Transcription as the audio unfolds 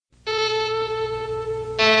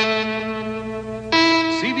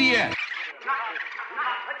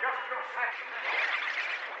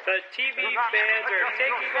The TV fans are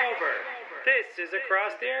taking over. This is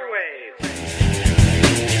Across the Airwaves.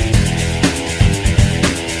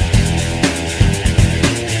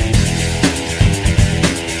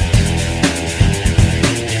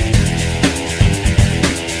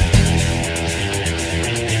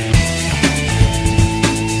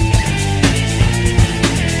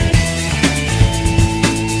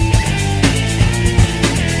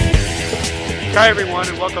 Hi everyone,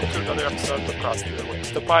 and welcome to another episode of Across the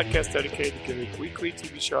Airwaves, the podcast dedicated to giving weekly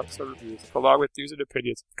TV show episode reviews, along with news and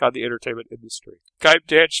opinions on the entertainment industry. I'm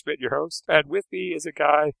Dan Schmidt, your host, and with me is a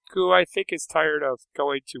guy who I think is tired of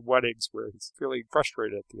going to weddings where he's feeling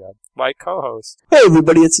frustrated at the end. My co-host. Hey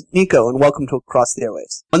everybody, it's Nico, and welcome to Across the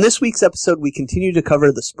Airwaves. On this week's episode, we continue to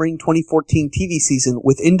cover the spring 2014 TV season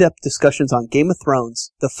with in-depth discussions on Game of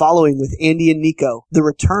Thrones, the following with Andy and Nico, the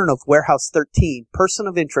return of Warehouse 13, Person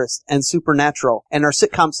of Interest, and Supernatural, and our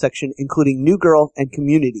sitcom section including New Girl and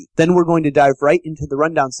Community. Then we're going to dive right into the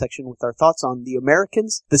rundown section with our thoughts on The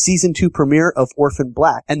Americans, the season 2 premiere of Orphan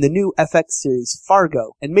Black, and the new FX series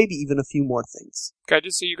Fargo, and maybe even a few more things. Okay,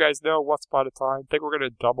 just so you guys know, once upon a time, I think we're going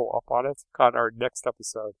to double up on it on our next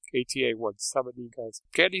episode, ATA 170, guys.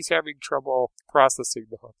 Candy's having trouble processing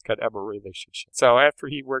the Hook and Emma relationship. So after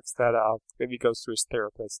he works that out, maybe goes to his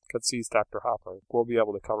therapist, and sees Dr. Hopper, we'll be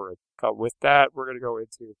able to cover it. With that, we're going to go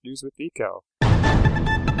into News with Nico.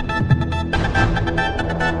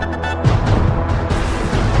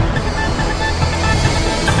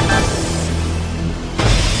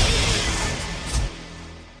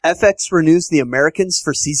 FX renews The Americans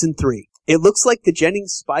for Season 3. It looks like the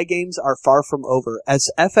Jennings spy games are far from over, as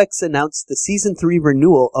FX announced the Season 3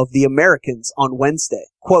 renewal of The Americans on Wednesday.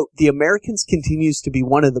 Quote, The Americans continues to be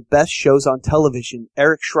one of the best shows on television,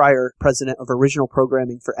 Eric Schreier, president of original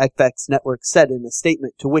programming for FX Network, said in a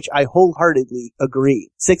statement to which I wholeheartedly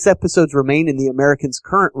agree. 6 episodes remain in The Americans'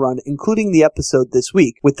 current run, including the episode this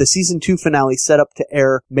week, with the Season 2 finale set up to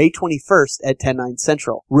air May 21st at 10/9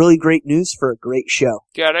 Central. Really great news for a great show.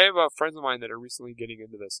 Yeah, and I have friends of mine that are recently getting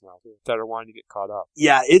into this now, that are wanting to get caught up.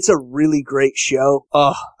 Yeah, it's a really great show.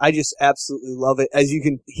 I just absolutely love it. As you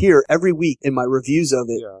can hear every week in my reviews of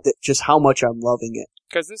it, just how much I'm loving it.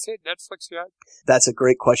 Because this hit Netflix yet? That's a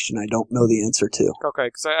great question I don't know the answer to. Okay,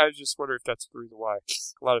 because I just wonder if that's the reason why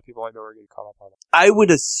a lot of people I know are getting caught up on it. I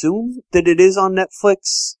would assume that it is on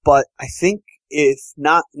Netflix, but I think if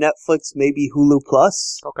not Netflix, maybe Hulu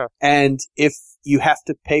Plus. Okay. And if you have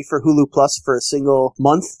to pay for Hulu Plus for a single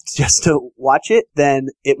month just to watch it, then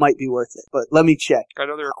it might be worth it. But let me check. I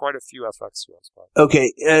know there are quite a few FX shows. But...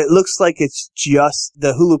 Okay, it looks like it's just,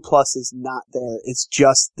 the Hulu Plus is not there. It's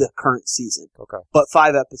just the current season. Okay. But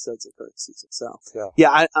 5 episodes of current season. So,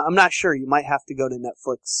 yeah, I'm not sure. You might have to go to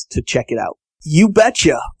Netflix to check it out. You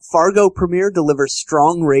betcha! Fargo premiere delivers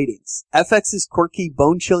strong ratings. FX's quirky,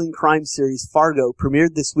 bone-chilling crime series Fargo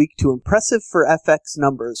premiered this week to impressive for FX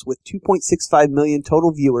numbers with 2.65 million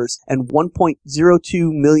total viewers and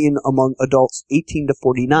 1.02 million among adults 18 to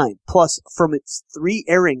 49. Plus, from its 3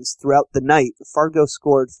 airings throughout the night, Fargo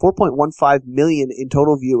scored 4.15 million in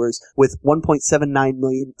total viewers with 1.79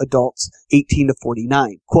 million adults 18 to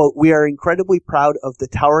 49. Quote, we are incredibly proud of the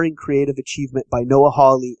towering creative achievement by Noah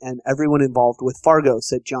Hawley and everyone involved with Fargo,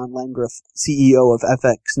 said John Landgraf, CEO of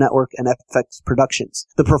FX Network and FX Productions.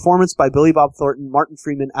 The performance by Billy Bob Thornton, Martin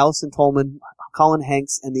Freeman, Allison Tolman, Colin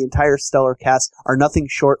Hanks, and the entire stellar cast are nothing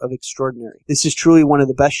short of extraordinary. This is truly one of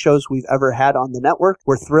the best shows we've ever had on the network.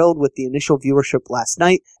 We're thrilled with the initial viewership last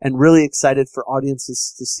night and really excited for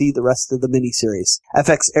audiences to see the rest of the miniseries.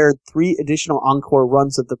 FX aired 3 additional encore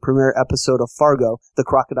runs of the premiere episode of Fargo, The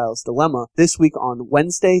Crocodile's Dilemma, this week on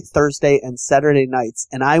Wednesday, Thursday, and Saturday nights,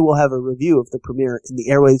 and I will have a review of the premiere in the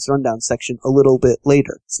Airwaves Rundown section a little bit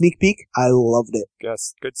later. Sneak peek, I loved it.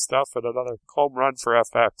 Yes, good stuff and another home run for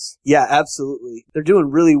FX. Yeah, absolutely. They're doing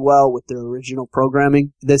really well with their original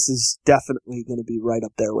programming. This is definitely going to be right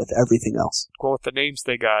up there with everything else. Well, with the names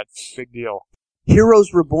they got, big deal.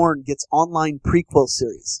 Heroes Reborn gets online prequel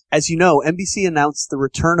series. As you know, NBC announced the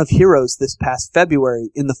return of Heroes this past February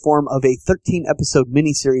in the form of a 13-episode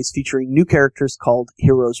miniseries featuring new characters called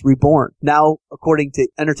Heroes Reborn. Now, according to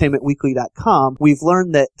EntertainmentWeekly.com, we've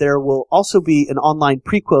learned that there will also be an online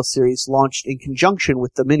prequel series launched in conjunction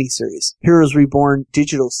with the miniseries. Heroes Reborn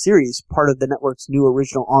digital series, part of the network's new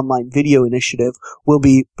original online video initiative, will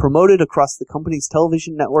be promoted across the company's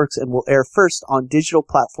television networks and will air first on digital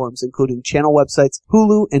platforms including channel websites websites,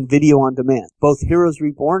 Hulu, and video on demand. Both Heroes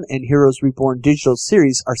Reborn and Heroes Reborn digital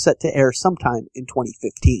series are set to air sometime in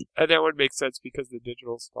 2015. And that would make sense because the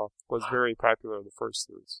digital stuff was very popular in the first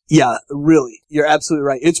series. Yeah, really. You're absolutely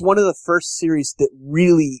right. It's one of the first series that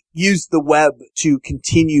really used the web to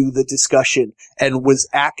continue the discussion and was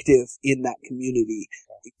active in that community.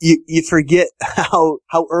 You forget how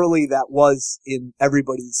early that was in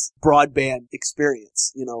everybody's broadband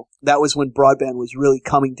experience. You know, that was when broadband was really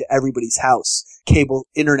coming to everybody's house. Cable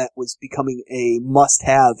internet was becoming a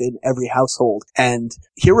must-have in every household. And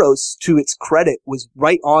Heroes, to its credit, was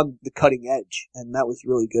right on the cutting edge. And that was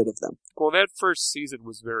really good of them. Well, that first season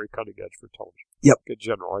was very cutting edge for television. Yep. In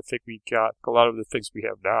general, I think we got a lot of the things we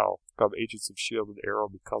have now, Agents of S.H.I.E.L.D. and Arrow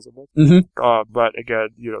because of it. Mm-hmm. But again,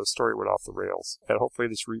 the story went off the rails. And hopefully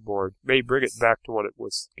this Reborn may bring it back to what it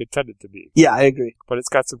was intended to be. Yeah, I agree. But it's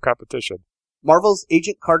got some competition. Marvel's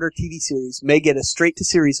Agent Carter TV series may get a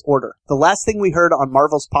straight-to-series order. The last thing we heard on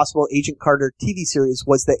Marvel's possible Agent Carter TV series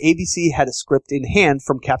was that ABC had a script in hand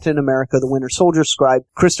from Captain America the Winter Soldier scribe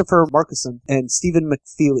Christopher Marcuson and Stephen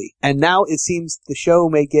McFeely. And now it seems the show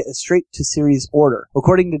may get a straight-to-series order.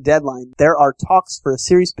 According to Deadline, there are talks for a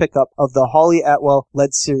series pickup of the Holly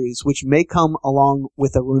Atwell-led series, which may come along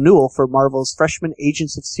with a renewal for Marvel's freshman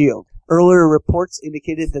Agents of S.H.I.E.L.D. Earlier reports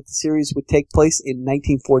indicated that the series would take place in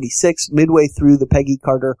 1946, midway through the Peggy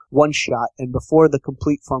Carter one-shot and before the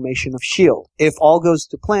complete formation of S.H.I.E.L.D. If all goes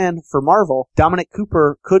to plan for Marvel, Dominic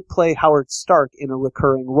Cooper could play Howard Stark in a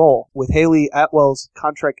recurring role. With Haley Atwell's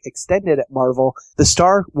contract extended at Marvel, the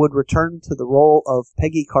star would return to the role of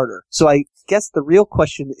Peggy Carter. So I guess the real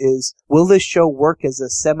question is, will this show work as a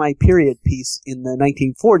semi-period piece in the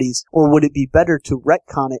 1940s, or would it be better to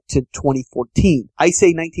retcon it to 2014? I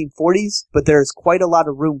say 1940s, but there is quite a lot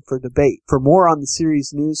of room for debate. For more on the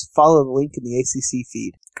series news, follow the link in the ACC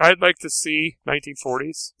feed. I'd like to see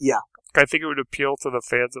 1940s. Yeah. I think it would appeal to the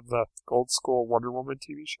fans of the old school Wonder Woman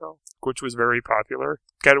TV show, which was very popular.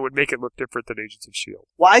 Kind of would make it look different than Agents of S.H.I.E.L.D.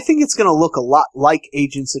 Well, I think it's going to look a lot like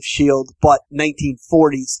Agents of S.H.I.E.L.D., but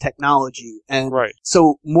 1940s technology. And right.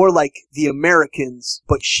 So more like the Americans,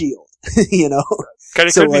 but S.H.I.E.L.D., you know? Kind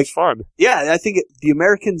of so could be fun. Yeah, I think the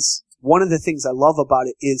Americans... One of the things I love about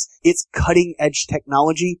it is it's cutting edge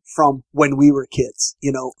technology from when we were kids,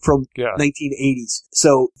 from 1980s.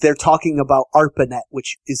 So they're talking about ARPANET,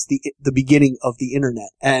 which is the beginning of the internet.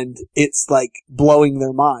 And it's like blowing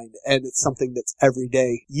their mind. And it's something that's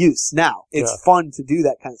everyday use. Now, it's fun to do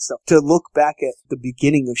that kind of stuff. To look back at the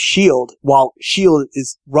beginning of S.H.I.E.L.D. while S.H.I.E.L.D.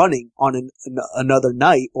 is running on another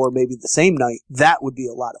night or maybe the same night, that would be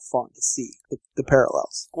a lot of fun to see the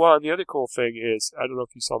parallels. Well, and the other cool thing is, I don't know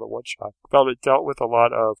if you saw the one shot, but it dealt with a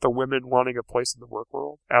lot of the women wanting a place in the work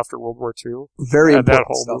world after World War II. Very and important that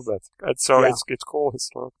whole stuff. movement. And so it's cool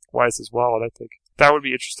historic-wise as well, and I think that would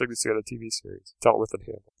be interesting to see on a TV series dealt with and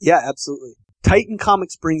handled. Yeah, absolutely. Titan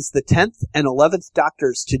Comics brings the 10th and 11th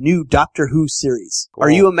Doctors to new Doctor Who series. Cool.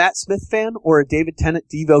 Are you a Matt Smith fan or a David Tennant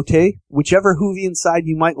devotee? Whichever Whovian side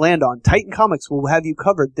you might land on, Titan Comics will have you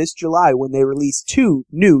covered this July when they release 2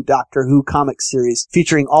 new Doctor Who comic series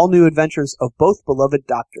featuring all new adventures of both beloved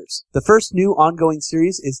Doctors. The first new ongoing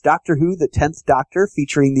series is Doctor Who the 10th Doctor,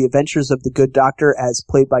 featuring the adventures of the Good Doctor as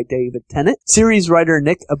played by David Tennant. Series writer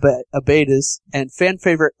Nick Abades and fan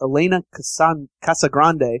favorite Elena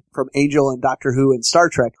Casagrande from Angel and Doctor Who and Star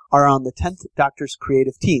Trek are on the 10th Doctor's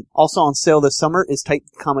creative team. Also on sale this summer is Titan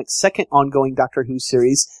Comics' second ongoing Doctor Who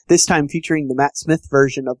series, this time featuring the Matt Smith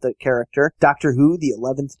version of the character, Doctor Who the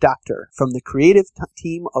 11th Doctor, from the creative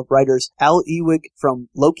team of writers Al Ewing from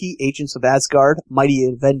Loki, Agents of Asgard, Mighty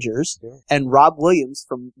Avengers, and Rob Williams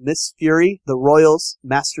from Miss Fury, The Royals,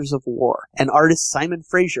 Masters of War, and artist Simon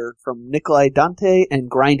Fraser from Nikolai Dante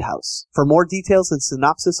and Grindhouse. For more details and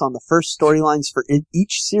synopsis on the first storylines for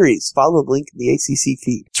each series, follow the link in the ACC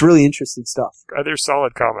feed. It's really interesting stuff. They're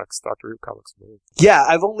solid comics, Doctor Who comics. Yeah,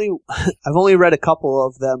 I've only read a couple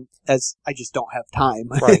of them as I just don't have time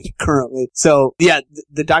currently. So yeah,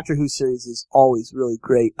 the Doctor Who series is always really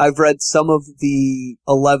great. I've read some of the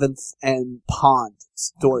 11th and Pond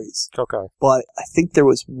stories. Okay. But I think there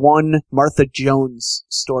was one Martha Jones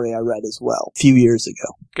story I read as well a few years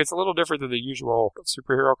ago. It's a little different than the usual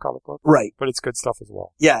superhero comic book. Right. But it's good stuff as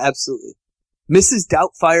well. Yeah, absolutely. Mrs.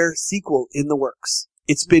 Doubtfire sequel in the works.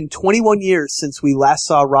 It's been 21 years since we last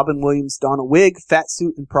saw Robin Williams don a wig, fat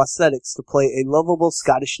suit, and prosthetics to play a lovable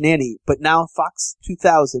Scottish nanny, but now Fox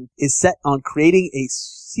 2000 is set on creating a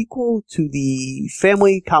sequel to the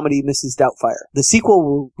family comedy Mrs. Doubtfire. The sequel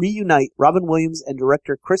will reunite Robin Williams and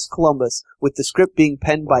director Chris Columbus, with the script being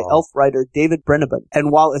penned by Elf writer David Brenneman.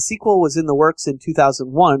 And while a sequel was in the works in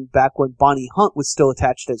 2001, back when Bonnie Hunt was still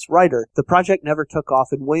attached as writer, the project never took off,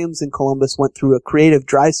 and Williams and Columbus went through a creative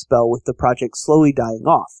dry spell, with the project slowly dying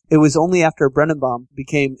off. It was only after Brennebaum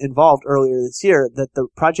became involved earlier this year that the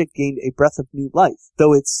project gained a breath of new life.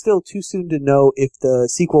 Though it's still too soon to know if the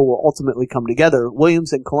sequel will ultimately come together,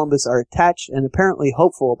 Williams and Columbus are attached and apparently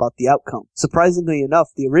hopeful about the outcome. Surprisingly enough,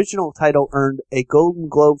 the original title earned a Golden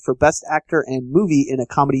Globe for Best Actor and Movie in a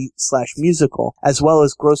Comedy/Musical, as well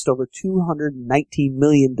as grossed over $219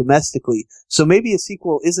 million domestically, so maybe a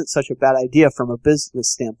sequel isn't such a bad idea from a business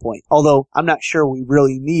standpoint, although I'm not sure we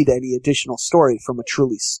really need any additional story from a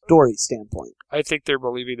truly story standpoint. I think they're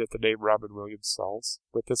believing that the name Robin Williams sells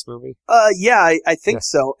with this movie. Yeah, I think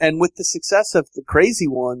so. And with the success of The Crazy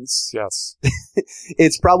Ones, yes,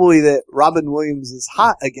 it's probably that Robin Williams is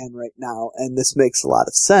hot again right now, and this makes a lot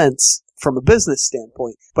of sense from a business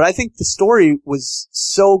standpoint. But I think the story was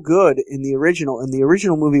so good in the original, and the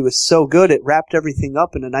original movie was so good, it wrapped everything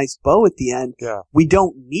up in a nice bow at the end. Yeah. We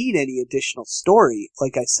don't need any additional story,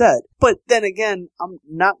 like I said. But then again, I'm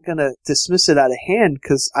not gonna dismiss it out of hand,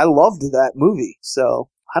 because I loved that movie, so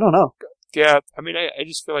I don't know. Yeah, I mean, I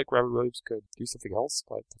just feel like Robin Williams could do something else,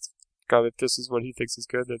 but God, if this is what he thinks is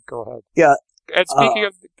good, then go ahead. Yeah. And speaking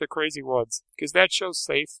of the Crazy Ones, is that show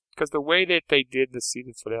safe? Because the way that they did the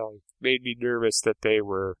season finale made me nervous that they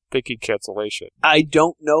were thinking cancellation. I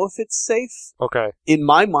don't know if it's safe. Okay. In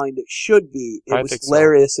my mind, it should be. It I was think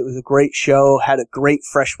hilarious. so. It was a great show. Had a great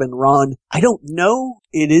freshman run. I don't know.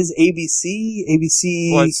 It is ABC.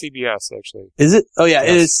 ABC. Well, it's CBS, actually. Is it? Oh, yeah.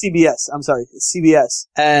 Yes. It is CBS. I'm sorry. It's CBS.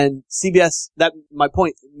 And CBS, my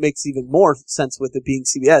point makes even more sense with it being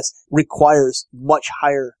CBS, requires much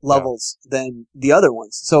higher levels than the other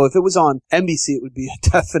ones. So if it was on NBC, it would be a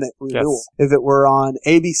definite renewal. Yes. If it were on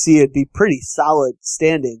ABC, it'd be pretty solid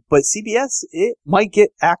standing. But CBS, it might get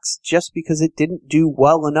axed just because it didn't do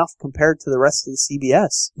well enough compared to the rest of the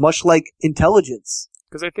CBS. Much like Intelligence.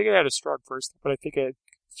 Because I think it had a strong first, but I think it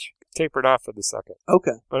tapered off in the second.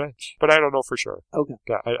 Okay. But I don't know for sure. Okay.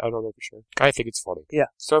 Yeah, I don't know for sure. I think it's funny. Yeah.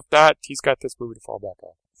 So if not, he's got this movie to fall back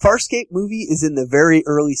on. Farscape movie is in the very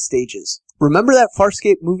early stages. Remember that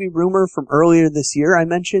Farscape movie rumor from earlier this year I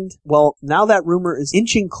mentioned? Well, now that rumor is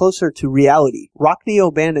inching closer to reality. Rockne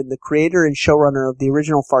O'Bannon, the creator and showrunner of the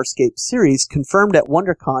original Farscape series, confirmed at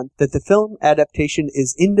WonderCon that the film adaptation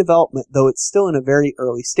is in development, though it's still in a very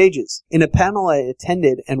early stages. In a panel I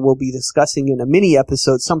attended and will be discussing in a mini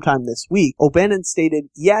episode sometime this week, O'Bannon stated,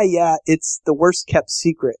 yeah, it's the worst kept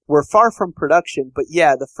secret. We're far from production, but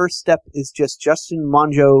yeah, the first step is just Justin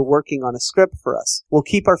Monjo working on a script for us. We'll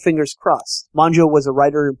keep our fingers crossed. Monjo was a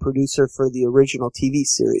writer and producer for the original TV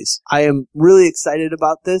series. I am really excited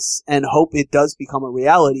about this and hope it does become a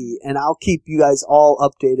reality, and I'll keep you guys all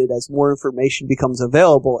updated as more information becomes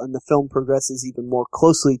available and the film progresses even more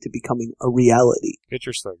closely to becoming a reality.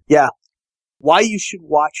 Interesting. Yeah. Why you should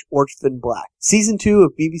watch Orphan Black. Season 2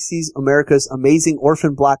 of BBC's America's Amazing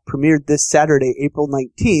Orphan Black premiered this Saturday, April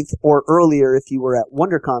 19th, or earlier if you were at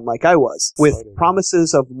WonderCon like I was, with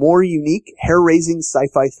promises of more unique, hair-raising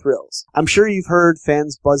sci-fi thrills. I'm sure you've heard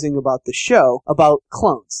fans buzzing about the show, about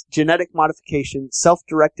clones, genetic modification,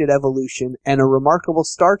 self-directed evolution, and a remarkable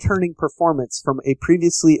star-turning performance from a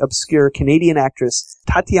previously obscure Canadian actress,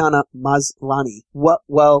 Tatiana Maslany.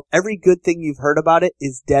 Well, every good thing you've heard about it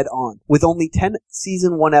is dead on. With only 10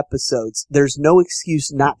 season 1 episodes, there's no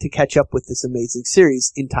excuse not to catch up with this amazing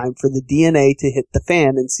series in time for the DNA to hit the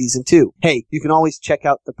fan in season 2. Hey, you can always check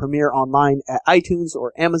out the premiere online at iTunes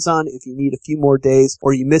or Amazon if you need a few more days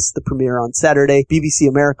or you missed the premiere on Saturday. BBC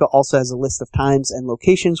America also has a list of times and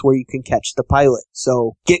locations where you can catch the pilot.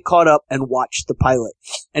 So get caught up and watch the pilot.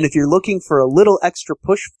 And if you're looking for a little extra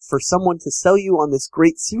push for someone to sell you on this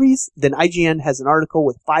great series, then IGN has an article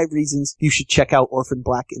with 5 reasons you should check out Orphan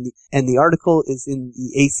Black and the article is in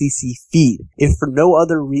the ACC feed. If for no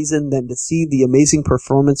other reason than to see the amazing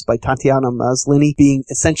performance by Tatiana Maslany being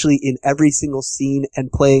essentially in every single scene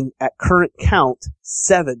and playing at current count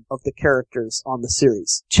 7 of the characters on the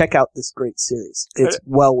series. Check out this great series. It's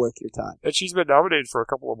well worth your time. And she's been nominated for a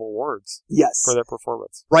couple of awards. Yes. For that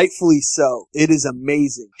performance. Rightfully so. It is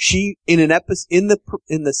amazing. She, in an episode,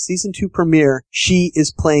 in the season 2 premiere, she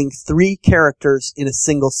is playing 3 characters in a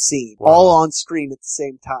single scene. Wow. All on screen at the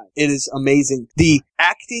same time. It is amazing. The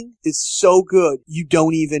acting is so good, you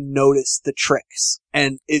don't even notice the tricks.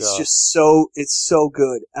 And it's just it's so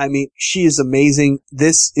good. I mean, she is amazing.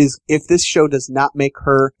 If this show does not make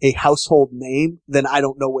her a household name, then I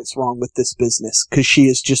don't know what's wrong with this business, because she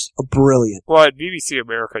is just brilliant. Well, at BBC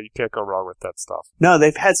America, you can't go wrong with that stuff. No,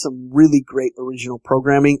 they've had some really great original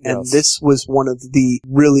programming, and this was one of the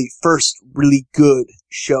first really good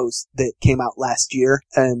shows that came out last year,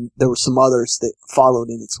 and there were some others that followed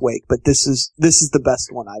in its wake, but this is the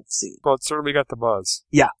best one I've seen. Well, it certainly got the buzz.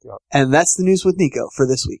 Yeah. And that's the news with Nico for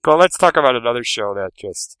this week. Well, let's talk about another show that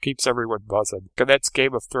just keeps everyone buzzing, and that's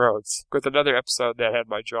Game of Thrones, with another episode that had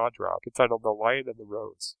my jaw drop, entitled The Lion and the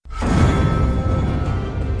Rose.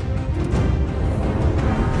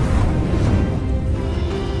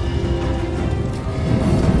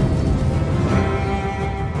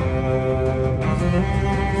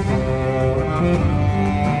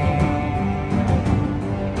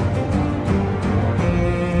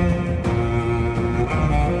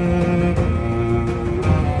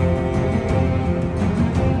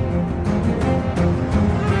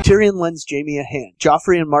 Tyrion lends Jaime a hand.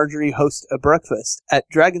 Joffrey and Marjorie host a breakfast. At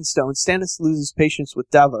Dragonstone, Stannis loses patience with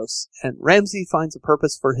Davos, and Ramsay finds a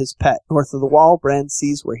purpose for his pet. North of the Wall, Bran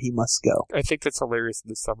sees where he must go. I think that's hilarious in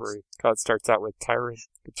the summary. It starts out with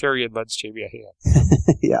Tyrion lends Jaime a hand.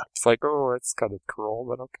 Yeah. It's like, oh, that's kind of cruel,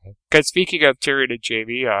 but okay. Okay, speaking of Tyrion and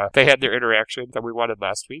Jaime, they had their interaction that we wanted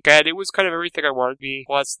last week, and it was kind of everything I wanted to be,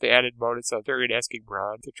 plus the added bonus of Tyrion asking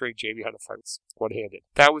Bran to train Jaime how to fight one-handed.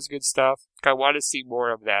 That was good stuff. I want to see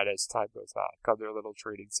more of that as time goes on, on their little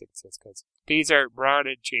training sequences, because Bran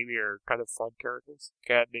and Jaime are kind of fun characters,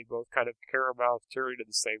 and they both kind of care about Tyrion in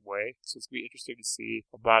the same way, so it's going to be interesting to see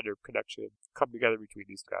a bond or connection come together between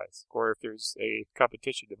these guys, or if there's a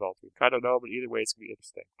competition developing. I don't know, but either way, it's going to be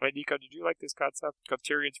interesting. Right, Nico, did you like this concept of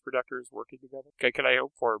Tyrion's protectors working together? Okay, can I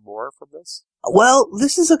hope for more from this? Well,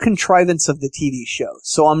 this is a contrivance of the TV show,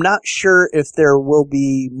 so I'm not sure if there will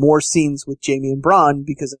be more scenes with Jaime and Bronn,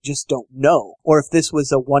 because I just don't know, or if this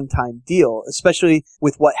was a one-time deal, especially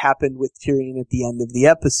with what happened with Tyrion at the end of the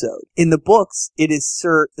episode. In the books, it is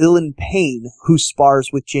Sir Ilyn Payne who spars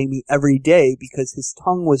with Jaime every day because his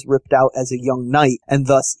tongue was ripped out as a young knight, and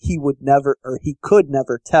thus he could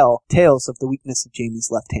never tell tales of the weakness of Jaime's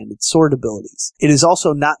left-handed sword abilities. It is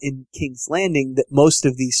also not in King's Landing that most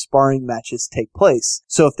of these sparring matches take place.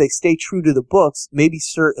 So if they stay true to the books, maybe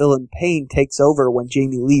Sir Ilyn Payne takes over when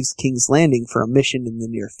Jaime leaves King's Landing for a mission in the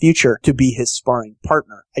near future to be his sparring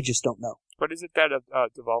partner. I just don't know. But isn't that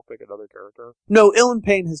developing another character? No, Ilyn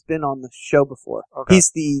Payne has been on the show before. Okay.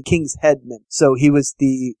 He's the King's headman. So he was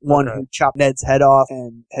the one who chopped Ned's head off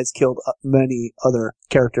and has killed many other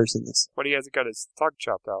characters in this. But he hasn't got his tongue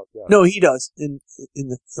chopped out yet. No, he does in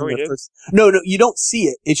the first. No, you don't see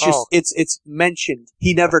it. It's just it's mentioned.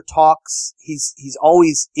 He never talks. He's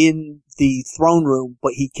always in the throne room,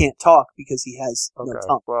 but he can't talk because he has no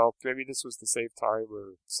tongue. Well, maybe this was to save time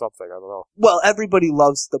or something. I don't know. Well, everybody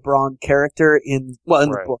loves the Bronn character in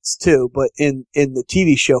the books too, but in the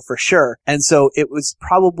TV show for sure. And so it was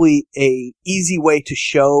probably a easy way to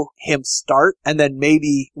show him start, and then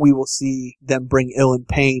maybe we will see them bring Ilyn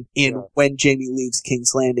Payne in when Jaime leaves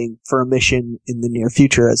King's Landing for a mission in the near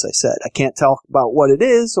future, as I said. I can't talk about what it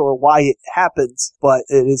is or why it happens, but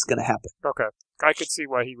it is going to happen. Okay. I could see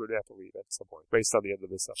why he would have to leave at some point, based on the end of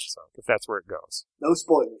this episode, if that's where it goes. No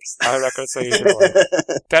spoilers. I'm not going to say anything more.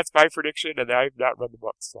 That's my prediction, and I've not read the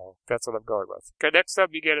book, so that's what I'm going with. Okay, next up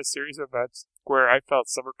began a series of events where I felt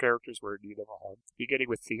several characters were in need of a hug, beginning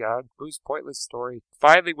with Theon, whose pointless story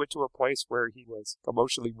finally went to a place where he was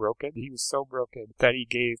emotionally broken. He was so broken that he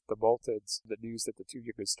gave the Boltons the news that the two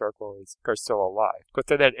youngest Stark boys are still alive. But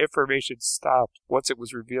then that information stopped once it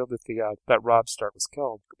was revealed to Theon that Robb Stark was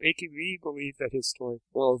killed, making me believe that his story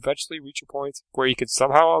will eventually reach a point where he can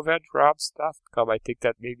somehow avenge Robb's death. I think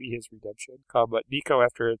that may be his redemption. But Nico,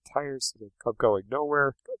 after an entire season of going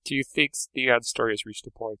nowhere, do you think Theon's story has reached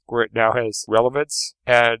a point where it now has relevance?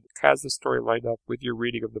 And has the story lined up with your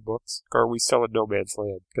reading of the books? Or are we still in no man's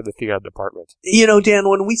land in the Theon department? You know, Dan,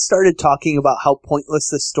 when we started talking about how pointless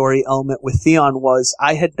the story element with Theon was,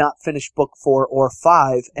 I had not finished book 4 or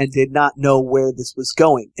 5 and did not know where this was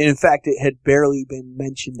going. And in fact, it had barely been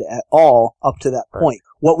mentioned at all up to that point.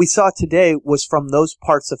 What we saw today was from those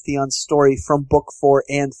parts of Theon's story from book 4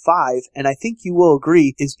 and 5, and I think you will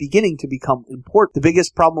agree is beginning to become important. The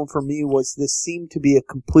biggest problem for me was this seemed to be a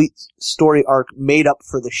complete story arc made up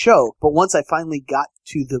for the show, but once I finally got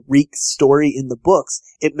to the Reek story in the books,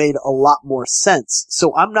 it made a lot more sense.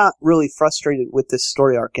 So I'm not really frustrated with this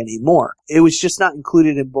story arc anymore. It was just not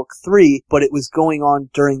included in book 3, but it was going on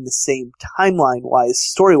during the same timeline-wise,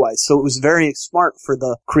 story-wise. So it was very smart for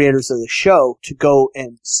the creators of the show to go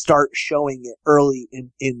and start showing it early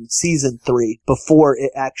in season 3 before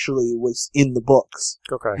it actually was in the books.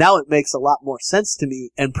 Okay. Now it makes a lot more sense to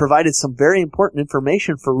me and provided some very important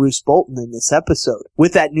information for Roose Bolton in this episode.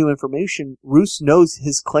 With that new information, Roose knows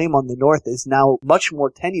his claim on the North is now much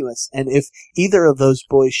more tenuous, and if either of those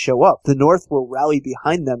boys show up, the North will rally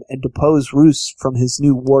behind them and depose Roose from his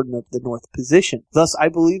new Warden of the North position. Thus, I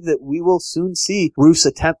believe that we will soon see Roose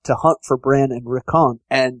attempt to hunt for Bran and Rickon,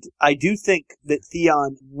 and I do think that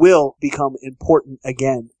Theon will become important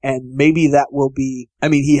again, and maybe that will be, I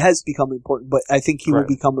mean, he has become important, but I think he will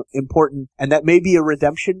become important, and that may be a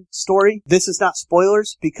redemption story. This is not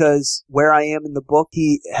spoilers, because where I am in the book,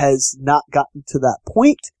 he has not gotten to that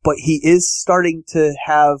point, but he is starting to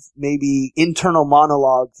have maybe internal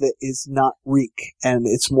monologue that is not Reek, and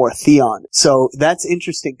it's more Theon. So that's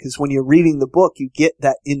interesting, because when you're reading the book, you get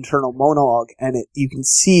that internal monologue, and you can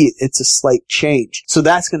see it's a slight change. So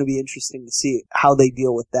that's going to be interesting to see how they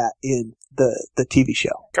deal with that in the TV show.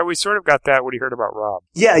 Okay, we sort of got that when he heard about Rob.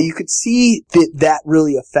 Yeah, you could see that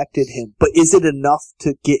really affected him. But is it enough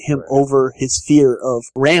to get him over his fear of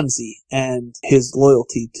Ramsay and his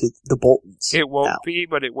loyalty to the Boltons? It won't be,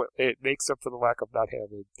 but it makes up for the lack of not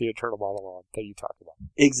having the internal monologue that you talked about.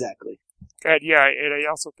 Exactly. And yeah, and I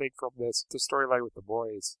also think from this, the storyline with the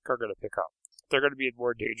boys are going to pick up. They're going to be in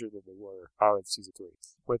more danger than they were in season 3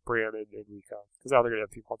 with Bran and Rickon, because now they're going to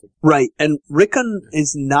have people to... Right, and Rickon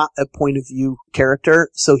is not a point of view character,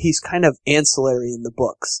 so he's kind of ancillary in the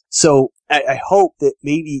books. So I hope that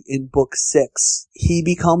maybe in book 6 he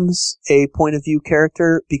becomes a point of view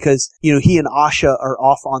character, because he and Asha are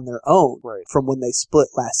off on their own from when they split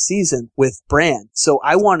last season with Bran. So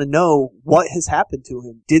I want to know what has happened to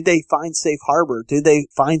him. Did they find safe harbor? Did they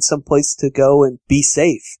find some place to go and be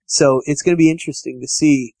safe? So it's going to be interesting to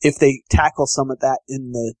see if they tackle some of that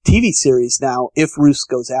in the TV series now, if Roose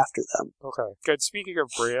goes after them. Okay. Good. Speaking of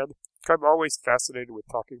Bran, I'm always fascinated with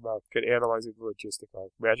talking about and analyzing the logistics of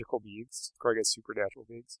magical beings going against supernatural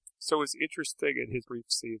beings. So it was interesting in his brief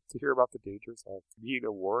scene to hear about the dangers of being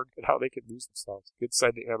a warg and how they can lose themselves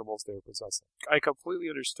inside the animals they are possessing. I completely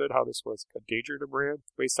understood how this was a danger to Bran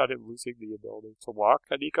based on him losing the ability to walk.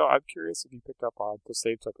 And Nico, I'm curious if you picked up on the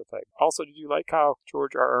same type of thing. Also, did you like how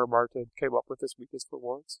George R.R. Martin came up with this weakness for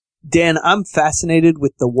wargs? Dan, I'm fascinated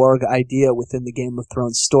with the warg idea within the Game of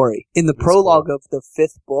Thrones story. In the prologue of the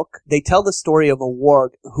 5th book, they tell the story of a warg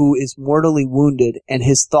who is mortally wounded and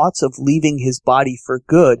his thoughts of leaving his body for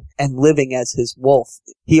good and living as his wolf.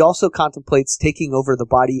 He also contemplates taking over the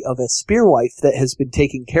body of a spearwife that has been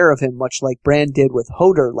taking care of him, much like Bran did with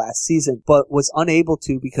Hodor last season, but was unable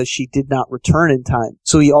to because she did not return in time.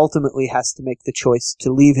 So he ultimately has to make the choice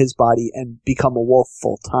to leave his body and become a wolf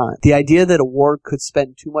full time. The idea that a warg could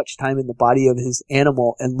spend too much time in the body of his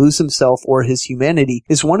animal and lose himself or his humanity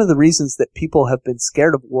is one of the reasons that people have been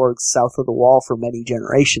scared of wargs south of the wall for many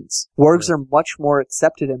generations. Wargs are much more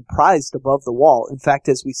accepted and prized above the wall. In fact,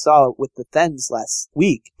 as we saw with the Thens last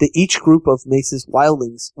week, that each group of Mace's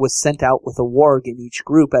wildlings was sent out with a warg in each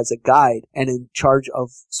group as a guide and in charge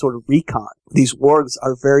of sort of recon. These wargs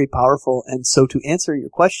are very powerful, and so to answer your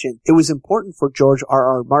question, it was important for George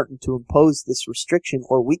R.R. Martin to impose this restriction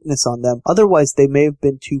or weakness on them, otherwise they may have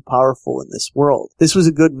been too powerful in this world. This was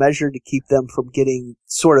a good measure to keep them from getting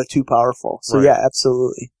sort of too powerful. So yeah,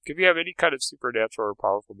 absolutely. If you have any kind of supernatural or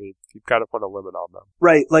powerful being, you've got to put a limit on them.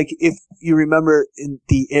 Right, like if you remember in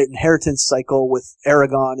the inheritance cycle with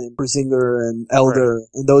Aragon and Brazinger and Elder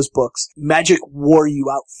and those books, magic wore you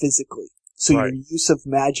out physically. So your use of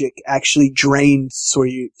magic actually drained sort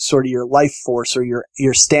of your life force or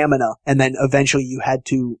your stamina, and then eventually you had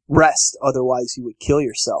to rest, otherwise you would kill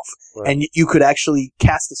yourself. Right. And you could actually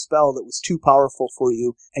cast a spell that was too powerful for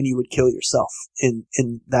you, and you would kill yourself in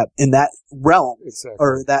that realm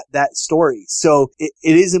or that story. So it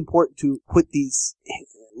is important to put these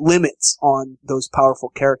limits on those powerful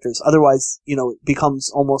characters. Otherwise, it becomes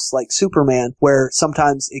almost like Superman, where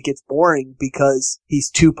sometimes it gets boring because he's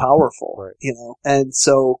too powerful, And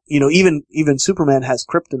so, even Superman has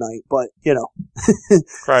kryptonite, but,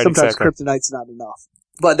 sometimes kryptonite's not enough.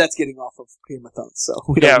 But that's getting off of Game of Thrones, so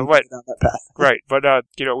we don't need to go down that path. Right, but,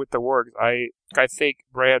 with the wargs, I I think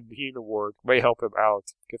Bran being a ward may help him out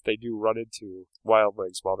if they do run into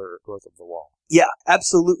wildlings while they're north of the wall. Yeah,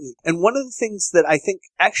 absolutely. And one of the things that I think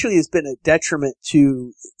actually has been a detriment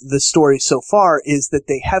to the story so far is that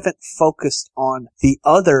they haven't focused on the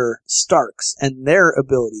other Starks and their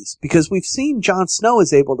abilities. Because we've seen Jon Snow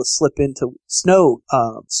is able to slip into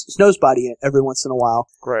Snow's body every once in a while.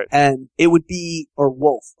 Right. And it would be, or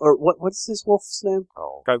Wolf, or what's his wolf's name?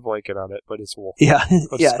 Oh, I'm blanking on it, but it's Wolf. Yeah,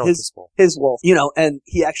 yeah, his wolf. You know, and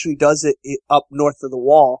he actually does it up north of the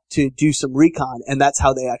wall to do some recon, and that's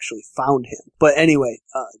how they actually found him. But anyway,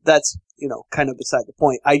 that's, kind of beside the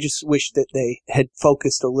point. I just wish that they had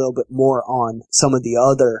focused a little bit more on some of the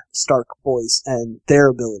other Stark boys and their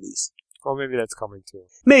abilities. Well, maybe that's coming too.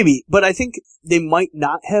 Maybe, but I think they might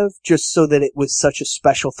not have, just so that it was such a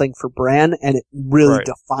special thing for Bran, and it really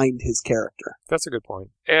defined his character. That's a good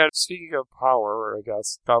point. And speaking of power, I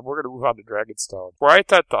guess, we're going to move on to Dragonstone, where I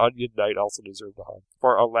thought the Onion Knight also deserved a hug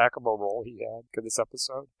for a lack of a role he had in this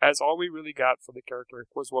episode, as all we really got from the character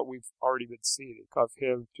was what we've already been seeing, of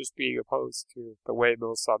him just being opposed to the way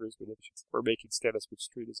Melisandre's manipulations were making Stannis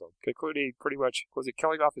treat his own, concluding pretty much, was it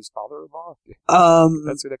killing off his father-in-law?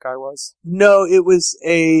 That's who that guy was? No, it was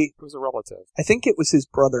a relative. I think it was his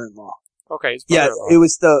brother-in-law. Okay, his brother-in-law. Yeah, it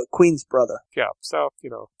was the Queen's brother. Yeah, so,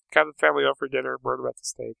 have the family over for dinner, burn them at the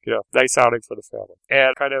stake. Nice outing for the family.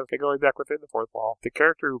 And kind of going back within the fourth wall, the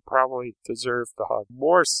character who probably deserved the hug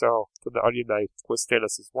more so than the Onion Knight was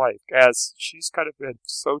Stannis' wife, as she's kind of been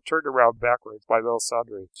so turned around backwards by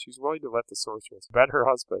Melisandre. She's willing to let the sorceress bet her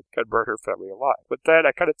husband can burn her family alive. But then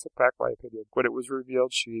I kind of took back my opinion when it was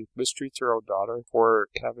revealed she mistreats her own daughter for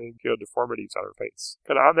having, deformities on her face.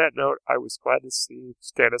 And on that note, I was glad to see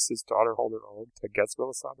Stannis' daughter hold her own against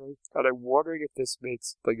Melisandre. And I'm wondering if this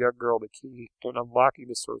makes the young girl the key in unlocking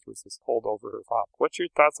the sorceress's hold over her father. What's your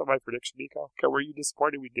thoughts on my prediction, Nico? Were you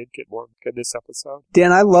disappointed we did get more in this episode?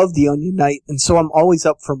 Dan, I love the Onion Knight, and so I'm always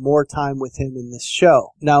up for more time with him in this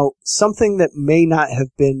show. Now, something that may not have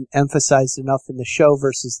been emphasized enough in the show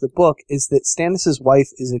versus the book is that Stannis' wife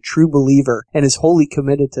is a true believer and is wholly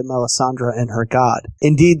committed to Melisandre and her god.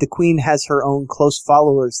 Indeed, the Queen has her own close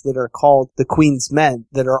followers that are called the Queen's Men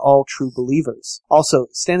that are all true believers. Also,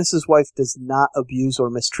 Stannis' wife does not abuse or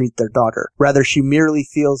mistreat their daughter. Rather, she merely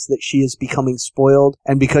feels that she is becoming spoiled,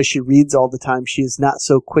 and because she reads all the time, she is not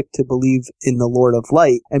so quick to believe in the Lord of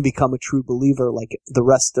Light and become a true believer like the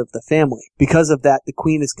rest of the family. Because of that, the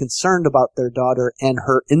Queen is concerned about their daughter and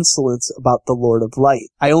her insolence about the Lord of Light.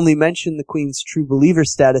 I only mention the Queen's true believer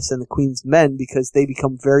status and the Queen's Men because they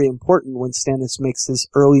become very important when Stannis makes his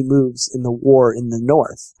early moves in the war in the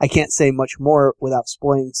north. I can't say much more without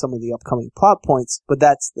spoiling some of the upcoming plot points, but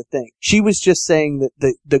that's the thing. She was just saying that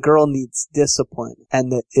the girl needs discipline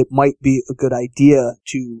and that it might be a good idea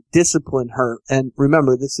to discipline her. And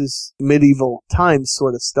remember, this is medieval times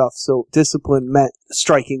sort of stuff, so discipline meant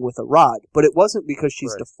striking with a rod. But it wasn't because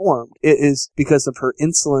she's deformed. It is because of her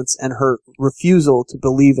insolence and her refusal to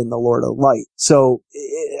believe in the Lord of Light. So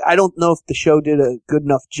I don't know if the show did a good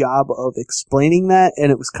enough job of explaining that,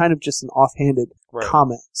 and it was kind of just an offhanded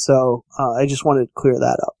comment. So I just wanted to clear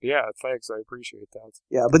that up. Yeah, thanks. I appreciate that.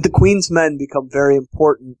 Yeah, but the Queen's Men become very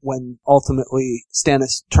important when ultimately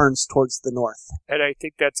Stannis turns towards the north. And I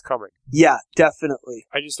think that's coming. Yeah, definitely.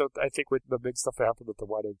 I think with the big stuff that happened at the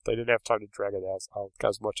wedding, they didn't have time to drag it out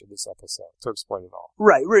as much in this episode to explain it all.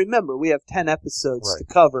 Right. Remember, we have 10 episodes to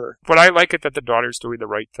cover. But I like it that the daughter's doing the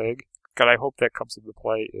right thing. And I hope that comes into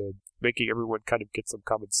play in making everyone kind of get some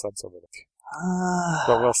common sense over it.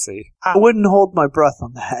 But we'll see. I wouldn't hold my breath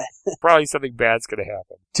on that. Probably something bad's going to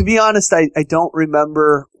happen. To be honest, I don't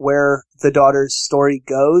remember where the daughter's story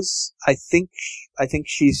goes. I think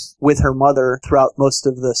she's with her mother throughout most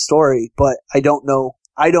of the story, but I don't know.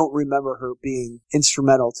 I don't remember her being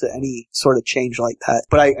instrumental to any sort of change like that.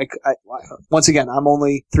 But I once again, I'm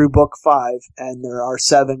only through book 5, and there are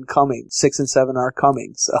 7 coming. 6 and 7 are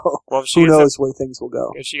coming, so who knows where things will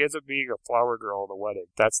go. If she ends up being a flower girl in the wedding,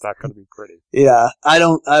 that's not going to be pretty. Yeah, I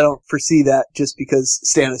don't foresee that just because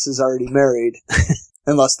Stannis is already married.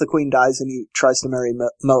 Unless the Queen dies and he tries to marry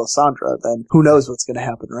Melisandre, then who knows what's going to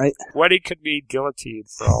happen, right? Wedding could mean guillotine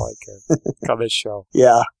for all I care on this show.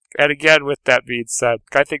 Yeah. And again, with that being said,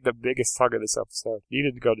 I think the biggest hug of this episode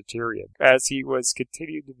needed to go to Tyrion, as he was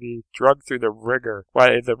continuing to be drugged through the rigor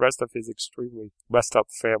by the rest of his extremely messed up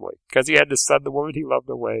family, because he had to send the woman he loved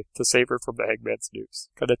away to save her from the hangman's noose.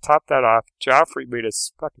 And to top that off, Joffrey made a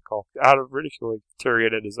spectacle out of ridiculing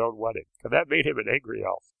Tyrion at his own wedding, and that made him an angry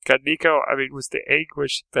elf. God, Nico, I mean, was the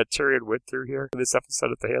anguish that Tyrion went through here in this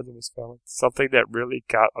episode at the hands of his family something that really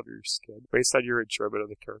got under your skin based on your enjoyment of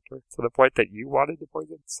the character to the point that you wanted to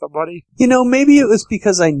poison somebody? You know, maybe it was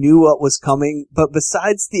because I knew what was coming, but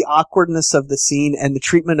besides the awkwardness of the scene and the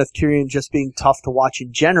treatment of Tyrion just being tough to watch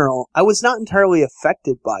in general, I was not entirely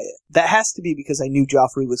affected by it. That has to be because I knew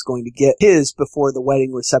Joffrey was going to get his before the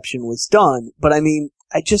wedding reception was done, but I mean,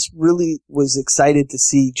 I just really was excited to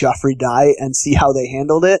see Joffrey die and see how they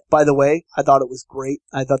handled it. By the way, I thought it was great.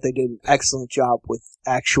 I thought they did an excellent job with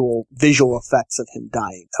actual visual effects of him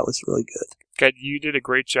dying. That was really good. God, you did a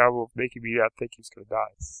great job of making me not think he was going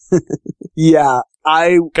to die. Yeah,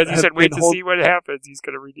 because you said, wait to see what happens. He's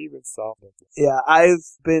going to redeem himself. Yeah, I've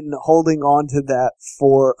been holding on to that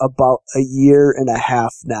for about a year and a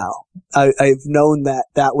half now. I've known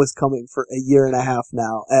that was coming for a year and a half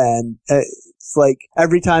now, and it's like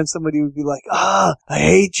every time somebody would be like, I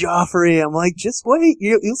hate Joffrey, I'm like, just wait,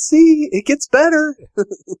 you'll see, it gets better.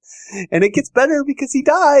 And it gets better because he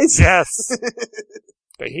dies. Yes.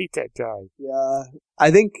 I hate that guy. Yeah. I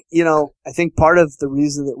think part of the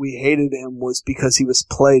reason that we hated him was because he was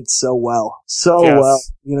played so well. Yes. Well.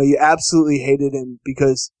 You absolutely hated him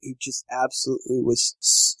because he just absolutely was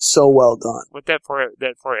so well done. With that poor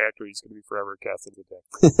actor, he's going to be forever cast into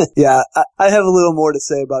death. Yeah, I have a little more to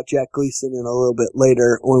say about Jack Gleason in a little bit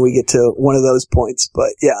later when we get to one of those points,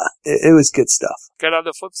 but yeah, it was good stuff. And on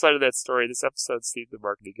the flip side of that story, this episode seemed the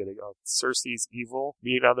marketing getting on Cersei's evil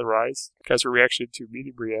being on the rise, because her reaction to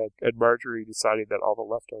meeting Brienne and Marjorie deciding that all the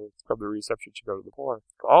leftovers from the reception should go to the poor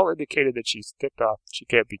all indicated that she's ticked off. She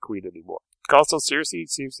can't be queen anymore. Also, Cersei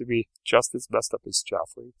seems to be just as messed up as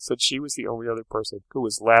Joffrey, since she was the only other person who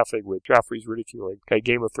was laughing with Joffrey's ridiculing a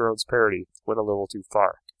Game of Thrones parody went a little too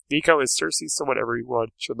far. Nico, is Cersei someone everyone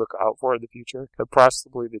should look out for in the future, and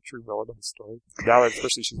possibly the true villain of the story, now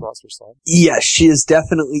especially she's lost her son? Yes, she is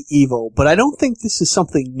definitely evil, but I don't think this is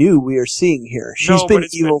something new we are seeing here. She's been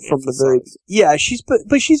evil from the very... Yeah, she's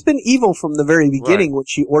been evil from the very beginning, right, when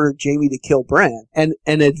she ordered Jaime to kill Bran. And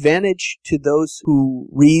an advantage to those who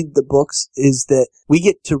read the books is that we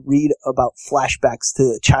get to read about flashbacks to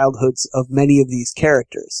the childhoods of many of these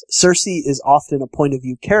characters. Cersei is often a point of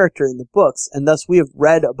view character in the books, and thus we have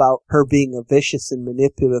read about her being a vicious and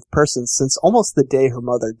manipulative person since almost the day her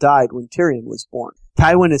mother died when Tyrion was born.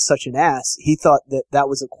 Tywin is such an ass, he thought that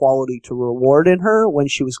was a quality to reward in her when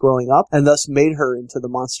she was growing up, and thus made her into the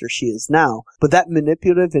monster she is now. But that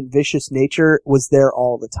manipulative and vicious nature was there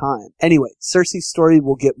all the time. Anyway, Cersei's story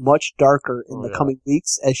will get much darker in the coming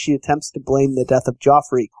weeks as she attempts to blame the death of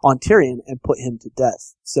Joffrey on Tyrion and put him to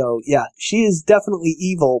death. So, yeah, she is definitely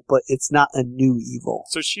evil, but it's not a new evil.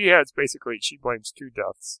 So she blames two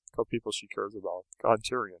deaths of people she cares about on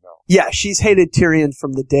Tyrion now. Yeah, she's hated Tyrion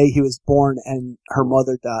from the day he was born and her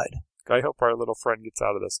mother died. I hope our little friend gets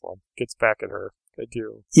out of this one. Gets back at her. I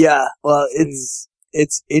do. Yeah, well, it's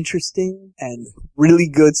interesting and really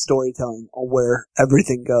good storytelling on where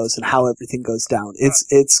everything goes and how everything goes down.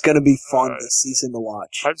 It's going to be fun this season to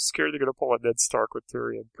watch. I'm scared they're going to pull a Ned Stark with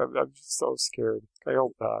Tyrion. I'm just so scared. I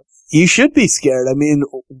hope not. You should be scared. I mean,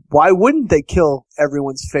 why wouldn't they kill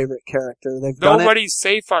everyone's favorite character? Nobody's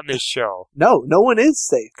safe on this show. No one is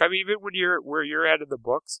safe. I mean, even when where you're at in the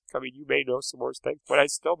books, I mean, you may know some more things, but I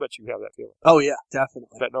still bet you have that feeling. Oh yeah,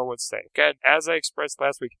 definitely. That no one's safe. And as I expressed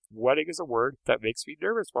last week, wedding is a word that makes me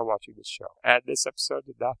nervous while watching this show. And this episode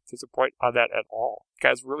did not disappoint on that at all.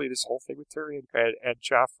 Guys, really, this whole thing with Tyrion and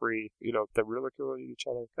Joffrey, the ridiculing each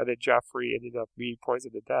other, and then Joffrey ended up being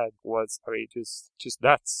poisoned to death was, I mean, just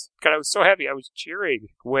nuts. God, I was so happy. I was cheering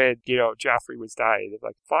when, Joffrey was dying.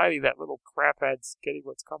 And finally, that little craphead's getting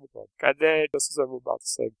what's coming to him. And then, this is what I'm about to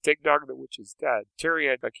say. Dig Dog the Witch is dead.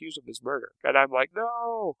 Tyrion accused of his murder. And I'm like,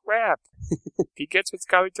 no, crap. He gets what's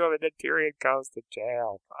coming to him, and then Tyrion goes to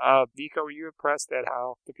jail. Nico, were you impressed at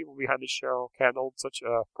how the people behind the show handled such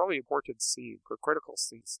a probably important scene or critical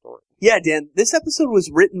scene story? Yeah, Dan, this episode was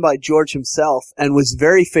written by George himself and was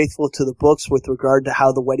very faithful to the books with regard to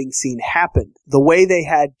how the wedding scene happened. The way they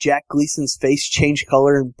had Jack Gleason's face change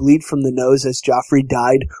color and bleed from the nose as Joffrey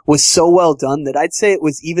died was so well done that I'd say it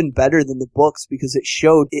was even better than the books because it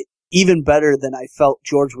showed it even better than I felt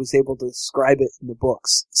George was able to describe it in the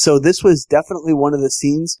books. So this was definitely one of the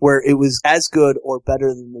scenes where it was as good or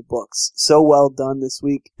better than the books. So well done this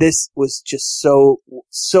week. This was just so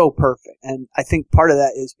perfect. And I think part of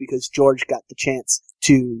that is because George got the chance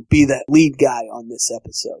to be the lead guy on this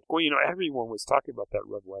episode. Well, everyone was talking about that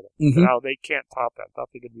red wedding. Mm-hmm. Now they can't top that.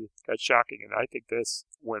 Nothing can be that shocking. And I think this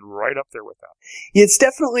went right up there with that. Yeah, it's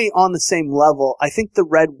definitely on the same level. I think the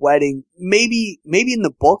red wedding, maybe in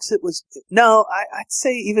the books it it was, no, I'd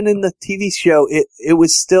say even in the TV show, it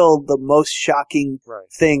was still the most shocking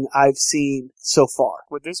thing I've seen so far.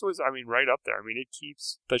 Well, this was, right up there. It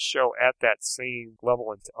keeps the show at that same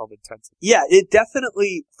level of intensity. Yeah, it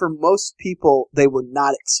definitely, for most people, they were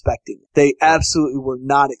not expecting it. They absolutely were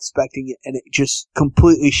not expecting it, and it just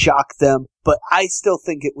completely shocked them. But I still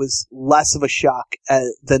think it was less of a shock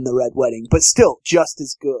than the Red Wedding, but still just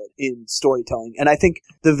as good in storytelling. And I think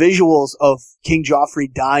the visuals of King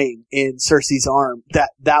Joffrey dying in Cersei's arm,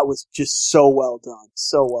 that was just so well done.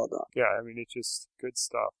 So well done. Yeah, it's just good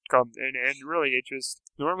stuff. And really, it just,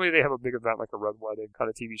 normally they have a big event like a Red Wedding kind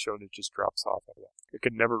of TV show and it just drops off after that. It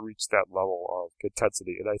could never reach that level of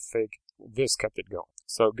intensity, and I think this kept it going.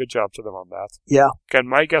 So good job to them on that. Yeah. Again,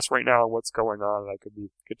 my guess right now on what's going on, and I could be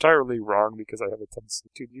entirely wrong because I have a tendency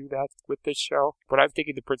to do that with this show, but I'm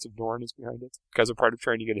thinking the Prince of Dorne is behind it because a part of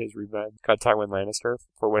trying to get his revenge on Tywin Lannister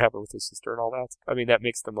for what happened with his sister and all that. That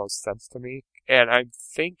makes the most sense to me. And I'm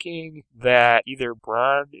thinking that either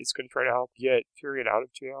Bronn is going to try to help get Tyrion out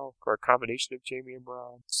of jail, or a combination of Jaime and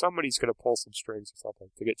Bronn. Somebody's going to pull some strings or something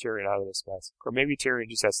to get Tyrion out of this mess. Or maybe Tyrion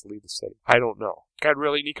just has to leave the city. I don't know. God,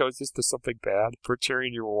 really, Nico, is this something bad for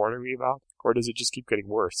Tyrion you're warning me about? Or does it just keep getting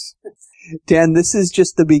worse? Dan, this is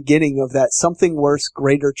just the beginning of that something worse,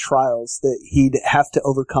 greater trials that he'd have to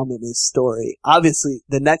overcome in his story. Obviously,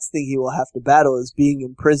 the next thing he will have to battle is being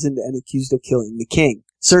imprisoned and accused of killing the king.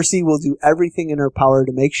 Cersei will do everything in her power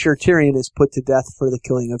to make sure Tyrion is put to death for the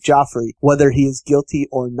killing of Joffrey, whether he is guilty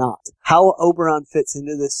or not. How Oberyn fits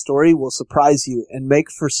into this story will surprise you and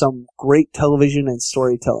make for some great television and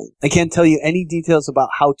storytelling. I can't tell you any details about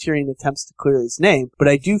how Tyrion attempts to clear his name, but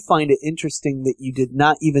I do find it interesting that you did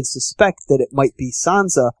not even suspect that it might be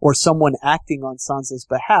Sansa or someone acting on Sansa's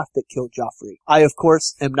behalf that killed Joffrey. I, of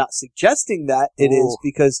course, am not suggesting that it is,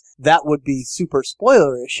 because that would be super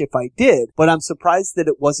spoilerish if I did, but I'm surprised that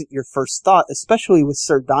it wasn't your first thought, especially with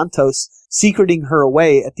Ser Dantos secreting her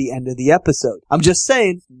away at the end of the episode. I'm just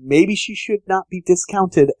saying, maybe she should not be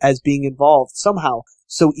discounted as being involved somehow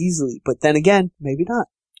so easily, but then again, maybe not.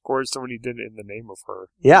 Or somebody did it in the name of her.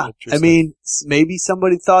 Yeah, maybe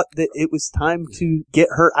somebody thought that it was time to get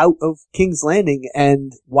her out of King's Landing,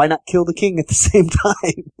 and why not kill the king at the same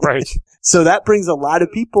time? Right. So that brings a lot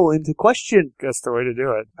of people into question. That's the way to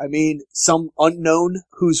do it. Some unknown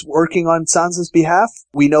who's working on Sansa's behalf.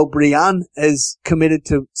 We know Brienne is committed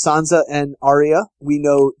to Sansa and Arya. We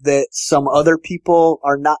know that some other people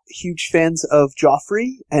are not huge fans of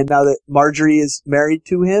Joffrey, and now that Marjorie is married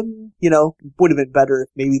to him, would have been better if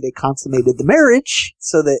maybe they consummated the marriage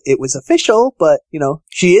so that it was official, but,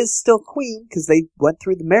 she is still queen because they went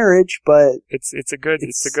through the marriage, but it's a good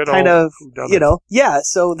kind of, yeah,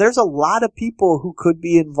 so there's a lot of people who could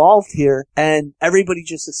be involved here, and everybody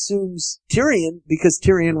just assumes Tyrion because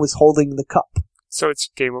Tyrion was holding the cup. So it's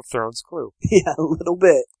Game of Thrones clue. Yeah, a little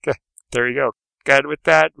bit. Okay, there you go. And with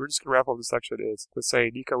that, we're just going to wrap up the section with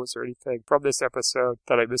saying, Nico, was there anything from this episode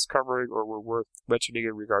that I missed covering or were worth mentioning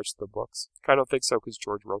in regards to the books? I don't think so, because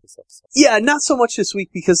George wrote this episode. Yeah, not so much this week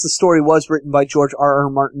because the story was written by George R.R.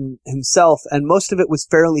 Martin himself, and most of it was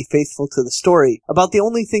fairly faithful to the story. About the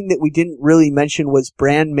only thing that we didn't really mention was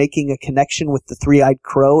Bran making a connection with the Three-Eyed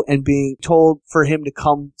Crow and being told for him to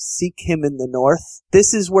come seek him in the north.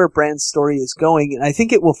 This is where Bran's story is going, and I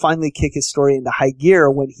think it will finally kick his story into high gear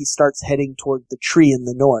when he starts heading toward the tree in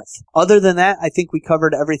the north. Other than that, I think we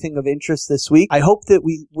covered everything of interest this week. I hope that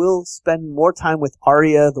we will spend more time with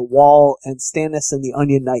Arya, the Wall, and Stannis and the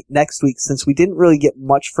Onion Knight next week, since we didn't really get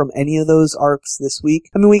much from any of those arcs this week.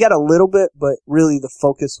 We got a little bit, but really the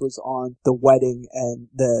focus was on the wedding and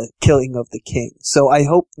the killing of the king. So I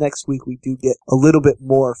hope next week we do get a little bit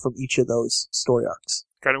more from each of those story arcs.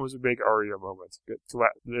 Kind of was a big Arya moment.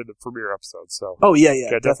 The premiere episode, so. Oh, yeah.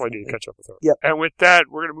 Definitely need to catch up with her. Yep. And with that,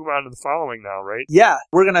 we're going to move on to the following now, right? Yeah,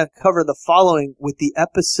 we're going to cover the following with the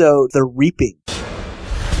episode, The Reaping.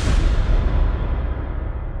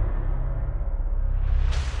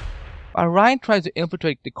 While Ryan tries to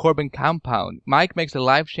infiltrate the Corbin compound, Mike makes a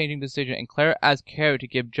life-changing decision and Claire asks Carrie to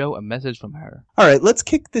give Joe a message from her. Alright, let's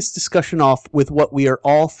kick this discussion off with what we are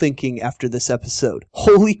all thinking after this episode.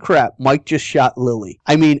 Holy crap, Mike just shot Lily.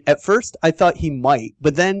 At first I thought he might,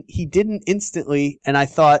 but then he didn't instantly, and I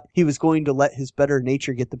thought he was going to let his better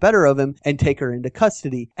nature get the better of him and take her into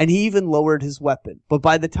custody, and he even lowered his weapon. But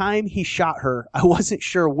by the time he shot her, I wasn't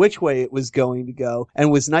sure which way it was going to go,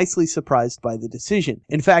 and was nicely surprised by the decision.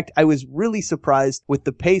 In fact, I was was really surprised with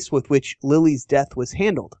the pace with which Lily's death was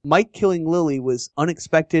handled. Mike killing Lily was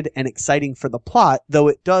unexpected and exciting for the plot, though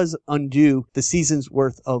it does undo the season's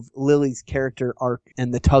worth of Lily's character arc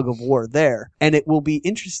and the tug of war there. And it will be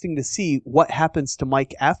interesting to see what happens to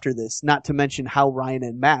Mike after this, not to mention how Ryan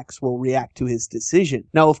and Max will react to his decision.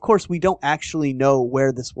 Now, of course, we don't actually know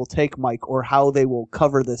where this will take Mike or how they will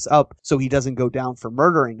cover this up so he doesn't go down for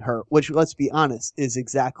murdering her, which, let's be honest, is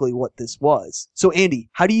exactly what this was. So, Andy,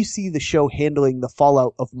 how do you see the show handling the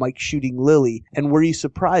fallout of Mike shooting Lily, and were you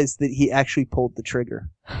surprised that he actually pulled the trigger?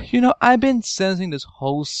 I've been sensing this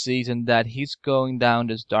whole season that he's going down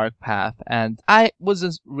this dark path, and I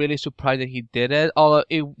wasn't really surprised that he did it, although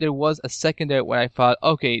there was a second there where I thought,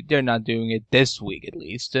 okay, they're not doing it this week at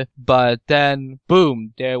least. But then,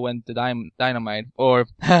 boom, there went the dynamite, or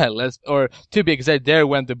to be exact, there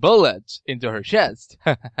went the bullet into her chest.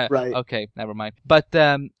 Right. Okay, never mind. But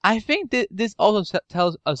I think that this also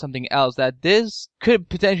tells us something else, that this could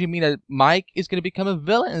potentially mean that Mike is going to become a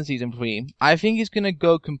villain in season 3. I think he's going to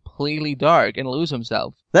go completely dark and lose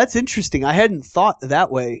himself. That's interesting. I hadn't thought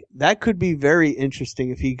that way. That could be very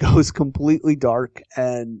interesting if he goes completely dark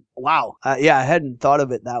and wow. Yeah, I hadn't thought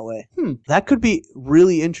of it that way. That could be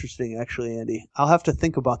really interesting, actually, Andy. I'll have to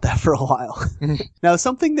think about that for a while. Now,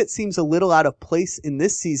 something that seems a little out of place in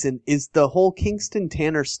this season is the whole Kingston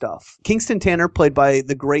Tanner stuff. Kingston Tanner, played by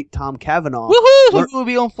the great Tom Cavanaugh. Woohoo! He will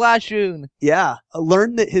be on Flash soon. Yeah,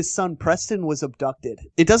 learned that his son Preston was abducted.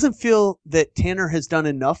 It doesn't feel that Tanner has done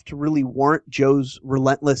enough to really warrant Joe's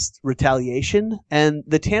relentless retaliation, and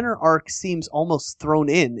the Tanner arc seems almost thrown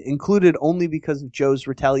in, included only because of Joe's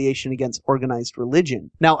retaliation against organized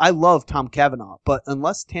religion. Now, I love Tom Cavanaugh, but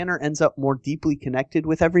unless Tanner ends up more deeply connected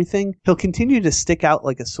with everything, he'll continue to stick out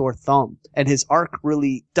like a sore thumb, and his arc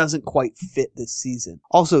really doesn't quite fit this season.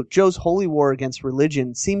 Also, Joe's holy war against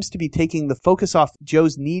religion seems to be taking the focus off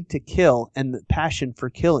Joe's need to kill and the passion for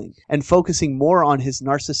killing, and focusing more on his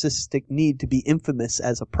narcissistic need to be infamous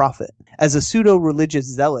as a prophet. As a pseudo-religious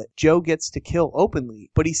zealot, Joe gets to kill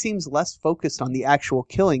openly, but he seems less focused on the actual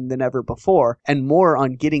killing than ever before, and more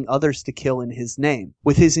on getting others to kill in his name.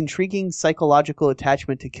 With his intriguing psychological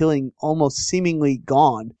attachment to killing almost seemingly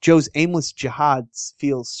gone, Joe's aimless jihad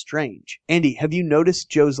feels strange. Andy, have you noticed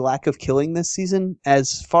Joe's lack of killing this season?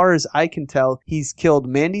 As far as I can tell, he's killed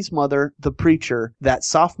Mandy's mother, the preacher, that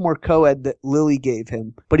sophomore co-ed that Lily gave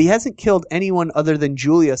him, but he hasn't killed anyone other than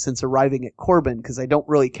Julia since arriving at Corbin, because I don't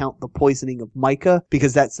really count the poisoning of Micah,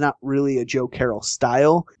 because that's not really a Joe Carroll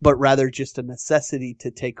style, but rather just a necessity to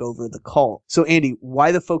take over the cult. So Andy,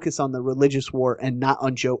 why the focus on the religious war and not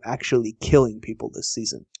on Joe actually killing people this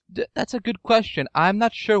season? That's a good question. I'm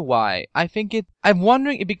not sure why. I'm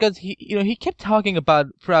wondering if because he kept talking about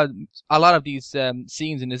throughout a lot of these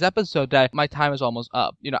scenes in this episode that my time is almost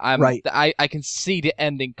up. Right. I can see the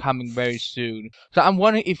ending coming very soon. So I'm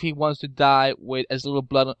wondering if he wants to die with as little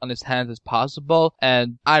blood on his hands as possible.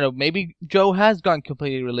 And I don't know, maybe Joe has gone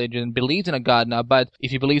completely religious and believes in a God now, but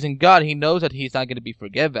if he believes in God, he knows that he's not going to be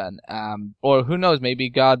forgiven. Or who knows, maybe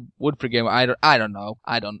God would forgive him. I don't know.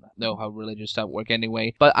 I don't know how religious stuff works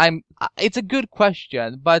anyway. But it's a good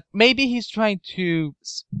question, but maybe he's trying to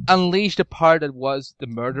unleash the part that was the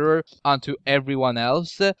murderer onto everyone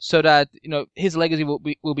else, so that his legacy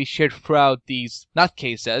will be shared throughout these not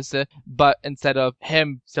cases, but instead of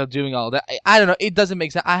him still doing all that. I don't know. It doesn't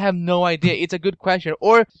make sense. I have no idea. It's a good question,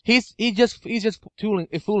 or he's just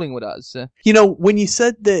fooling with us. When you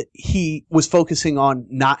said that he was focusing on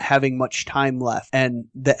not having much time left and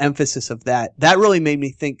the emphasis of that really made me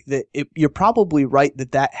think that you're probably right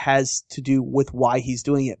that has to do with why he's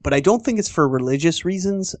doing it. But I don't think it's for religious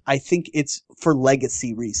reasons. I think it's for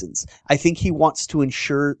legacy reasons. I think he wants to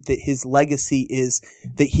ensure that his legacy is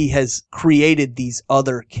that he has created these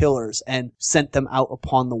other killers and sent them out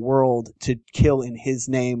upon the world to kill in his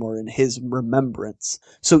name or in his remembrance.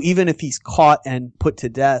 So even if he's caught and put to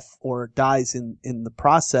death or dies in the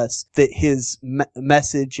process, that his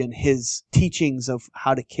message and his teachings of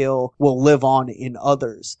how to kill will live on in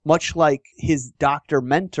others. Much like his doctor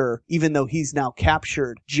mentor, even though he's now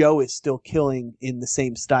captured, Joe is still killing in the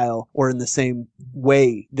same style or in the same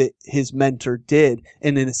way that his mentor did.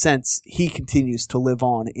 And in a sense, he continues to live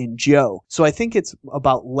on in Joe. So I think it's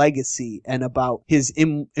about legacy and about his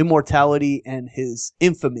immortality and his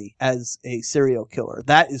infamy as a serial killer.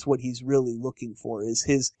 That is what he's really looking for, is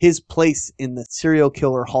his place in the serial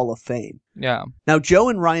killer Hall of Fame. Yeah. Now, Joe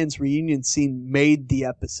and Ryan's reunion scene made the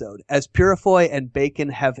episode, as Purifoy and Bacon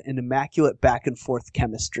have an immaculate back-and-forth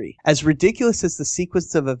chemistry. As ridiculous as the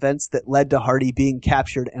sequence of events that led to Hardy being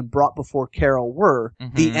captured and brought before Carol were,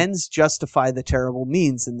 the ends justify the terrible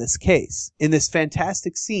means in this case. In this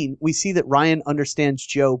fantastic scene, we see that Ryan understands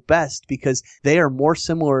Joe best because they are more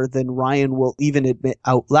similar than Ryan will even admit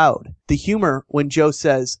out loud. The humor when Joe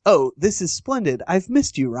says, "Oh, this is splendid. I've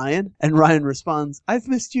missed you, Ryan." And Ryan responds, "I've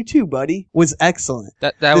missed you too, buddy," was excellent.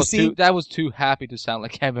 That was too happy to sound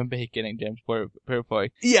like Kevin Bacon and James Purifoy.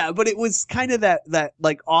 Yeah, but it was kind of that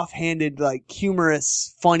like offhanded, like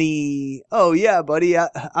humorous, funny, "Oh yeah, buddy,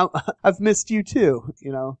 I've missed you too,"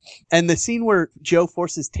 you know. And the scene where Joe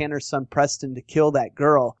forces Tanner's son Preston to kill that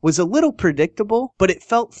girl was a little predictable, but it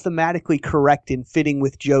felt thematically correct in fitting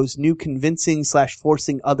with Joe's new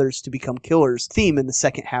convincing/forcing others to become killers theme in the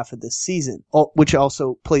second half of this season, which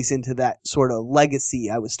also plays into that sort of legacy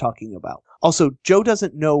I was talking about. Also, Joe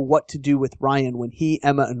doesn't know what to do with Ryan when he,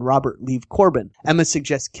 Emma, and Robert leave Corbin. Emma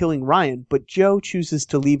suggests killing Ryan, but Joe chooses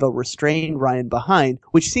to leave a restrained Ryan behind,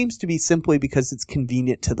 which seems to be simply because it's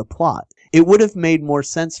convenient to the plot. It would have made more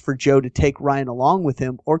sense for Joe to take Ryan along with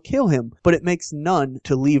him or kill him, but it makes none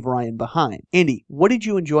to leave Ryan behind. Andy, what did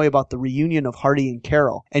you enjoy about the reunion of Hardy and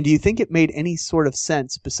Carol? And do you think it made any sort of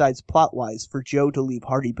sense, besides plot-wise, for Joe to leave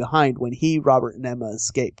Hardy behind when he, Robert, and Emma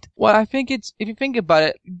escaped? Well, I think if you think about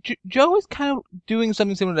it, Joe is kind of doing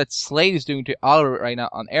something similar that Slade is doing to Oliver right now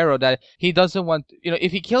on Arrow, that he doesn't want,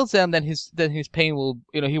 if he kills them, then his pain will,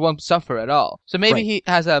 he won't suffer at all. So maybe he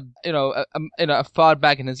has a thought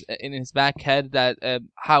back in his back head that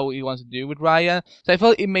how he wants to do with Raya. So I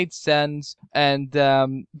felt it made sense, and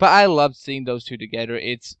but I loved seeing those two together.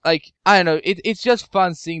 It's like, I don't know, it's just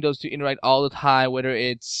fun seeing those two interact all the time, whether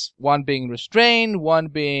it's one being restrained, one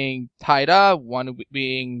being tied up, one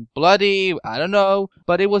being bloody, I don't know,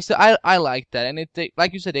 but it was, I liked that, and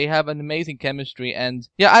like you said, they have an amazing chemistry, and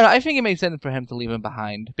yeah, I think it makes sense for him to leave him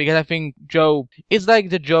behind, because I think Joe is like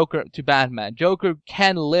the Joker to Batman. Joker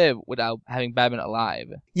can live without having Batman alive.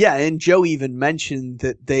 Yeah, and Joe even mentioned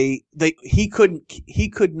that he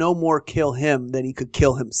could no more kill him than he could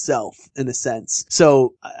kill himself, in a sense.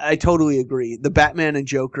 So I totally agree. The Batman and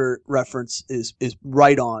Joker reference is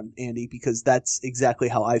right on, Andy, because that's exactly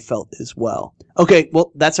how I felt as well. Okay,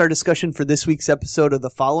 well, that's our discussion for this week's episode of The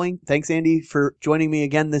Following. Thanks, Andy, for joining me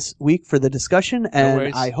again this week for the discussion,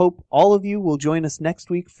 and I hope all of you will join us next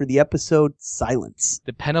week for the episode Silence.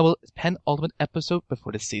 The penultimate episode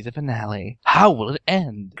before the season finale. How will it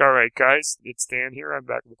end? All right, guys, it's Dan here. I'm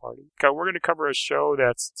back in the party. Okay, we're going to cover a show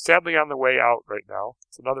that's sadly on the way out right now.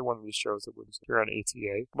 It's another one of these shows that was here on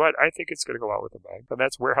ATA, but I think it's going to go out with a bang. And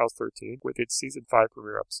that's Warehouse 13 with its season 5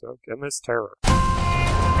 premiere episode, Endless Terror.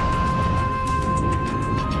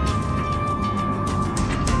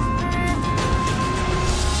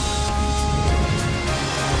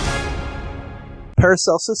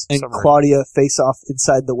 Paracelsus and Claudia face off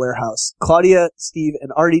inside the warehouse. Claudia, Steve,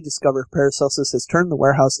 and Artie discover Paracelsus has turned the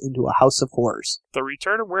warehouse into a house of horrors. The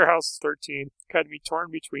return of Warehouse 13 had me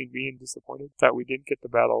torn between being disappointed that we didn't get the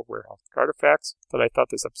Battle of Warehouse artifacts that I thought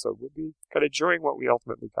this episode would be, kind of enjoying what we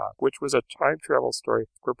ultimately got, which was a time travel story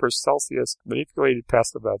where Paracelsus manipulated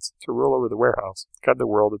past events to rule over the warehouse, kind of the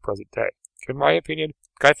world of present day. In my opinion,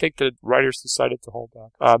 I think the writers decided to hold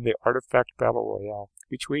back on the artifact battle royale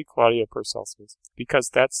between Claudia and Paracelsus, because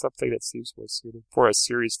that's something that seems more suited for a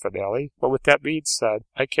series finale. But with that being said,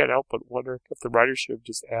 I can't help but wonder if the writers should have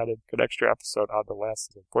just added an extra episode on the last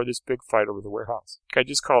season for this big fight over the warehouse. I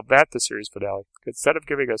just call that the series finale, instead of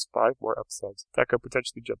giving us 5 more episodes that could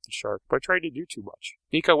potentially jump the shark by trying to do too much.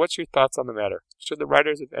 Nico, what's your thoughts on the matter? Should the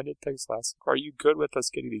writers have ended things last? Or are you good with us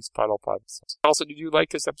getting these final 5 episodes? Also, did you like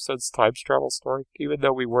this episode's time travel story, even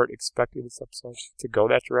though we weren't expecting this episode to go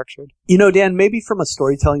that direction? Dan, maybe from a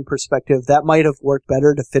storytelling perspective, that might have worked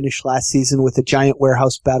better to finish last season with a giant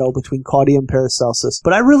warehouse battle between Claudia and Paracelsus.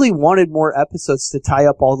 But I really wanted more episodes to tie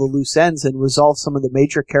up all the loose ends and resolve some of the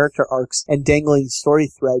major character arcs and dangling story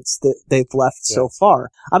threads that they've left so far.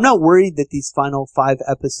 I'm not worried that these final 5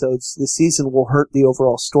 episodes this season will hurt the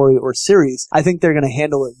overall story or series. I think they're going to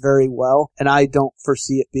handle it very well, and I don't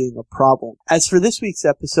foresee it being a problem. As for this week's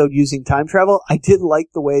episode using time travel, I did like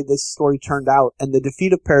the way this story turned out, and the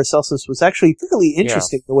defeat of Paracelsus was actually really interesting.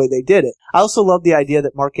 interesting the way they did it. I also love the idea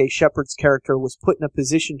that Mark A. Shepard's character was put in a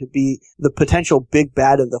position to be the potential big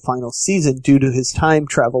bad of the final season due to his time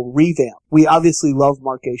travel revamp. We obviously love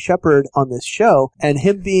Mark A. Shepard on this show, and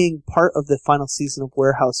him being part of the final season of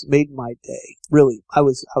Warehouse made my day. Really, I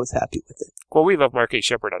was happy with it. Well, we love Mark A.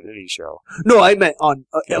 Shepard on any show. No, I meant on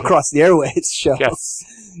Across the Airwaves show. Yes.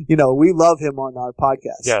 You know, we love him on our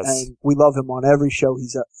podcast. Yes. And we love him on every show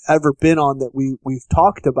he's ever been on that we've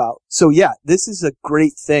talked about. So yeah, this is a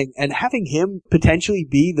great thing. And having him potentially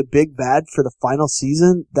be the big bad for the final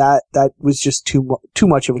season, that was just too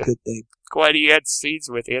much of a good thing. Glad he had scenes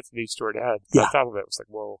with Anthony Stewart Head. Yeah. I thought of it was like,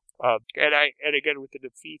 whoa. And again, with the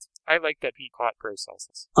defeat, I like that Pete caught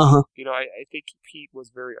Paracelsus. Uh-huh. You know, I think Pete was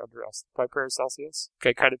very underestimated by Paracelsus.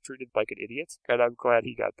 Kind of treated like an idiot. And I'm glad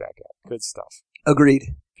he got back at. Good stuff.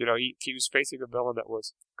 Agreed. You know, he was facing a villain that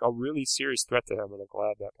was a really serious threat to him, and I'm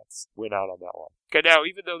glad that went out on that one. Okay, now,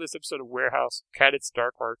 even though this episode of Warehouse had its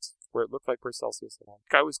dark parts, where it looked like Paracelsus and all,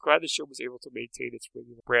 I was glad the show was able to maintain its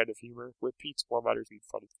regular brand of humor, with Pete's one-liners being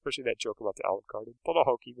funny, especially that joke about the Olive Garden, a little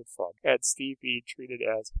hokey but fun, and Steve being treated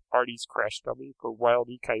as Artie's crash dummy for Wild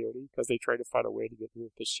E. Coyote, because they tried to find a way to get rid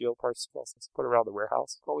of the shield parts put around the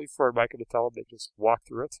warehouse, only for Micah to tell him they just walk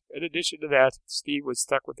through it. In addition to that, Steve was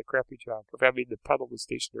stuck with the crappy job of having to pedal the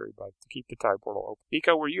stationary bike to keep the time portal open.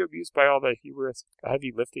 Nico, were you amused by all the humorous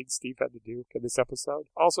heavy lifting Steve had to do in this episode?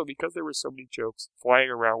 Also, because there were so many jokes flying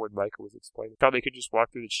around when Micah was explaining how they could just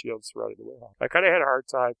walk through the shield surrounding the warehouse, I kind of had a hard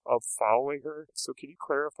time of following her. So can you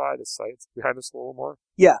clarify the science behind this a little more?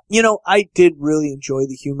 Yeah, you know, I did really enjoy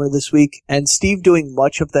the humor this week, and Steve doing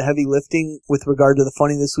much of the heavy lifting with regard to the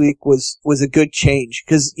funny this week was a good change,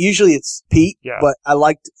 because usually it's Pete, but I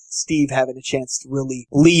liked Steve having a chance to really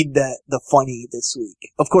lead the funny this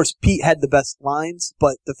week. Of course, Pete had the best lines,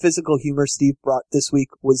 but the physical humor Steve brought this week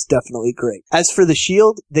was definitely great. As for the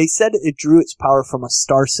shield, they said it drew its power from a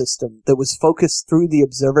star system that was focused through the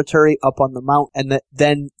observatory up on the mount, and that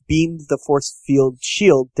then beamed the force field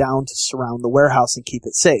shield down to surround the warehouse and keep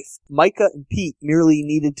it safe. Micah and Pete merely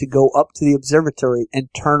needed to go up to the observatory and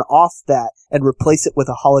turn off that and replace it with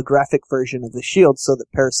a holographic version of the shield so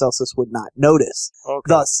that Paracelsus would not notice. Okay.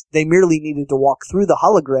 Thus, they merely needed to walk through the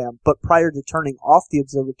hologram, but prior to turning off the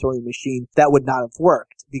observatory machine, that would not have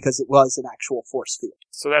worked because it was an actual force field.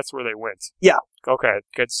 So that's where they went. Yeah. Okay,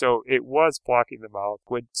 good. So it was blocking them out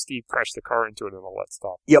when Steve crashed the car into it and all that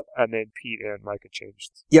stuff. Yep. And then Pete and Micah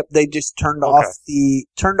changed. Yep, they just turned off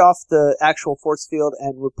the actual force field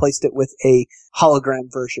and replaced it with a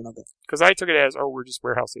hologram version of it. Because I took it as, we're just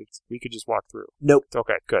warehouse agents. We could just walk through. Nope.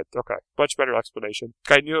 Okay, good. Okay. Much better explanation.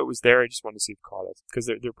 I knew it was there. I just wanted to see if you caught it. Because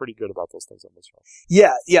they're pretty good about those things on this show.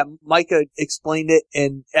 Yeah. Micah explained it,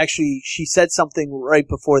 and actually she said something right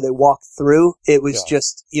before they walked through. It was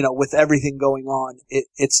just, with everything going on,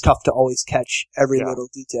 it's tough to always catch every little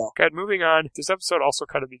detail. Okay, moving on. This episode also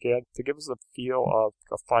kind of began to give us a feel of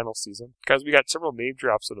a final season. Because we got several name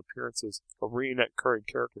drops and appearances of recurring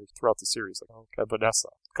characters throughout the series. Like Vanessa.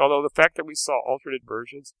 Although the fact that we saw alternate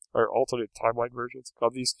timeline versions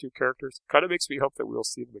of these two characters kind of makes me hope that we'll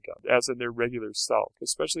see them again, as in their regular self,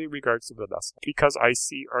 especially in regards to Vanessa. Because I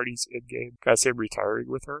see Artie's endgame as him retiring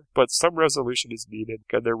with her, but some resolution is needed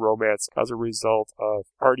in their romance as a result of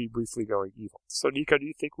Artie briefly going evil. So Nico, do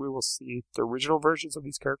you think we will see the original versions of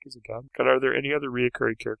these characters again? And are there any other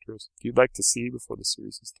recurring characters you'd like to see before the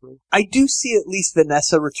series is through? I do see at least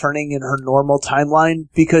Vanessa returning in her normal timeline,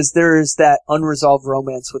 because there is that unresolved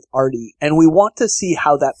romance with Artie, and we want to see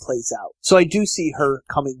how that plays out. So I do see her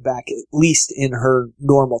coming back at least in her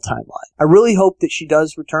normal timeline. I really hope that she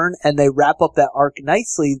does return and they wrap up that arc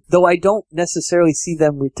nicely, though I don't necessarily see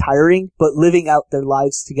them retiring, but living out their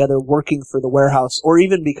lives together, working for the warehouse, or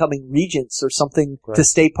even becoming regents or something to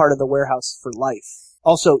stay part of the warehouse for life.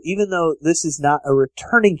 Also, even though this is not a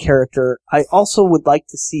returning character, I also would like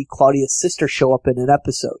to see Claudia's sister show up in an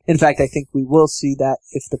episode. In fact, I think we will see that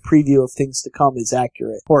if the preview of things to come is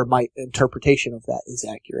accurate, or my interpretation of that is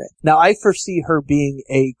accurate. Now, I foresee her being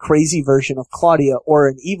a crazy version of Claudia, or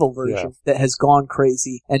an evil version that has gone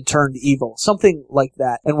crazy and turned evil. Something like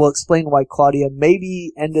that. And we'll explain why Claudia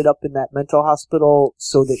maybe ended up in that mental hospital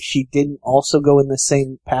so that she didn't also go in the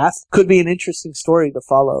same path. Could be an interesting story to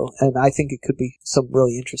follow, and I think it could be some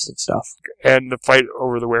really interesting stuff. And the fight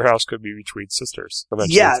over the warehouse could be between sisters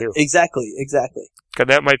eventually, too. Exactly. Because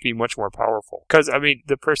that might be much more powerful. Because, I mean,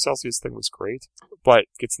 the Paracelsus thing was great, but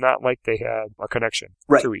it's not like they had a connection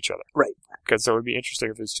to each other. Right. Because so it would be interesting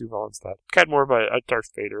if there's two villains that had more of a Darth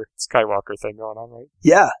Vader, Skywalker thing going on, right?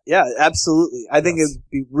 Yeah, absolutely. I think it would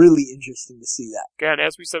be really interesting to see that. And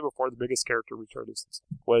as we said before, the biggest character return of season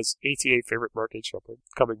was ATA favorite Mark H. Shepard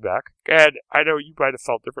coming back. And I know you might have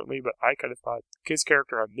felt differently, but I kind of thought his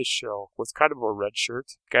character on this show was kind of a red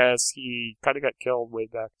shirt, as he kind of got killed way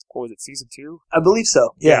back, what was it, season 2? I believe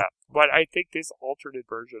so, yeah. But I think this alternate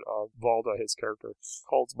version of Valda, his character,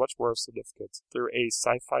 holds much more significance through a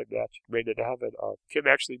sci-fi match made in heaven of him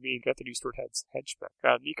actually being Anthony Stewart henchman.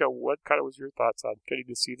 Nico, what kind of was your thoughts on getting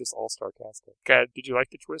to see this all-star casting? Did you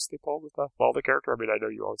like the twist they pulled with the Valda character? I mean, I know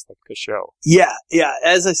you always like the show. Yeah.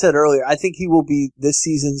 As I said earlier, I think he will be this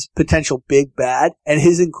season's potential big bad, and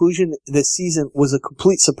his inclusion this season was a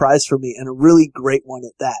complete surprise for me, and a really great one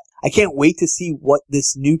at that. I can't wait to see what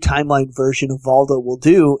this new timeline version of Valda will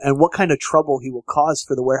do and what kind of trouble he will cause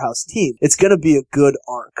for the warehouse team. It's going to be a good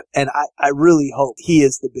arc, and I really hope he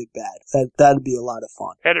is the big bad. That'd be a lot of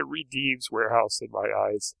fun. And it redeems Warehouse in my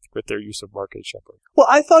eyes with their use of Mark A. Shepard. Well,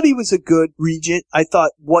 I thought he was a good regent. I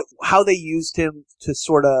thought how they used him to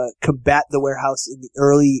sort of combat the warehouse in the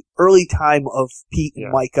early time of Pete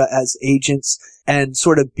and Micah as agents and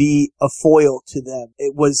sort of be a foil to them.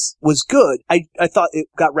 It was good. I thought it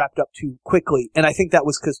got wrapped up too quickly, and I think that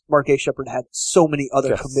was because Mark A. Shepard had so many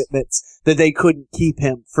other commitments that they couldn't keep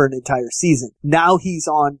him for an entire season. Now he's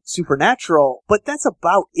on Supernatural, but that's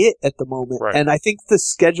about it at the moment. Right. And I think the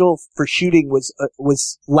schedule for shooting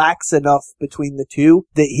was lax enough between the two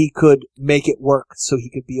that he could make it work so he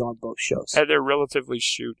could be on both shows. And they're relatively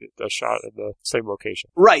shot in the same location.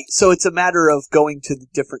 Right. So it's a matter of going to the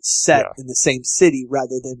different set in the same city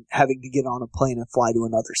rather than having to get on a plane and fly to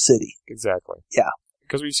another city. Exactly. Yeah.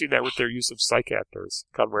 Because we've seen that with their use of psych actors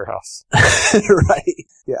on Warehouse. Right.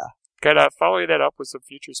 Yeah. Following that up with some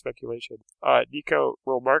future speculation. Nico,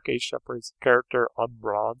 will Mark A. Shepard's character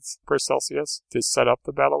unbronze Paracelsus to set up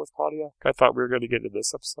the battle with Claudia? I thought we were going to get into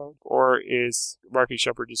this episode. Or is Mark A.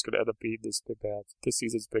 Shepard just going to end up being this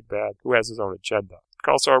season's big bad, who has his own agenda?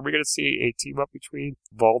 Also, are we going to see a team up between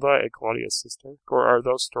Valda and Claudia's sister? Or are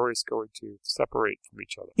those stories going to separate from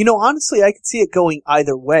each other? You know, honestly, I could see it going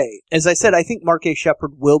either way. As I said, I think Mark A.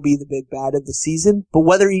 Shepard will be the big bad of the season, but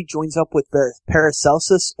whether he joins up with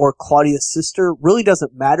Paracelsus or Claudia's sister really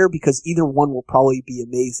doesn't matter because either one will probably be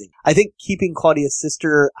amazing. I think keeping Claudia's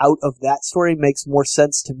sister out of that story makes more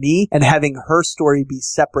sense to me, and having her story be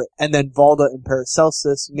separate, and then Valda and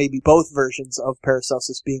Paracelsus, maybe both versions of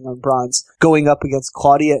Paracelsus being on bronze, going up against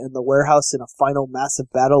Claudia in the warehouse in a final massive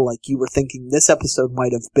battle like you were thinking this episode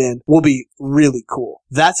might have been, will be really cool.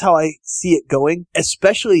 That's how I see it going,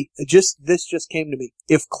 especially this just came to me.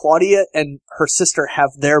 If Claudia and her sister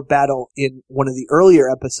have their battle in one of the earlier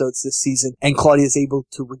episodes this season, and Claudia is able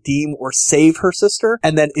to redeem or save her sister,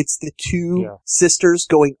 and then it's the two sisters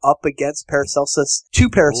going up against Paracelsus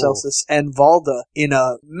and Valda in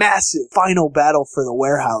a massive final battle for the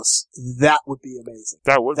warehouse, that would be amazing.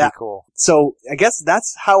 That would be cool. So I guess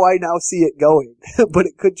that's how I now see it going. But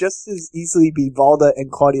it could just as easily be Valda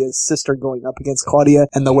and Claudia's sister going up against Claudia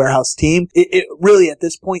and the warehouse team. It really, at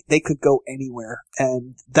this point, they could go anywhere.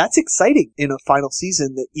 And that's exciting in a final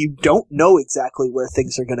season that you don't know exactly where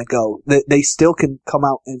things are going to go. They still can come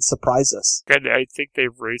out and surprise us. And I think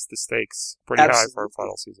they've raised the stakes pretty high for a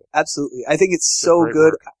final season. Absolutely. I think it's so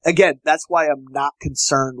good. Work. Again, that's why I'm not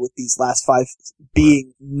concerned with these last 5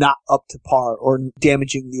 being not up to par or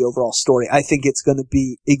damaging the overall story. I think it's going to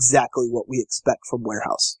be exactly what we expect from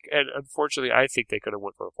Warehouse. And unfortunately, I think they could have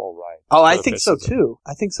went for a full ride. Oh, I think so too.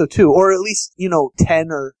 Or at least,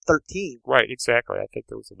 10 or 13. Right, exactly. I think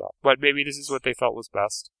there was enough. But maybe this is what they felt was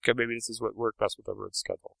best. Maybe this is what worked best with everyone's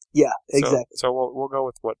schedule. Yeah, exactly. So we'll go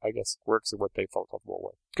with what I guess works and what they felt comfortable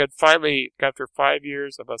with. And finally, after 5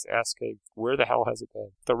 years of us asking, where the hell has it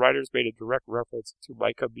been? The writers made a direct reference to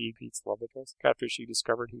Micah being Pete's love interest after she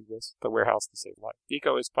discovered he risked the warehouse to save life.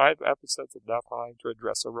 Nico, is 5 episodes enough time to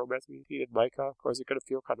address a romance between Pete and Micah, or is it going to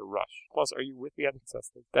feel kind of rushed? Plus, are you with me on the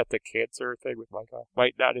assessment that the cancer thing with Micah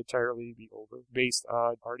might not entirely be over, based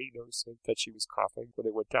on Artie noticing that she was coughing when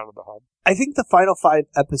they went down on the hub? I think the final 5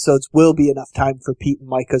 episodes will be enough time for Pete and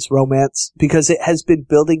Micah's romance, because it has been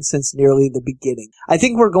building since nearly the beginning. I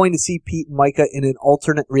think we're going to see Pete and Micah in an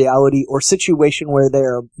alternate reality or situation where they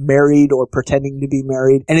are married or pretending to be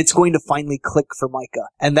married, and it's going to finally click for Micah.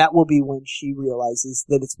 And that will be when she realizes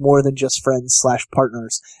that it's more than just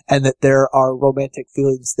friends/partners, and that there are romantic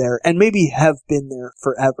feelings there, and maybe have been there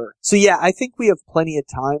forever. So yeah, I think we have plenty of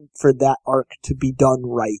time for that arc to be done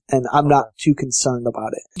right, and I'm not too concerned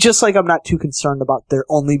about it. Just like I'm not too concerned about there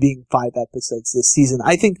only being 5 episodes this season.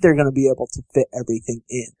 I think they're going to be able to fit everything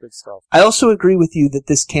in. Good stuff. I also agree with you that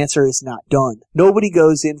this cancer is not done. Nobody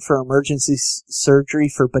goes in for emergency surgery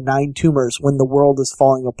for benign tumors when the world is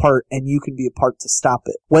falling apart and you can be a part to stop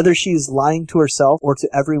it. Whether she is lying to herself or to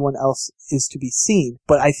everyone else is to be seen,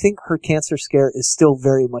 but I think her cancer scare is still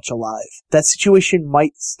very much alive. That situation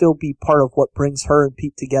might still be part of what brings her and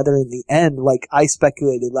Pete together in the end, like I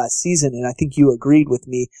speculated last season, and I think you agreed with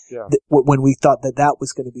me when we thought that that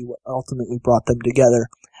was going to be what ultimately brought them together.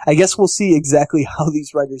 I guess we'll see exactly how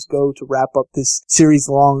these writers go to wrap up this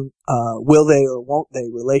series-long will they or won't they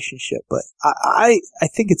relationship, but I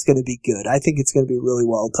think it's going to be good. I think it's going to be really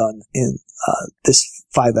well done in this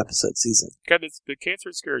 5-episode season. Again, the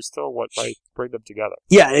cancer scare is still what might bring them together.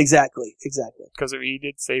 Yeah, exactly. Because he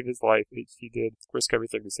did save his life. He did risk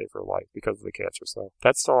everything to save her life because of the cancer, so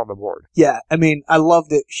that's still on the board. Yeah, I mean, I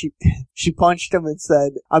loved it. She punched him and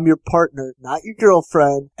said, "I'm your partner, not your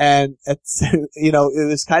girlfriend," and it's, it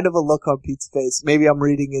was kind of a look on Pete's face. Maybe I'm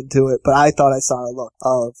reading into it, but I thought I saw a look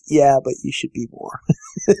of, yeah, but you should be more.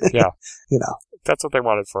 Yeah. That's what they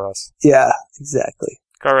wanted for us. Yeah, exactly.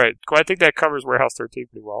 All right. Well, I think that covers Warehouse 13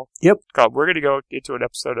 pretty well. Yep. We're going to go into an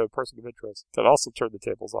episode of Person of Interest that also turned the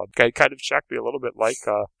tables on. It kind of shocked me a little bit like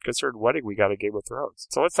Concerned Wedding we got in Game of Thrones.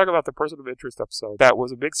 So let's talk about the Person of Interest episode. That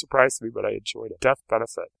was a big surprise to me, but I enjoyed it. Death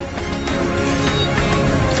Benefit.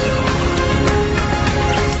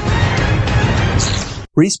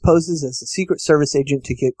 Reese poses as a Secret Service agent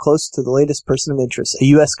to get close to the latest person of interest, a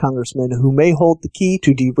U.S. congressman who may hold the key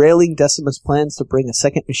to derailing Decima's plans to bring a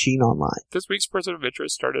second machine online. This week's Person of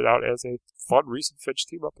Interest started out as a fun Reese and Finch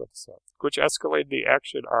team-up episode, which escalated the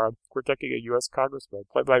action on protecting a U.S. congressman,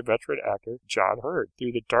 played by veteran actor John Hurd,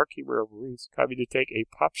 through the dark humor of Reese having to take a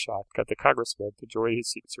pop shot at the congressman to join his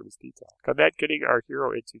Secret Service detail. And that getting our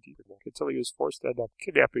hero into deep until he was forced to end up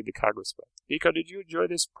kidnapping the congressman. Nico, did you enjoy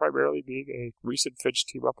this primarily being a Reese and Finch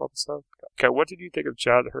team-up episode? Okay, what did you think of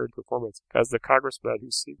John Hurd's performance as the congressman who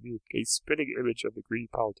seemed to be a spitting image of the greedy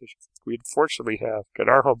politicians we unfortunately have in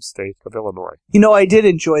our home state of Illinois? I did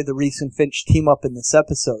enjoy the Reese and Finch team-up in this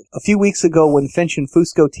episode. A few weeks ago when Finch and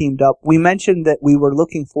Fusco teamed up, we mentioned that we were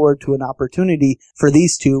looking forward to an opportunity for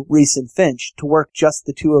these two, Reese and Finch, to work just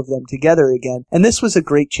the two of them together again, and this was a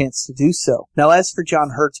great chance to do so. Now, as for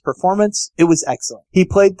John Hurd's performance, it was excellent. He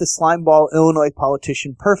played the slimeball Illinois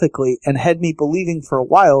politician perfectly and had me believing for a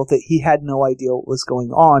while that he had no idea what was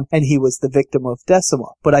going on and he was the victim of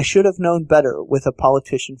Decima. But I should have known better with a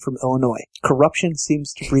politician from Illinois. Corruption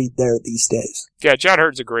seems to breed there these days. Yeah, John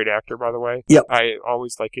Hurd's a great actor, by the way. Yep. I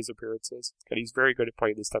always like his appearances, and he's very good at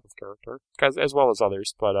playing this type of character, as well as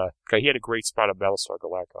others, but he had a great spot on Battlestar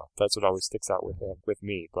Galactica. That's what always sticks out with him, with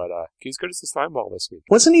me, but he's good as a slimeball this week.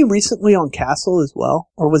 Wasn't he recently on Castle as well?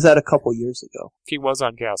 Or was that a couple years ago? He was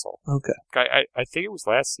on Castle. Okay. I think it was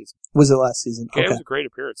last season. Was it last season? Yeah, okay. It was a great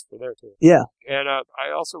appearance for there, too. Yeah. And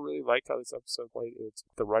I also really liked how this episode played into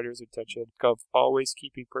the writer's intention of always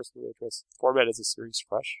keeping personal interest format as a series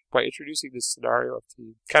fresh by introducing this scenario of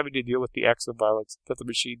team having to deal with the acts of violence that the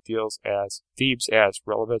machine deems as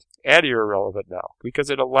relevant and irrelevant now, because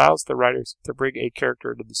it allows the writers to bring a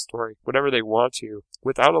character into the story whenever they want to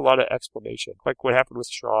without a lot of explanation, like what happened with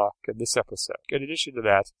Shaw in this episode. In addition to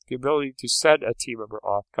that, the ability to send a team member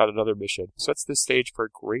off on another mission sets the stage for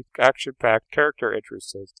great action-packed character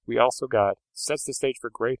entrances. Sets the stage for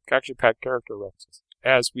great action-packed character references,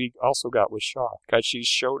 as we also got with Shaw, because she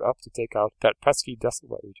showed up to take out that pesky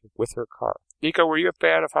Decima agent with her car. Nico, were you a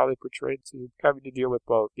fan of how they portrayed the team having to deal with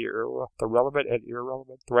both the relevant and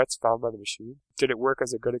irrelevant threats found by the machine? Did it work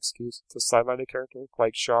as a good excuse to sideline a character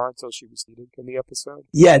like Shaw until she was needed in the episode?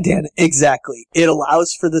 Yeah, Dan, exactly. It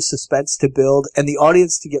allows for the suspense to build and the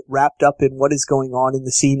audience to get wrapped up in what is going on in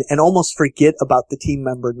the scene and almost forget about the team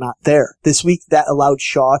member not there. This week, that allowed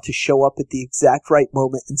Shaw to show up at the exact right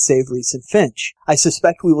moment and save Reese and Finch. I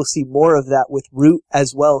suspect we will see more of that with Root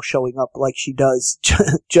as well showing up like she does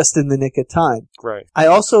just in the nick of time. Right.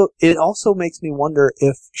 It also makes me wonder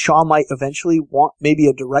if Shaw might eventually want maybe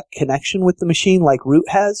a direct connection with the machine like Root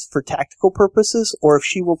has for tactical purposes, or if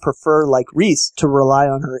she will prefer, like Reese, to rely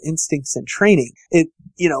on her instincts and training.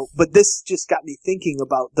 But this just got me thinking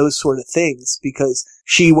about those sort of things because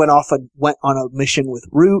she went on a mission with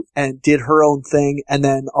Root and did her own thing, and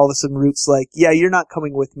then all of a sudden Root's like, yeah, you're not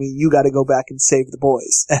coming with me, you gotta go back and save the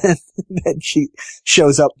boys. And then she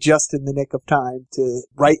shows up just in the nick of time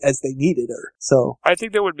right as they needed her. So I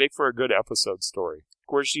think that would make for a good episode story.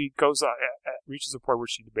 where she goes reaches a point where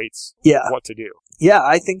she debates Yeah. what to do. Yeah,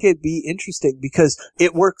 I think it'd be interesting because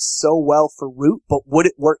it works so well for Root, but would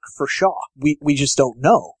it work for Shaw? We just don't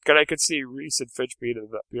know. And I could see Reese and Finch being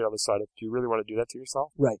on the other side of, do you really want to do that to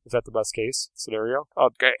yourself? Right. Is that the best case scenario?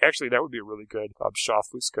 Actually, that would be a really good Shaw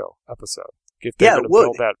Fusco episode. If they're going to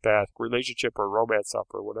build that relationship or romance up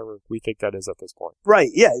or whatever we think that is at this point. Right,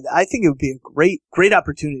 yeah. I think it would be a great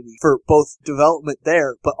opportunity for both development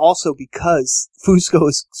there, but also because Fusco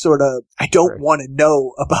is sort of, I don't want to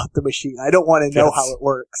know about the machine. I don't want to know how it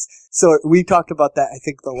works. So we talked about that, I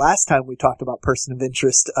think, the last time we talked about Person of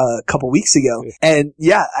Interest a couple weeks ago. Yeah. And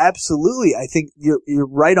yeah, absolutely. I think you're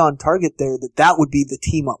right on target there that would be the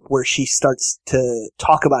team up where she starts to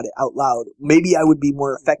talk about it out loud. Maybe I would be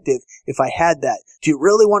more effective if I had that. Do you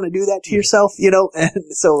really want to do that to yourself? You know? And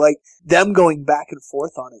so like them going back and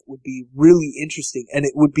forth on it would be really interesting. And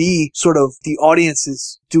it would be sort of the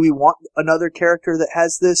audience's, do we want another character that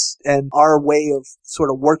has this? And our way of sort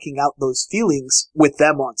of working out those feelings with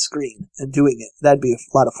them on screen and doing it. That'd be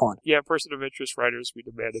a lot of fun. Yeah, Person of Interest writers, we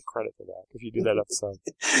demanded credit for that if you do that episode.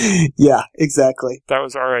 Yeah, exactly. That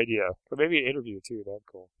was our idea. But maybe an interview too, that'd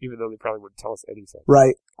be cool. Even though they probably wouldn't tell us anything.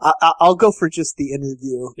 Right. I'll go for just the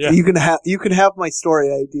interview. Yeah. You can have my story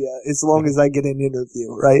idea as long as I get an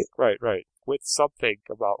interview, right? Right. With something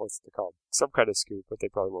about what's to come. Some kind of scoop, but they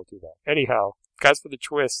probably won't do that. Anyhow, as for the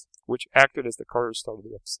twist, which acted as the cornerstone of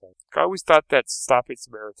the episode, I always thought that stopping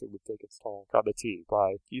Samaritan would take its toll on the team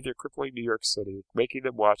by either crippling New York City, making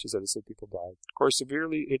them watch as innocent people died, or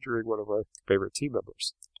severely injuring one of our favorite team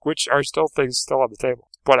members, which are things still on the table.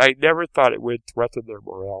 But I never thought it would threaten their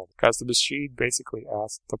morale, because the machine basically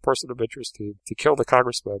asked the Person of Interest team to kill the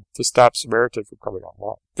congressman to stop Samaritan from coming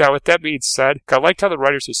online. Now, with that being said, I liked how the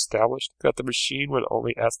writers established that the machine would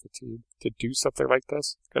only ask the team to do something like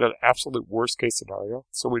this in an absolute worst case scenario,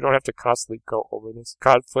 so we don't have to constantly go over this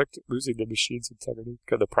conflict, losing the machine's integrity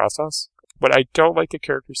in the process. But I don't like the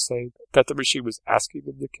characters saying that the machine was asking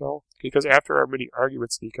them to kill, because after our many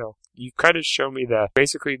arguments, Nico, you've kind of shown me that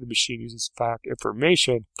basically the machine uses fact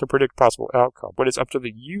information to predict possible outcome, but it's up to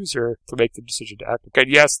the user to make the decision to act. And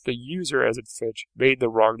yes, the user, as in Finch, made the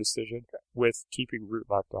wrong decision with keeping Root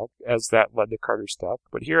locked up, as that led to Carter's death.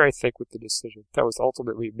 But here I think with the decision that was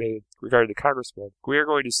ultimately made regarding the congressman, we are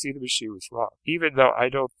going to see the machine was wrong, even though I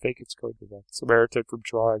don't think it's going to prevent Samaritan from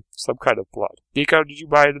drawing some kind of blood. Nico, did you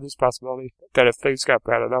buy into this possibility? That if things got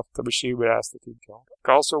bad enough, the machine would ask the team to kill.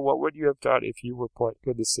 Also, what would you have done if you were put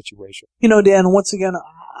in this situation? You know, Dan, once again,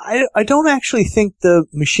 I don't actually think the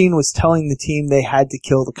machine was telling the team they had to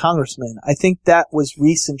kill the congressman. I think that was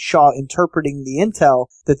Reese and Shaw interpreting the intel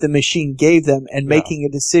that the machine gave them and making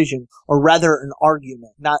a decision, or rather an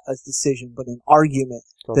argument, not a decision, but an argument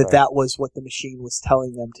that was what the machine was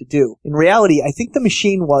telling them to do. In reality, I think the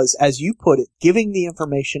machine was, as you put it, giving the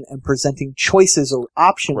information and presenting choices or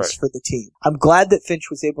options for the team. I'm glad that Finch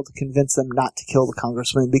was able to convince them not to kill the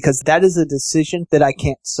congressman, because that is a decision that I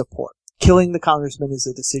can't support. Killing the congressman is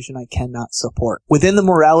a decision I cannot support. Within the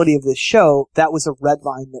morality of this show, that was a red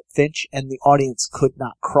line that Finch and the audience could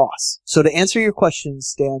not cross. So to answer your question,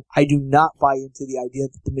 Stan, I do not buy into the idea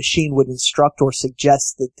that the machine would instruct or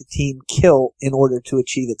suggest that the team kill in order to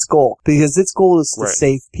achieve its goal, because its goal is to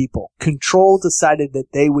save people. Control decided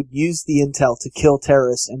that they would use the intel to kill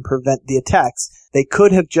terrorists and prevent the attacks. They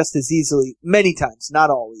could have just as easily, many times, not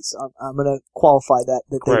always, I'm going to qualify that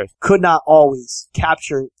they could not always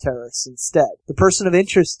capture terrorists instead. The Person of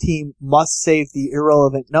Interest team must save the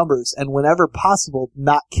irrelevant numbers and whenever possible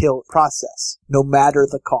not kill process, no matter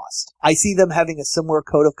the cost. I see them having a similar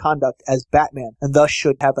code of conduct as Batman and thus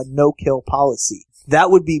should have a no-kill policy.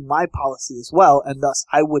 That would be my policy as well, and thus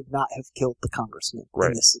I would not have killed the congressman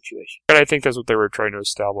in this situation. And I think that's what they were trying to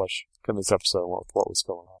establish in this episode with what was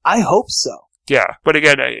going on. I hope so. Yeah, but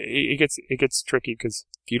again, it gets tricky because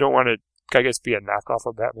you don't want to, I guess, be a knockoff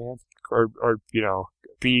of Batman or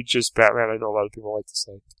be just Batman. I know a lot of people like to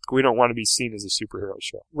say we don't want to be seen as a superhero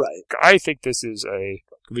show. Right. I think this is a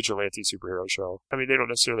vigilante superhero show. I mean, they don't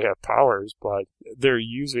necessarily have powers, but they're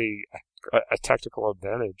using a tactical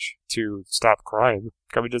advantage to stop crime.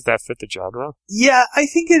 I mean, does that fit the genre? Yeah, I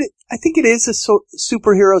think it is a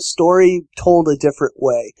superhero story told a different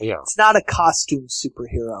way. Yeah. It's not a costume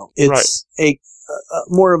superhero. It's a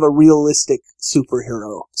more of a realistic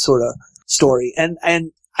superhero sort of story. And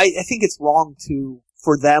I think it's wrong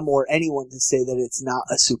for them or anyone to say that it's not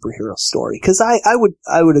a superhero story, because I would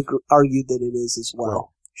argue that it is as well. Right.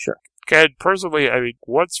 Sure. And personally, I mean,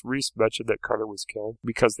 once Reese mentioned that Carter was killed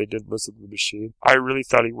because they didn't listen to the machine, I really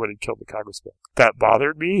thought he would have killed the congressman. That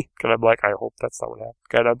bothered me, and I'm like, I hope that's not what happened.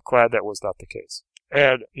 And I'm glad that was not the case.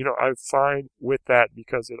 And, I'm fine with that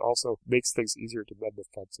because it also makes things easier to mend the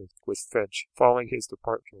fences with Finch following his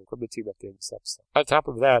departure from the team at the end of this episode. On top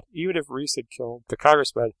of that, even if Reese had killed the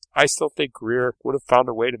congressman, I still think Greer would have found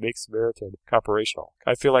a way to make Samaritan operational.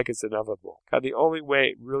 I feel like it's inevitable. And the only way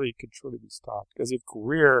it really can truly be stopped is if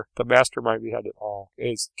Greer, the mastermind behind it all,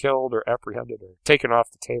 is killed or apprehended or taken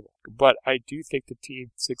off the table. But I do think the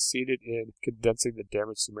team succeeded in condensing the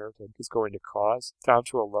damage Samaritan is going to cause down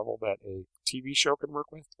to a level that a TV show can work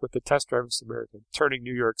with the test drive of Samaritan, turning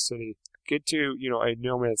New York City into, a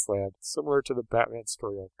no man's land, similar to the Batman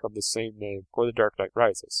story of the same name, or The Dark Knight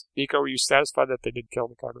Rises. Nico, were you satisfied that they didn't kill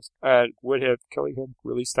the congressman? And would have killing him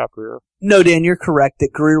really stop Greer? No, Dan, you're correct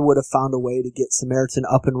that Greer would have found a way to get Samaritan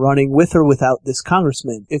up and running with or without this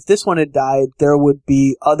congressman. If this one had died, there would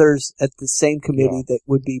be others at the same committee that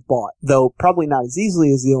would be bought, though probably not as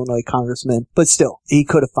easily as the Illinois congressman, but still, he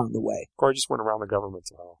could have found a way. Or just went around the government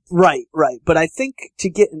to hell. Right. But I think to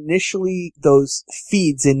get initially those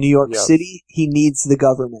feeds in New York City, he needs the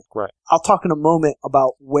government. Right. I'll talk in a moment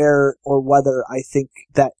about where or whether I think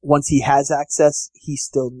that once he has access, he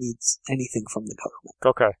still needs anything from the government.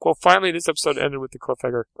 Okay. Well, finally, this episode ended with the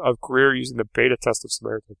cliffhanger of Greer using the beta test of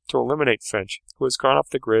Samaritan to eliminate Finch, who has gone off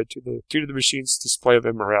the grid due to the machine's display of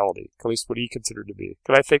immorality, at least what he considered to be.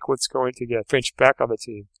 And I think what's going to get Finch back on the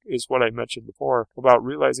team is what I mentioned before about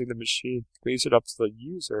realizing the machine leaves it up to the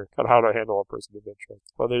user on how to handle a person of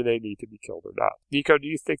interest, whether they need to be killed or not. Nico, do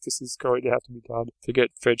you think this is going to have to be done to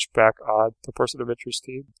get Finch back on the person of interest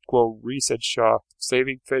team? Will Reese and Shaw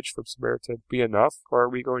saving Finch from Samaritan be enough, or are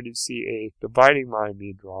we going to see a dividing line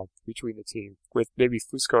being drawn between the team, with maybe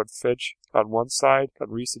Fusco and Finch on one side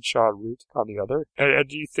and Reese and Shaw and Root on the other? And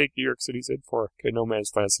do you think New York City's in for a no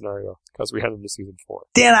man's land scenario because we head into season 4?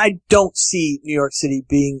 Dan, I don't see New York City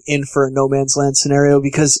being in for a no man's land scenario,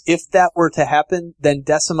 because if that were to happen, then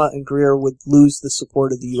Decima and Greer would lose the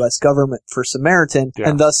support of the U.S. government for Samaritan,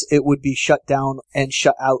 and thus it would be shut down and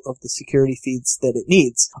shut out of the security feeds that it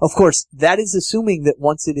needs. Of course, that is assuming that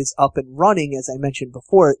once it is up and running, as I mentioned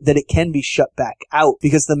before, that it can be shut back out,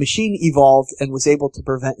 because the machine evolved and was able to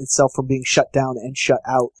prevent itself from being shut down and shut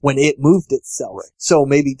out when it moved itself. Right. So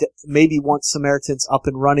maybe once Samaritan's up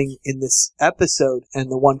and running in this episode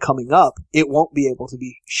and the one coming up, it won't be able to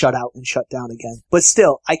be shut out and shut down again. But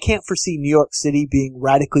still, I can't foresee New York City being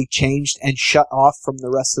radically changed and shut off from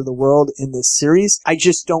the rest of the world in this series. I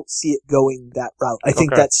just don't see it going that route. I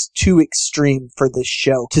think that's too extreme for this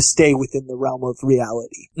show to stay within the realm of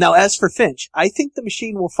reality. Now, as for Finch, I think the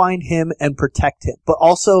machine will find him and protect him, but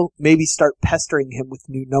also maybe start pestering him with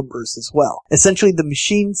new numbers as well. Essentially, the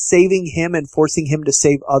machine saving him and forcing him to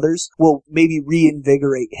save others will maybe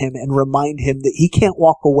reinvigorate him and remind him that he can't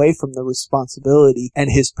walk away from the responsibility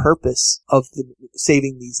and his purpose of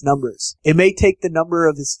saving these numbers. It may take the number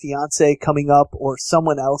of his fiancée coming up or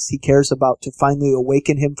someone else he cares about to finally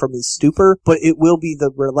awaken him from his stupor, but it will be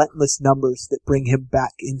the relentless numbers that bring him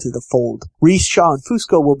back into the fold. Reese, Shaw, and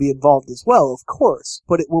Fusco will be involved as well, of course,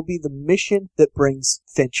 but it will be the mission that brings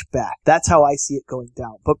Finch back. That's how I see it going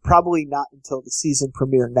down, but probably not until the season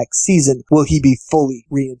premiere next season will he be fully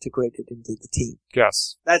reintegrated into the team.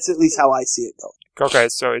 Yes. That's at least how I see it going. Okay,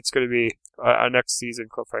 so it's going to be a next season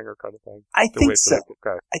cliffhanger kind of thing. I think so.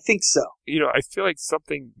 Okay. I think so. I feel like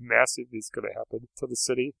something massive is going to happen to the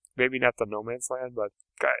city. Maybe not the no man's land, but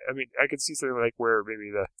I mean, I could see something like where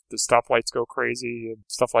maybe the stoplights go crazy and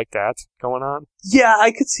stuff like that going on. Yeah,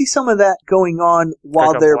 I could see some of that going on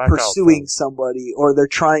while they're pursuing somebody, or they're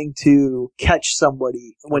trying to catch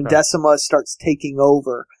somebody when Decima starts taking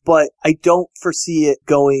over. But I don't foresee it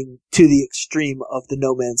going to the extreme of the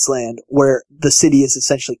no man's land, where the city is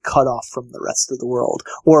essentially cut off from the rest of the world,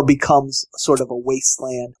 or becomes sort of a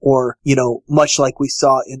wasteland, or, much like we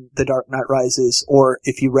saw in The Dark Knight Rises, or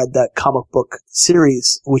if you read that comic book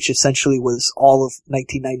series, which essentially was all of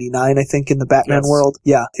 1999, I think, in the Batman world.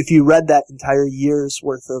 Yeah. If you read that entire year's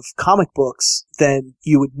worth of comic books, then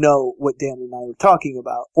you would know what Dan and I were talking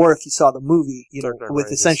about. Or if you saw the movie,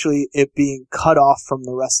 with essentially it being cut off from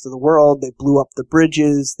the rest of the world, they blew up the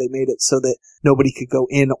bridges, they made it so that nobody could go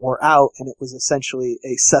in or out, and it was essentially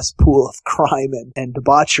a cesspool of crime and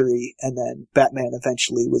debauchery, and then Batman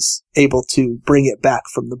eventually was able to bring it back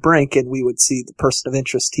from the brink, and we would see the person of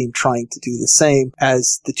interest team trying to do the same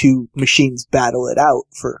as the two machines battle it out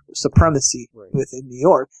for supremacy within New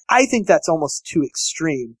York. I think that's almost too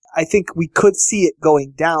extreme. I think we could see it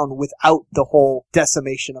going down without the whole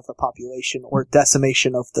decimation of the population or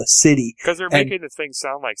decimation of the city. Because they're making the thing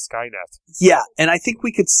sound like Skynet. Yeah, and I think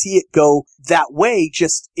we could see it go that way,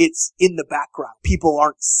 just it's in the background. People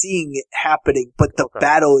aren't seeing it happening, but the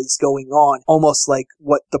battle is going on, almost like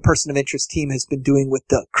what the Person of Interest team has been doing with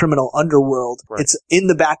the criminal underworld. Right. It's in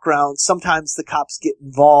the background. Sometimes the cops get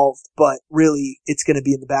involved, but really it's going to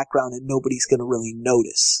be in the background and nobody's going to really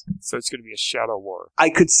notice. So it's going to be a shadow war. I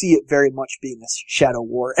could see it very much being a shadow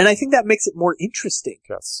war, and I think that makes it more interesting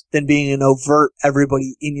than being an overt,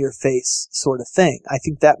 everybody in your face sort of thing. I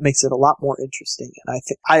think that makes it a lot more interesting, and I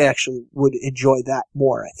think I actually would enjoy that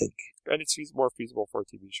more, I think. And it's more feasible for a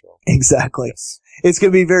TV show. Exactly. Yes. It's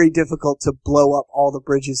going to be very difficult to blow up all the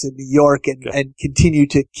bridges in New York and continue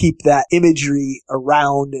to keep that imagery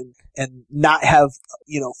around and not have,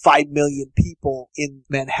 5 million people in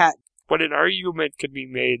Manhattan. But an argument could be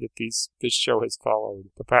made that this show has followed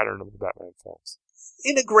the pattern of the Batman films.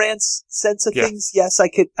 In a grand sense of things, yes, I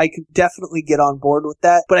could definitely get on board with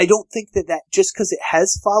that. But I don't think that just because it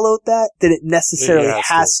has followed that it necessarily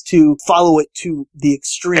has to follow it to the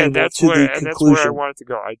extreme or to the conclusion. And that's where I want it to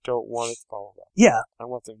go. I don't want it to follow that. Yeah. I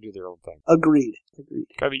want them to do their own thing. Agreed.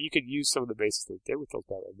 I mean, you could use some of the bases they did with those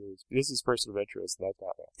Batman movies. This is Person of Interest, and that's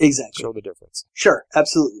Batman. Exactly. Show the difference. Sure,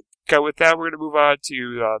 absolutely. Okay, with that, we're going to move on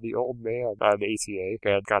to The Old Man on the ATA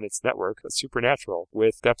and on its network, Supernatural,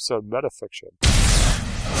 with the episode Metafiction.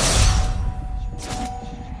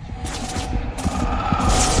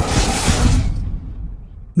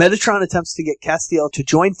 Metatron attempts to get Castiel to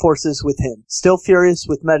join forces with him. Still furious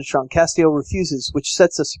with Metatron, Castiel refuses, which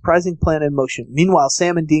sets a surprising plan in motion. Meanwhile,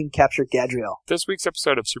 Sam and Dean capture Gadriel. This week's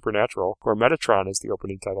episode of Supernatural, or Metatron as the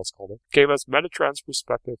opening titles called it, gave us Metatron's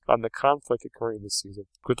perspective on the conflict occurring this season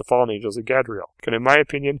with the fallen angels and Gadriel. And in my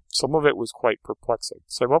opinion, some of it was quite perplexing.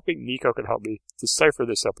 So I'm hoping Nico can help me decipher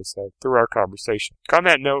this episode through our conversation. On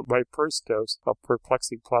that note, my first dose of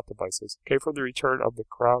perplexing plot devices came from the return of the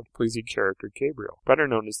crowd-pleasing character Gabriel, better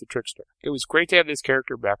known as the Trickster. It was great to have this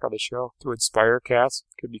character back on the show to inspire Cass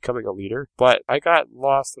to becoming a leader, but I got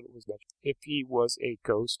lost when it was mentioned if he was a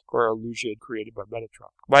ghost or illusion created by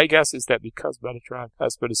Metatron. My guess is that because Metatron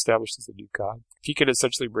has been established as a new god, he can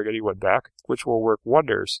essentially bring anyone back, which will work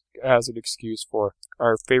wonders as an excuse for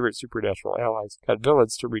our favorite supernatural allies and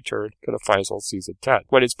villains to return to the final season 10,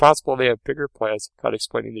 when it's possible they have bigger plans on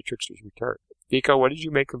explaining the Trickster's return. Nico, what did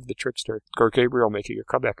you make of the Trickster or Gabriel making a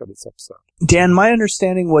comeback on this episode? Dan, my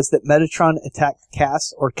understanding was that Metatron attacked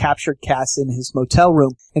Cass or captured Cass in his motel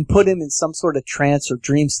room and put him in some sort of trance or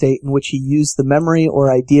dream state in which he used the memory or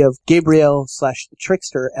idea of Gabriel/the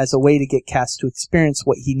Trickster as a way to get Cass to experience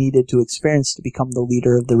what he needed to experience to become the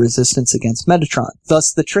leader of the resistance against Metatron.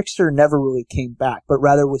 Thus, the Trickster never really came back, but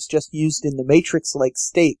rather was just used in the Matrix-like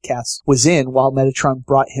state Cass was in while Metatron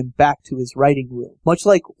brought him back to his writing room. Much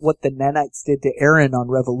like what the nanites did to Aaron on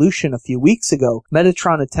Revolution a few weeks ago,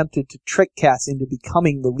 Metatron attempted to trick Cass into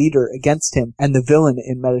becoming the leader against him and the villain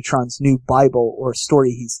in Metatron's new Bible or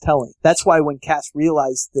story he's telling. That's why when Cass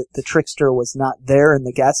realized that the Trickster was not there in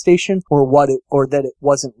the gas station or that it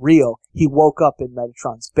wasn't real, he woke up in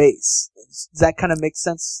Metatron's base. Does that kind of make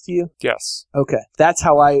sense to you? Yes. Okay. That's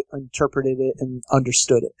how I interpreted it and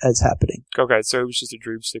understood it as happening. Okay, so it was just a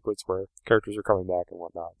dream sequence where characters are coming back and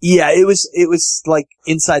whatnot. Yeah, it was like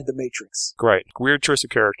inside the Matrix. Great. Weird choice of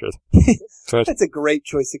character. That's a great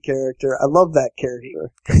choice of character. I love that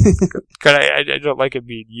character. I don't like him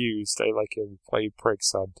being used. I like him playing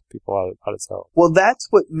pranks on people on his own. Well, that's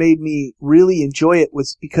what made me really enjoy it,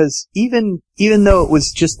 was because even though it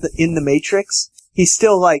was just in the Matrix, he's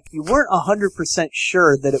still like, you weren't 100%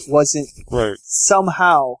 sure that it wasn't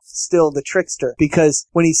somehow still the Trickster. Because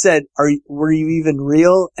when he said, were you even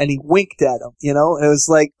real? And he winked at him, and it was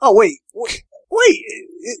like, oh, wait,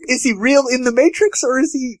 is he real in the Matrix or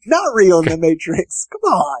is he not real in the Matrix?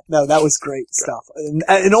 Come on. No, that was great stuff.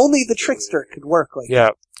 And only the Trickster could work like that. Yeah,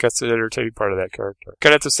 that's the entertaining part of that character.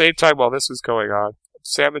 And at the same time, while this was going on,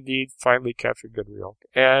 Sam and Dean finally captured Gadriel.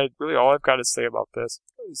 And really all I've got to say about this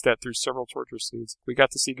is that through several torture scenes, we got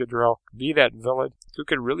to see Gadriel be that villain who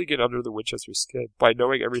can really get under the Winchesters' skin by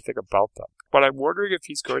knowing everything about them. But I'm wondering if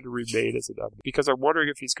he's going to remain as an enemy, because I'm wondering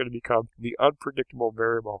if he's going to become the unpredictable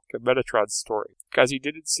variable in Metatron's story, because he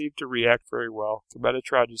didn't seem to react very well to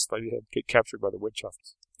Metatron just letting him get captured by the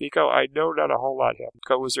Winchesters. Nico, I know not a whole lot happened.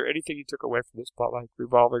 Nico, was there anything you took away from this plotline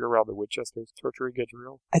revolving around the Winchesters torturing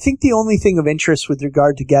Gadriel? I think the only thing of interest with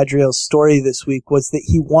regard to Gadriel's story this week was that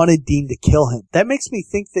he wanted Dean to kill him. That makes me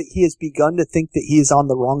think that he has begun to think that he is on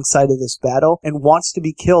the wrong side of this battle and wants to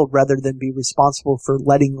be killed rather than be responsible for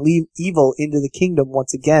letting evil into the kingdom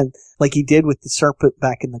once again, like he did with the serpent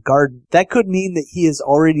back in the garden. That could mean that he has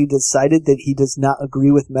already decided that he does not agree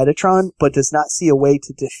with Metatron, but does not see a way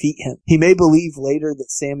to defeat him. He may believe later that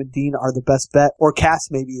Sam and Dean are the best bet, or Cass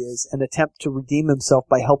maybe is, and attempt to redeem himself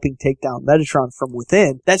by helping take down Metatron from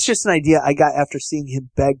within. That's just an idea I got after seeing him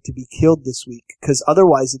beg to be killed this week, because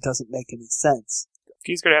otherwise it doesn't make any sense.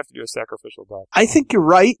 He's going to have to do a sacrificial death. I think you're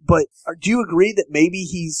right, but do you agree that maybe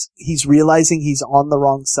he's realizing he's on the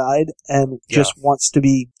wrong side and just wants to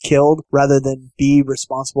be killed rather than be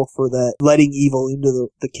responsible for the letting evil into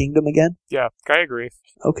the kingdom again? Yeah, I agree.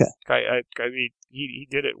 Okay. I mean, he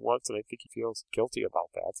did it once, and I think he feels guilty about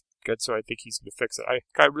that. Good, so I think he's going to fix it.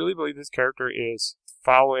 I really believe this character is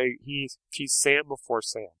following, he's Sam before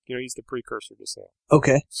Sam. You know, he's the precursor to Sam.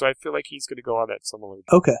 Okay. So I feel like he's going to go on that similar.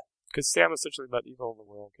 Okay. Because Sam essentially let evil in the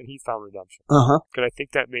world, and he found redemption. Uh-huh. And I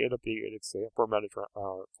think that may end up being an example for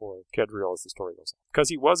Metatron, for Gadriel as the story goes on. Because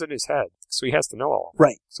he was in his head, so he has to know all of it.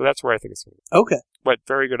 Right. So that's where I think it's going to be. Okay. But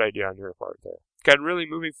very good idea on your part there. And really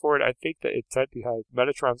moving forward, I think the intent behind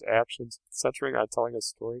Metatron's actions, centering on telling a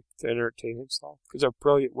story to entertain himself, is a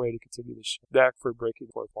brilliant way to continue the show. Back for breaking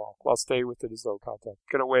the fourth wall, while staying within his own content,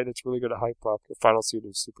 in a way that's really going to hype up the final scene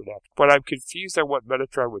of Supernatural. But I'm confused on what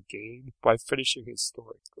Metatron would gain by finishing his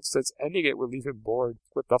story, since ending it would leave him bored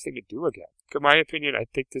with nothing to do again. In my opinion, I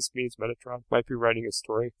think this means Metatron might be writing a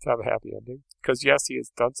story to have a happy ending. Because yes, he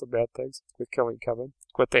has done some bad things with killing Kevin,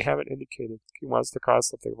 but they haven't indicated he wants to cause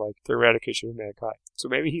something like the eradication of mankind. So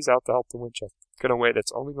maybe he's out to help the Winchesters in a way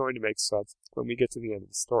that's only going to make sense when we get to the end of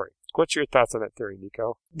the story. What's your thoughts on that theory,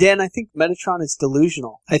 Nico? Dan, I think Metatron is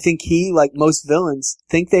delusional. I think he, like most villains,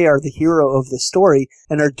 think they are the hero of the story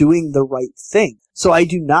and are doing the right thing. So I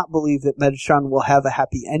do not believe that Metatron will have a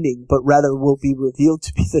happy ending, but rather will be revealed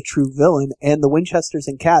to be the true villain, and the Winchesters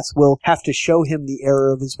and Cass will have to show him the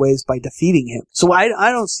error of his ways by defeating him. So I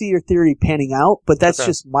don't see your theory panning out, but that's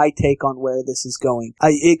just my take on where this is going.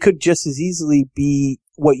 It could just as easily be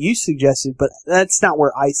what you suggested, but that's not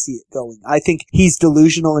where I see it going. I think he's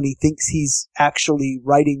delusional and he thinks he's actually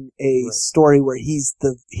writing a story where he's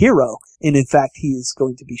the hero, and in fact he is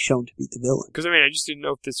going to be shown to be the villain. Because I just didn't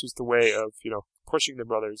know if this was the way of, pushing the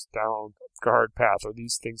brothers down a hard path, or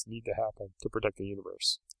these things need to happen to protect the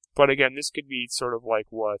universe. But again, this could be sort of like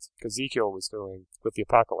what Ezekiel was doing with the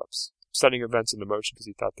apocalypse. Setting events into motion because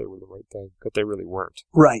he thought they were the right thing, but they really weren't.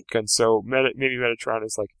 Right. And so maybe Metatron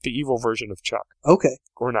is like the evil version of Chuck. Okay.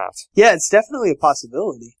 Or not. Yeah, it's definitely a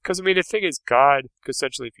possibility. Because, the thing is, God,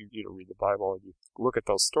 essentially, if you read the Bible and you look at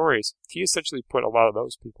those stories, he essentially put a lot of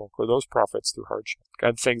those people, or those prophets, through hardship.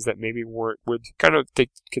 And things that maybe would kind of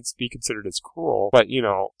could be considered as cruel, but,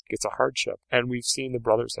 it's a hardship. And we've seen the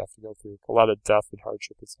brothers have to go through a lot of death and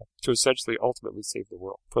hardship and stuff to essentially ultimately save the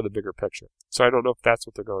world for the bigger picture. So I don't know if that's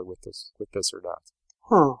what they're going with this or not.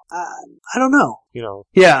 Huh. I don't know.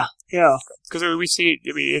 Yeah. Yeah. Because we see,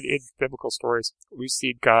 in biblical stories, we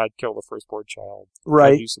see God kill the firstborn child.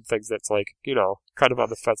 Right. And do some things that's like, kind of on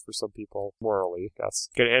the fence for some people, morally.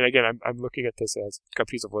 And again, I'm looking at this as a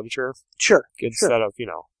piece of literature. Sure. Instead of,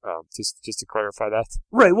 just to clarify that.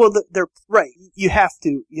 Right. Well, they're right. You have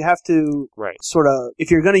to sort of,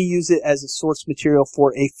 if you're going to use it as a source material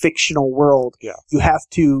for a fictional world, you have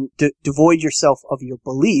to devoid yourself of your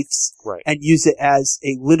beliefs and use it as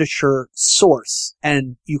a literature source.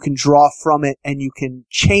 And you can draw from it and you can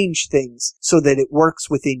change things so that it works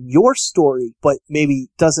within your story, but maybe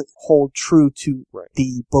doesn't hold true to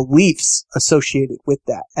the beliefs associated with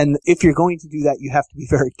that. And if you're going to do that, you have to be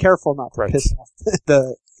very careful not to piss off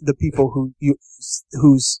the people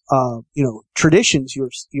whose traditions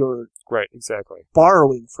you're right, exactly,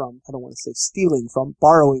 borrowing from. I don't want to say stealing from,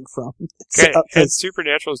 borrowing from. And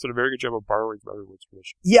Supernatural has done a very good job of borrowing from everyone's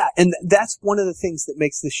tradition. Yeah, and that's one of the things that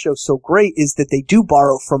makes this show so great is that they do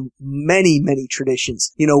borrow from many, many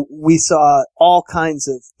traditions. We saw all kinds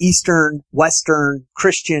of Eastern, Western,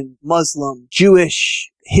 Christian, Muslim, Jewish,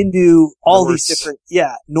 Hindu, all Norse. These different,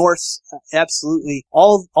 Norse, absolutely,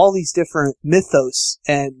 all these different mythos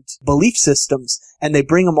and belief systems, and they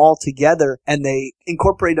bring them all together and they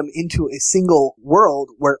incorporate them into a single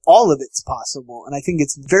world where all of it's possible. And I think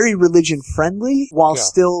it's very religion friendly while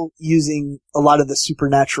still using a lot of the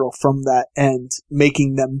supernatural from that and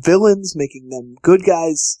making them villains, making them good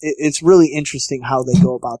guys. It's really interesting how they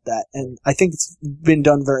go about that. And I think it's been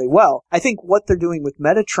done very well. I think what they're doing with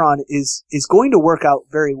Metatron is going to work out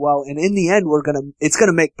very very well. And in the end, it's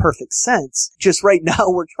gonna make perfect sense. Just right now,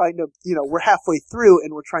 we're trying to, we're halfway through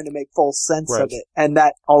and we're trying to make full sense of it. And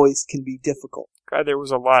that always can be difficult. God, there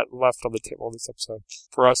was a lot left on the table in this episode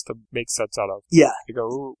for us to make sense out of. Yeah. You go,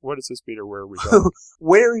 ooh, what does this mean or where are we going?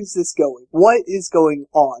 Where is this going? What is going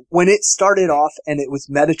on? When it started off and it was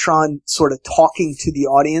Metatron sort of talking to the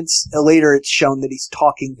audience, later it's shown that he's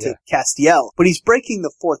talking to Castiel, but he's breaking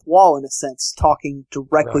the fourth wall in a sense, talking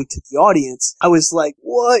directly to the audience. I was like,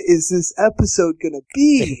 what is this episode going to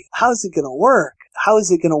be? How's it going to work? How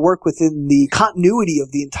is it going to work within the continuity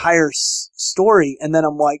of the entire story? And then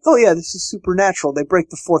I'm like, oh yeah, this is supernatural. They break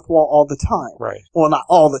the fourth wall all the time. Right. Well, not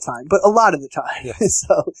all the time, but a lot of the time. Yeah.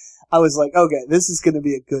 So I was like, okay, this is going to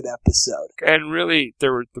be a good episode. And really,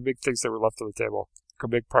 there were the big things that were left on the table. A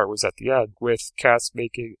big part was at the end, with Cass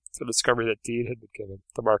making the discovery that Dean had been given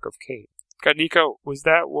the mark of Cain. God, Nico, was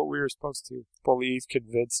that what we were supposed to believe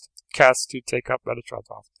convinced Cass to take up Metatron's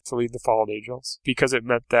offer, to lead the fallen angels? Because it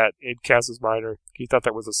meant that in Cass's mind, or he thought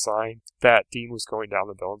that was a sign that Dean was going down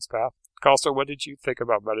the villain's path. Also, what did you think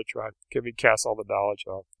about Metatron giving Cass all the knowledge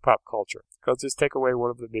of pop culture? Does this take away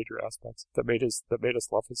one of the major aspects that made us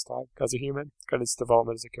love his time as a human and his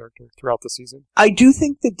development as a character throughout the season? I do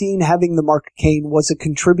think that Dean having the mark of Cain was a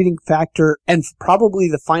contributing factor and probably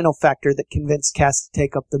the final factor that convinced Cass to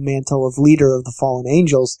take up the mantle of leader of the fallen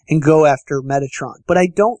angels and go after Metatron. But I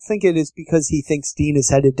don't think it is because he thinks Dean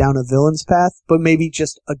is headed down a villain's path, but maybe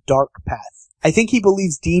just a dark path. I think he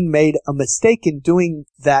believes Dean made a mistake in doing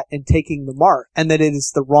that and taking the mark, and that it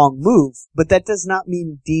is the wrong move, but that does not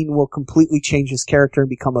mean Dean will completely change his character and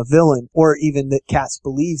become a villain, or even that Cass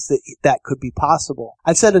believes that that could be possible.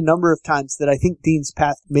 I've said a number of times that I think Dean's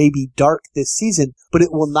path may be dark this season, but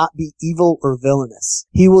it will not be evil or villainous.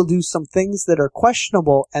 He will do some things that are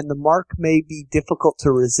questionable, and the mark may be difficult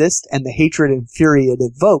to resist, and the hatred and fury it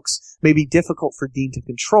evokes may be difficult for Dean to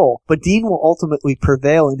control, but Dean will ultimately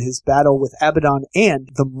prevail in his battle with Abaddon and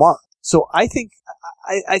the mark. So I think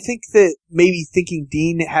that maybe thinking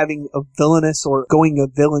Dean having a villainous or going a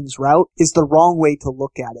villain's route is the wrong way to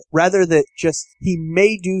look at it. Rather that just he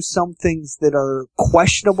may do some things that are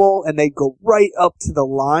questionable and they go right up to the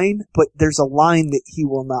line, but there's a line that he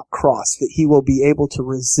will not cross, that he will be able to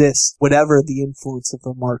resist whatever the influence of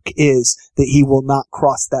the mark is, that he will not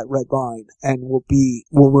cross that red line and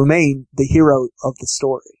will remain the hero of the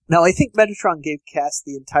story. Now, I think Metatron gave Cass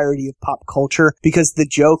the entirety of pop culture because the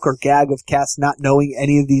joke or gag of Cass not knowing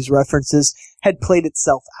any of these references had played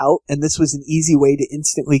itself out, and this was an easy way to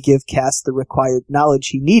instantly give Cass the required knowledge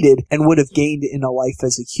he needed and would have gained in a life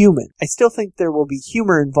as a human. I still think there will be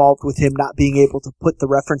humor involved with him not being able to put the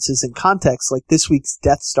references in context, like this week's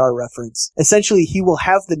Death Star reference. Essentially, he will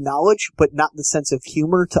have the knowledge, but not the sense of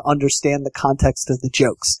humor to understand the context of the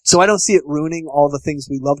jokes. So I don't see it ruining all the things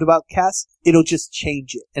we loved about Cass. It'll just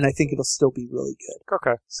change it, and I think it'll still be really good.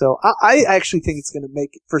 Okay. So I actually think it's going to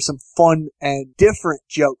make it for some fun and different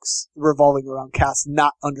jokes revolving around Cass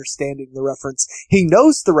not understanding the reference. He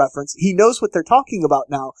knows the reference. He knows what they're talking about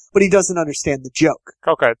now, but he doesn't understand the joke.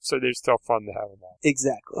 Okay, so there's still fun to have in that.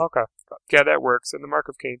 Exactly. Okay. Yeah, that works. And the Mark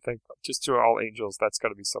of Cain thing, just to all angels, that's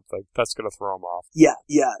going to be something that's going to throw them off. Yeah,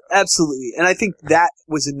 absolutely. And I think that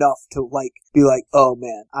was enough to be like, oh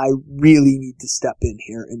man, I really need to step in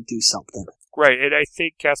here and do something. Right, and I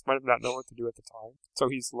think Cass might have not known what to do at the time. So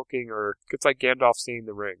he's looking, or it's like Gandalf seeing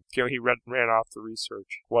the ring. He ran off to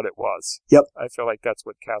research what it was. Yep. I feel like that's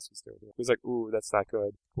what Cass was doing. He was like, ooh, that's not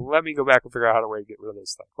good. Let me go back and figure out how to get rid of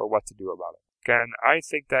this thing, or what to do about it. And I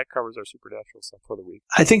think that covers our supernatural stuff for the week.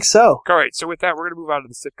 I think so. All right, so with that, we're going to move on to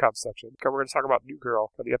the sitcom section. We're going to talk about New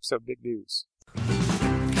Girl for the episode Big News.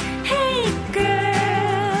 Hey girl,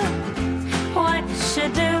 what you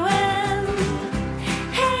doing?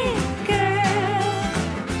 Hey girl,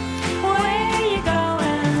 where you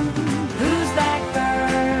going? Who's that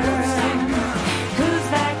girl? Who's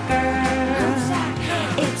that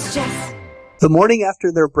girl? It's just The morning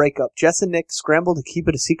after their breakup, Jess and Nick scramble to keep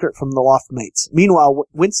it a secret from the loftmates. Meanwhile,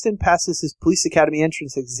 Winston passes his police academy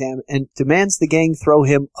entrance exam and demands the gang throw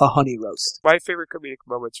him a honey roast. My favorite comedic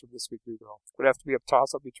moments from this week, New Girl, would have to be a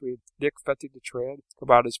toss-up between Nick venting to Tran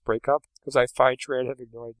about his breakup, because I find Tran having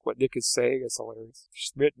no idea what Nick is saying is hilarious.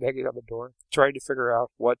 Schmidt banging on the door, trying to figure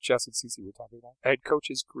out what Jess and Cece were talking about. And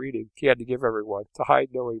Coach's greeting he had to give everyone to hide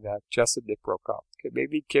knowing that Jess and Nick broke up. It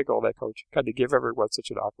made me giggle that Coach had to give everyone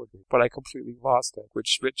such an awkward greeting, but I completely he lost it, which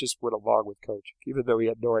Schmidt just went along with Coach, even though he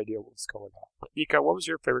had no idea what was going on. Nico, what was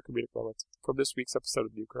your favorite comedic moment from this week's episode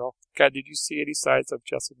of New Girl? God, did you see any signs of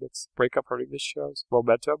Jess and Nick's breakup hurting this show's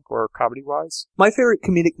momentum, or comedy-wise? My favorite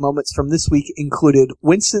comedic moments from this week included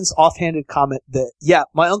Winston's offhanded comment that, yeah,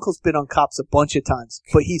 my uncle's been on Cops a bunch of times,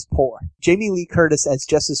 but he's poor. Jamie Lee Curtis as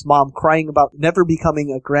Jess's mom crying about never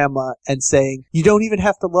becoming a grandma and saying, you don't even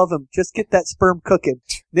have to love him, just get that sperm cooking.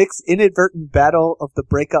 Nick's inadvertent battle of the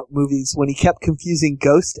breakup movies when he kept confusing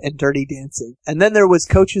Ghost and Dirty Dancing. And then there was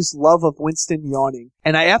Coach's love of Winston yawning.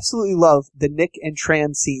 And I absolutely love the Nick and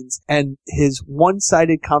Tran scenes, and his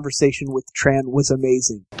one-sided conversation with Tran was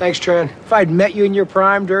amazing. Thanks, Tran. If I'd met you in your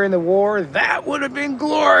prime during the war, that would have been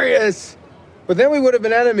glorious. But then we would have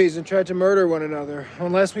been enemies and tried to murder one another,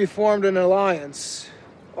 unless we formed an alliance.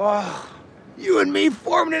 Oh, you and me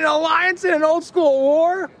formed an alliance in an old-school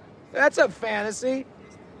war? That's a fantasy.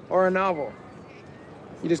 Or a novel.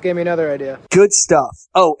 You just gave me another idea. Good stuff.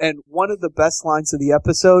 Oh, and one of the best lines of the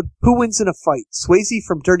episode, who wins in a fight, Swayze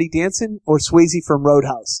from Dirty Dancing or Swayze from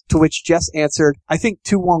Roadhouse? To which Jess answered, I think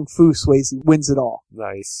Tu Wong Fu Swayze wins it all.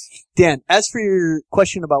 Nice. Dan, as for your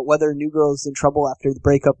question about whether New Girl is in trouble after the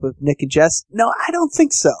breakup of Nick and Jess, no, I don't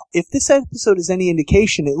think so. If this episode is any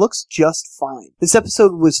indication, it looks just fine. This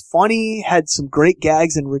episode was funny, had some great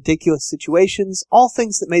gags and ridiculous situations, all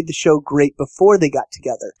things that made the show great before they got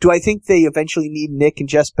together. Do I think they eventually need Nick and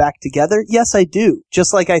Jess back together? Yes, I do.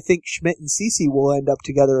 Just like I think Schmidt and Cece will end up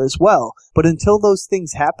together as well. But until those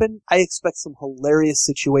things happen, I expect some hilarious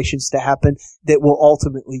situations to happen that will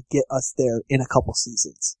ultimately get us there in a couple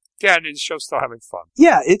seasons. Yeah, and the show's still having fun.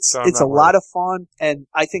 Yeah, it's a worried. lot of fun, and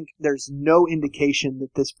I think there's no indication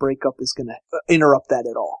that this breakup is going to interrupt that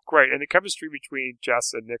at all. Great, and the chemistry between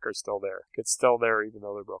Jess and Nick are still there. It's still there even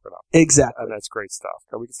though they're broken up. Exactly. And that's great stuff.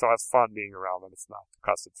 And we can still have fun being around when it's not a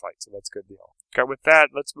constant fight, so that's a good deal. Okay, with that,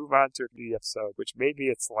 let's move on to a community episode, which may be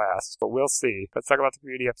its last, but we'll see. Let's talk about the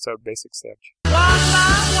community episode, Basic Cinch.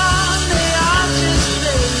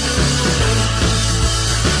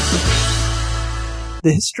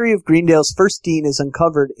 The history of Greendale's first dean is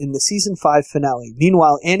uncovered in the season 5 finale.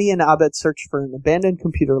 Meanwhile, Annie and Abed search for an abandoned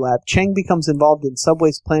computer lab. Chang becomes involved in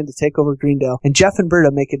Subway's plan to take over Greendale, and Jeff and Berta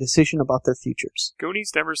make a decision about their futures.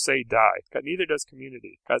 Goonies never say die, but neither does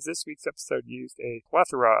Community, as this week's episode used a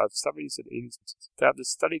plethora of 70s and 80s to have the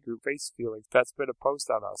study group face feelings that's been imposed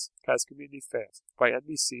on us as Community fans by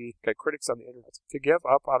NBC and critics on the internet to give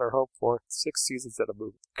up on our hope for 6 seasons and a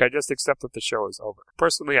movie. I just accept that the show is over.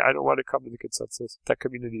 Personally, I don't want to come to the consensus that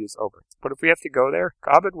Community is over. But if we have to go there,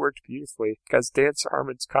 Abed worked beautifully as Dan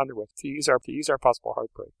Harmon's conduit to use our possible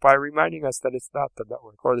heartbreak by reminding us that it's not the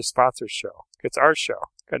network or the sponsor's show. It's our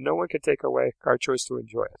show, and no one can take away our choice to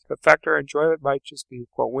enjoy it. In fact, our enjoyment might just be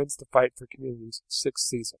what wins the fight for Community's 6th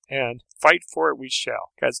season. And fight for it we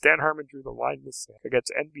shall, as Dan Harmon drew the line in the sand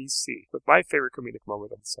against NBC with my favorite comedic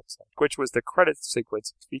moment of this episode, which was the credits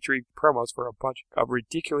sequence featuring promos for a bunch of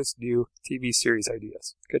ridiculous new TV series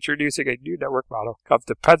ideas, introducing a new network model of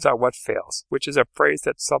depends on what fails, which is a phrase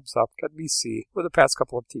that sums up NBC for the past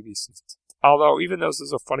couple of TV seasons. Although, even though this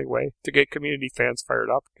is a funny way to get Community fans fired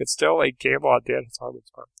up, it's still a gamble on Dan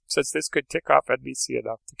Harmon's part, since this could tick off NBC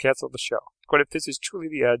enough to cancel the show. But if this is truly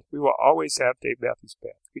the end, we will always have Dave Matthews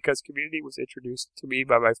Band, because Community was introduced to me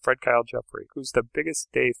by my friend Kyle Jeffrey, who's the biggest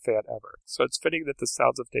Dave fan ever. So it's fitting that the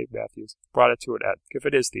sounds of Dave Matthews brought it to an end, if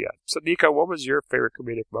it is the end. So Nico, what was your favorite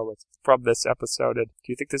comedic moment from this episode, and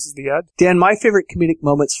do you think this is the end? Dan, my favorite comedic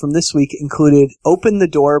moments from this week included Open the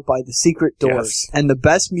Door by the Secret Doors, and the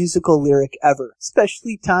best musical lyric ever,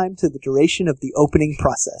 specially timed to the duration of the opening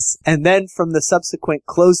process. And then from the subsequent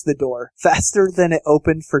Close the Door, faster than it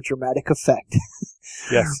opened for dramatic effect.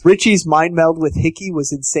 Yes. Richie's mind meld with Hickey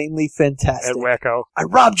was insanely fantastic. And Wacko. I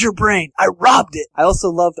robbed your brain. I robbed it. I also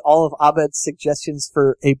loved all of Abed's suggestions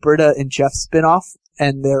for a Britta and Jeff spinoff.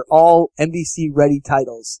 And they're all NBC-ready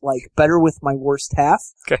titles, like Better With My Worst Half,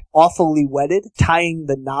 Awfully Wedded, Tying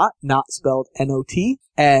the Knot, not spelled N-O-T,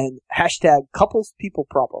 and hashtag Couples People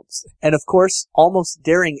Problems. And of course, almost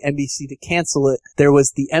daring NBC to cancel it, there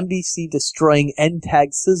was the NBC destroying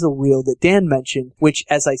N-Tag sizzle reel that Dan mentioned, which,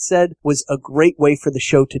 as I said, was a great way for the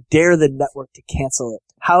show to dare the network to cancel it.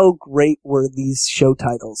 How great were these show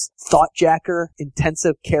titles? Thoughtjacker,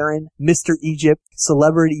 Intensive Karen, Mr. Egypt,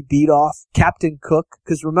 Celebrity Beat-Off, Captain Cook,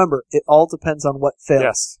 because remember, it all depends on what fails.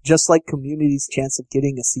 Yes. Just like Community's chance of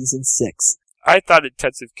getting a season 6. I thought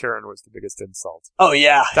Intensive Karen was the biggest insult. Oh,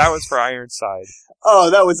 yeah. That was for Ironside.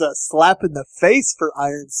 Oh, that was a slap in the face for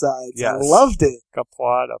Ironsides. Yes. I loved it.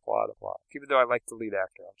 Applaud. Even though I liked the lead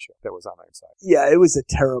actor on the show that was on Ironside. Yeah, it was a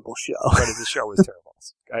terrible show. But the show was terrible.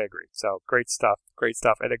 I agree. So, great stuff.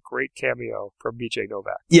 And a great cameo from BJ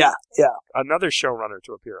Novak. Yeah. Another showrunner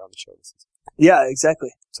to appear on the show this season. Yeah,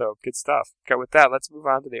 exactly. So, good stuff. Okay, with that, let's move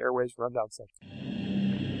on to the Airwaves Rundown section.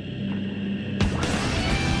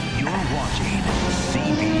 You're watching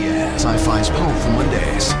CBS. Sci-Fi's Powerful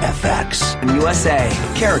Mondays. FX. In USA,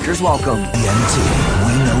 characters welcome. ENT.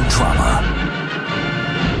 We know drama.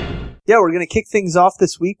 Yeah, we're going to kick things off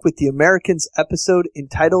this week with the Americans episode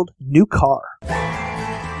entitled New Car.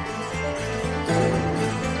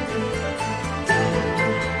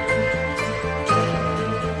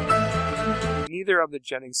 Neither of the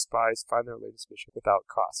Jennings spies find their latest mission without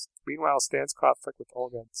cost. Meanwhile, Stan's conflict with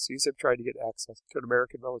Olga sees him trying to get access to an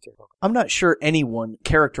American military program. I'm not sure anyone,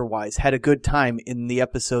 character-wise, had a good time in the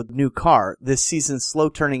episode New Car, this season's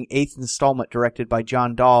slow-turning 8th installment directed by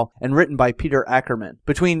John Dahl and written by Peter Ackerman.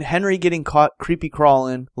 Between Henry getting caught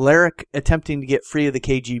creepy-crawling, Larrick attempting to get free of the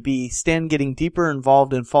KGB, Stan getting deeper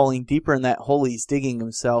involved and falling deeper in that hole he's digging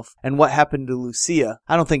himself, and what happened to Lucia,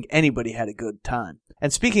 I don't think anybody had a good time.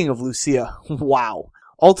 And speaking of Lucia, wow.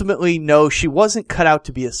 Ultimately, no, she wasn't cut out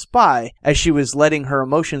to be a spy, as she was letting her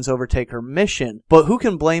emotions overtake her mission. But who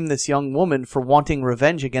can blame this young woman for wanting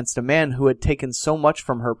revenge against a man who had taken so much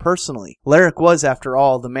from her personally? Larrick was, after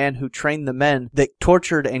all, the man who trained the men that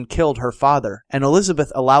tortured and killed her father. And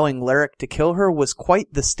Elizabeth allowing Larrick to kill her was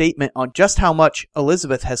quite the statement on just how much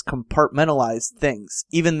Elizabeth has compartmentalized things,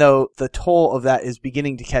 even though the toll of that is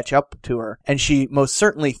beginning to catch up to her. And she most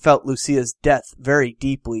certainly felt Lucia's death very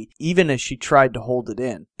deeply, even as she tried to hold it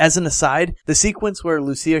in. As an aside, the sequence where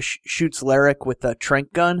Lucia shoots Larrick with a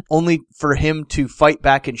tranq gun, only for him to fight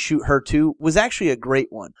back and shoot her too, was actually a great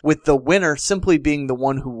one, with the winner simply being the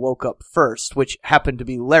one who woke up first, which happened to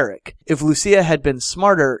be Larrick. If Lucia had been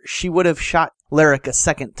smarter, she would have shot Larrick a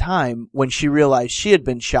second time when she realized she had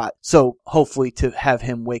been shot, so hopefully to have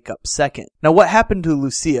him wake up second. Now what happened to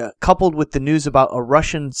Lucia, coupled with the news about a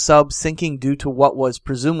Russian sub sinking due to what was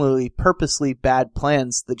presumably purposely bad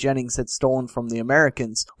plans the Jennings had stolen from the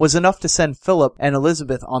Americans, was enough to send Philip and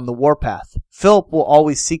Elizabeth on the warpath. Philip will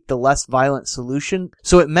always seek the less violent solution,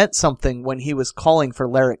 so it meant something when he was calling for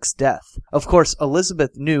Larrick's death. Of course,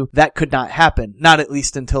 Elizabeth knew that could not happen, not at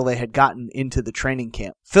least until they had gotten into the training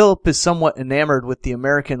camp. Philip is somewhat enamored with the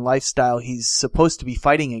American lifestyle he's supposed to be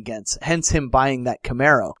fighting against, hence him buying that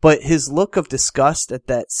Camaro. But his look of disgust at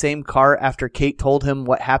that same car after Kate told him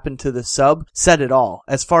what happened to the sub said it all,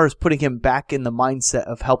 as far as putting him back in the mindset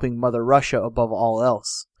of helping Mother Russia above all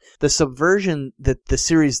else. The subversion that the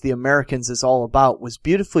series The Americans is all about was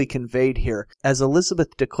beautifully conveyed here, as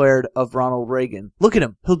Elizabeth declared of Ronald Reagan, "Look at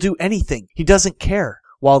him, he'll do anything, he doesn't care,"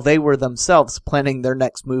 while they were themselves planning their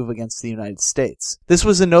next move against the United States. This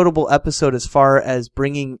was a notable episode as far as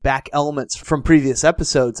bringing back elements from previous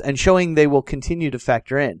episodes and showing they will continue to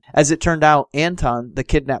factor in. As it turned out, Anton, the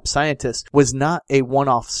kidnapped scientist, was not a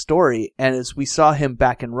one-off story, and as we saw him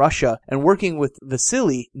back in Russia and working with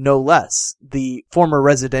Vasily, no less, the former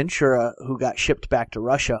residentiura who got shipped back to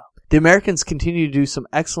Russia. The Americans continue to do some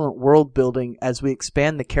excellent world building as we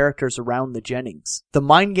expand the characters around the Jennings. The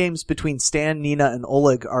mind games between Stan, Nina, and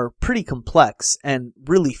Oleg are pretty complex and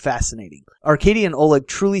really fascinating. Arcadia and Oleg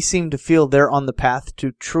truly seem to feel they're on the path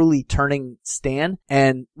to truly turning Stan,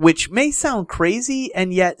 and which may sound crazy,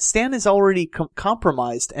 and yet Stan is already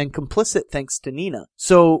compromised and complicit thanks to Nina.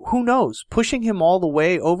 So who knows? Pushing him all the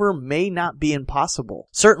way over may not be impossible.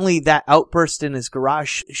 Certainly that outburst in his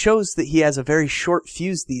garage shows that he has a very short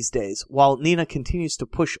fuse these days, while Nina continues to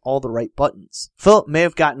push all the right buttons. Philip may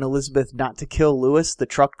have gotten Elizabeth not to kill Lewis, the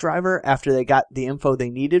truck driver, after they got the info they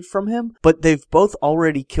needed from him, but they've both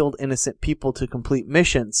already killed innocent people to complete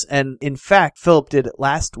missions, and in fact, Philip did it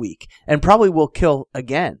last week, and probably will kill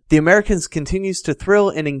again. The Americans continues to thrill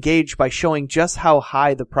and engage by showing just how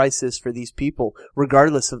high the price is for these people,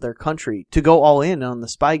 regardless of their country, to go all in on the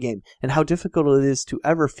spy game, and how difficult it is to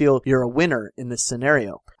ever feel you're a winner in this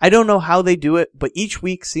scenario. I don't know how they do it, but each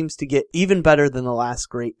week seems to get even better than the last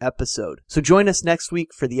great episode. So join us next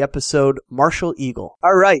week for the episode Martial Eagle.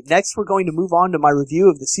 Alright, next we're going to move on to my review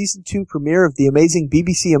of the Season 2 premiere of the amazing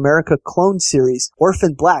BBC America clone series,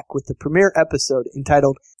 Orphan Black, with the premiere episode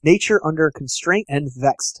entitled Nature Under Constraint and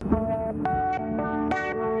Vexed.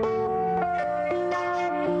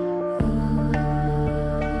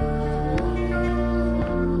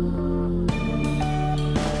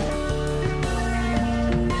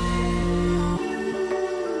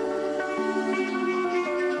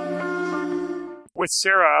 With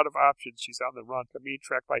Sarah out of options, she's on the run, being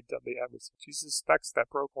tracked by deadly adversaries. She suspects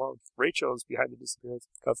that Brooke Rachel is behind the disappearance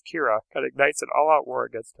of Kira and ignites an all-out war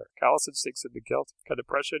against her. Allison sinks into guilt and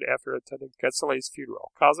depression after attending Gensoleil's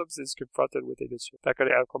funeral. Cosms is confronted with an issue that could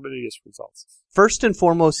have calamitous results. First and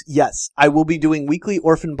foremost, yes, I will be doing weekly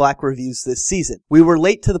Orphan Black reviews this season. We were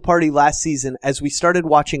late to the party last season as we started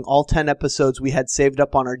watching all 10 episodes we had saved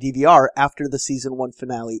up on our DVR after the season 1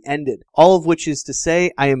 finale ended. All of which is to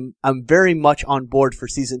say, I'm very much on board for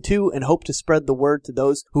season 2 and hope to spread the word to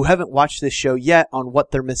those who haven't watched this show yet on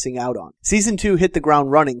what they're missing out on. Season 2 hit the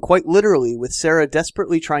ground running, quite literally, with Sarah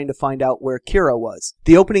desperately trying to find out where Kira was.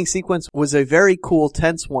 The opening sequence was a very cool,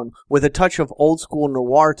 tense one with a touch of old school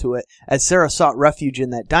noir to it as Sarah sought refuge in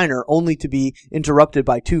that diner only to be interrupted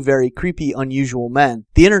by two very creepy, unusual men.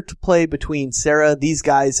 The interplay between Sarah, these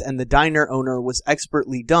guys, and the diner owner was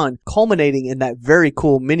expertly done, culminating in that very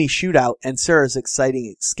cool mini shootout and Sarah's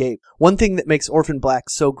exciting escape. One thing that makes Orphan Black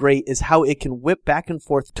so great is how it can whip back and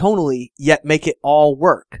forth tonally, yet make it all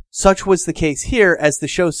work. Such was the case here, as the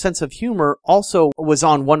show's sense of humor also was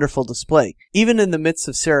on wonderful display. Even in the midst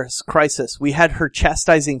of Sarah's crisis, we had her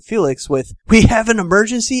chastising Felix with, "We have an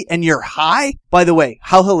emergency and you're high?" By the way,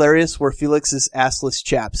 how hilarious were Felix's assless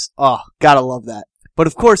chaps. Oh, gotta love that. But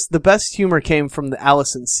of course, the best humor came from the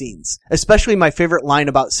Allison scenes. Especially my favorite line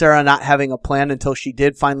about Sarah not having a plan until she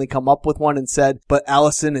did finally come up with one and said, "But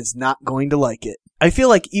Allison is not going to like it." I feel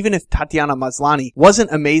like even if Tatiana Maslany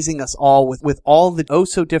wasn't amazing us all with all the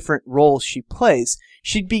oh-so-different roles she plays,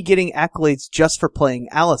 she'd be getting accolades just for playing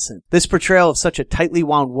Allison. This portrayal of such a tightly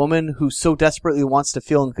wound woman who so desperately wants to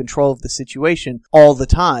feel in control of the situation all the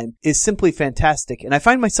time is simply fantastic, and I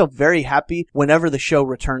find myself very happy whenever the show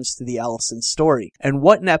returns to the Allison story. And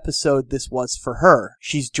what an episode this was for her.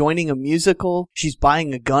 She's joining a musical, she's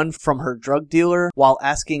buying a gun from her drug dealer while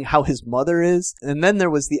asking how his mother is, and then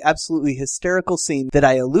there was the absolutely hysterical scene that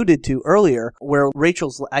I alluded to earlier where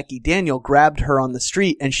Rachel's lackey Daniel grabbed her on the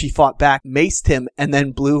street and she fought back, maced him, and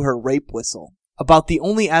then blew her rape whistle. About the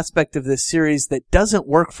only aspect of this series that doesn't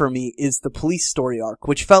work for me is the police story arc,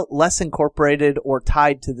 which felt less incorporated or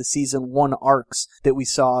tied to the season 1 arcs that we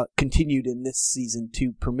saw continued in this season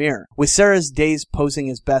 2 premiere. With Sarah's days posing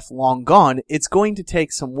as Beth long gone, it's going to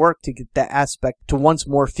take some work to get that aspect to once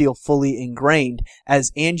more feel fully ingrained,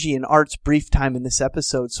 as Angie and Art's brief time in this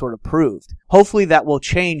episode sort of proved. Hopefully that will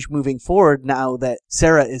change moving forward now that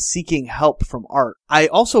Sarah is seeking help from Art. I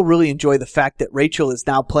also really enjoy the fact that Rachel is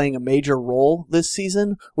now playing a major role this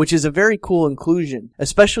season, which is a very cool inclusion,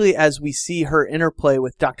 especially as we see her interplay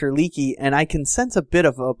with Dr. Leakey, and I can sense a bit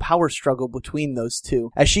of a power struggle between those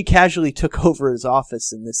two, as she casually took over his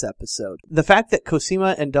office in this episode. The fact that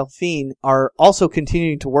Cosima and Delphine are also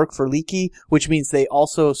continuing to work for Leakey, which means they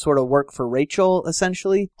also sort of work for Rachel,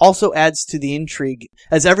 essentially, also adds to the intrigue,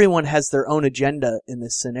 as everyone has their own agenda in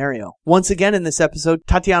this scenario. Once again in this episode,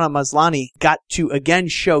 Tatiana Maslany got to again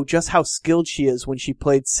show just how skilled she is when she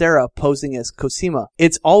played Sarah posing as Cosima.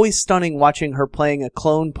 It's always stunning watching her playing a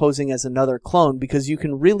clone posing as another clone because you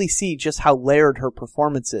can really see just how layered her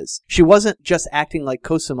performance is. She wasn't just acting like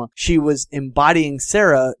Cosima, she was embodying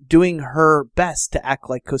Sarah, doing her best to act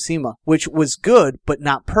like Cosima, which was good but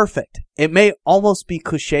not perfect. It may almost be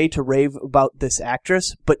cliche to rave about this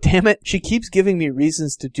actress, but damn it, she keeps giving me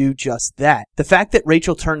reasons to do just that. The fact that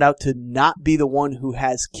Rachel turned out to not be the one who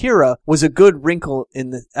has Kira was a good wrinkle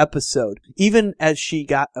in the episode, even as she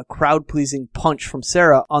got a crowd-pleasing punch from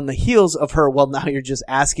Sarah on the heels of her "well, now you're just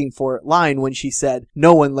asking for it" line when she said,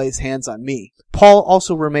 "No one lays hands on me." Paul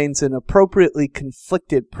also remains an appropriately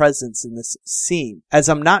conflicted presence in this scene, as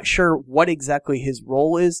I'm not sure what exactly his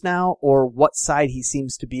role is now or what side he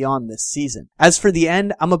seems to be on this season. As for the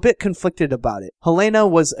end, I'm a bit conflicted about it. Helena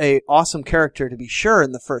was an awesome character to be sure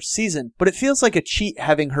in the first season, but it feels like a cheat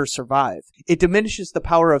having her survive. It diminishes the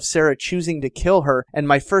power of Sarah choosing to kill her, and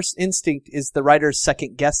my first instinct is the writers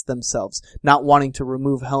second-guess themselves, not wanting to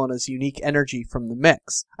remove Helena's unique energy from the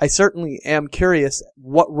mix. I certainly am curious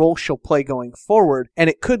what role she'll play going forward, and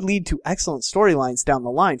it could lead to excellent storylines down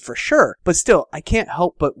the line for sure, but still, I can't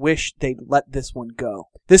help but wish they'd let this one go.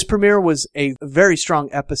 This premiere was a very strong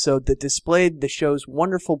episode that displayed the show's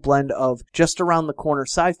wonderful blend of just around the corner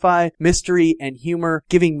sci-fi, mystery, and humor,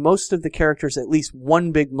 giving most of the characters at least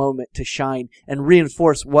one big moment to shine and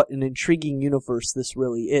reinforce what an intriguing universe this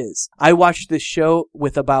really is. I watched this show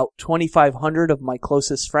with about 2,500 of my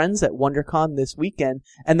closest friends at WonderCon this weekend,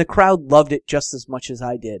 and the crowd loved it just as much as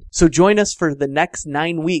I did. So join us for the next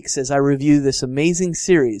 9 weeks as I review this amazing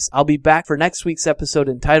series. I'll be back for next week's episode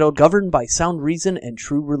entitled Governed by Sound Reason and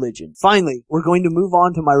True Religion. Finally, we're going to move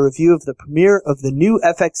on to my review of the premiere of the new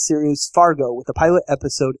FX series Fargo with a pilot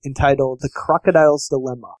episode entitled The Crocodile's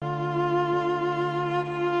Dilemma.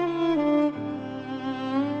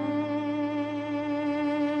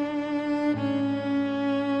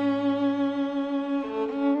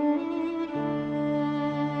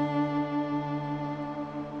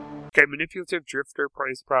 Okay, manipulative drifter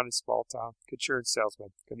preys upon a small town insurance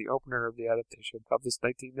salesman in the opener of the adaptation of this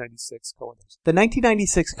 1996 Coen. The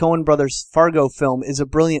 1996 Coen Brothers Fargo film is a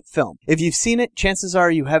brilliant film. If you've seen it, chances are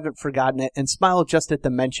you haven't forgotten it and smile just at the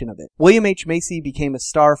mention of it. William H. Macy became a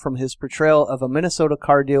star from his portrayal of a Minnesota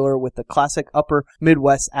car dealer with the classic upper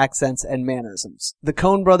Midwest accents and mannerisms. The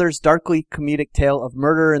Coen Brothers' darkly comedic tale of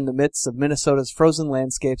murder in the midst of Minnesota's frozen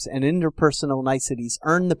landscapes and interpersonal niceties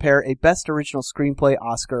earned the pair a Best Original Screenplay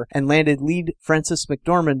Oscar and landed lead Frances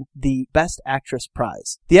McDormand the Best Actress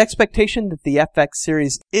prize. The expectation that the FX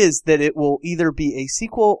series is that it will either be a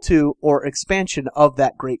sequel to or expansion of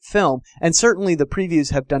that great film, and certainly the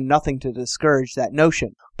previews have done nothing to discourage that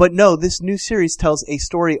notion. But no, this new series tells a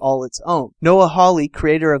story all its own. Noah Hawley,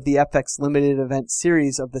 creator of the FX limited event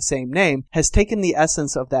series of the same name, has taken the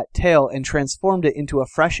essence of that tale and transformed it into a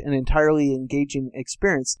fresh and entirely engaging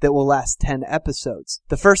experience that will last 10 episodes.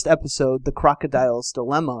 The first episode, The Crocodile's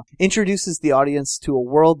Dilemma, introduces the audience to a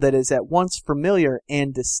world that is at once familiar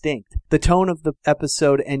and distinct. The tone of the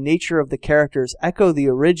episode and nature of the characters echo the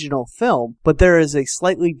original film, but there is a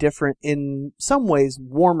slightly different, in some ways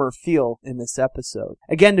warmer feel in this episode.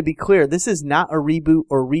 Again, to be clear, this is not a reboot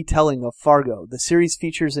or retelling of Fargo. The series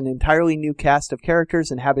features an entirely new cast of characters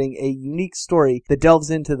inhabiting a unique story that delves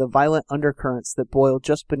into the violent undercurrents that boil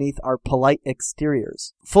just beneath our polite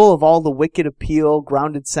exteriors. Full of all the wicked appeal,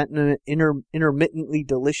 grounded sentiment, intermittently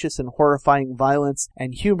delicious and horrifying violence,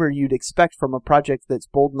 and humor you'd expect from a project that's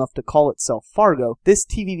bold enough to call itself Fargo, this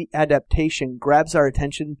TV adaptation grabs our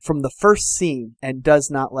attention from the first scene and does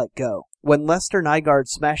not let go. When Lester Nygaard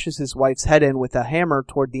smashes his wife's head in with a hammer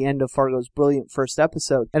toward the end of Fargo's brilliant first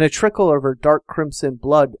episode, and a trickle of her dark crimson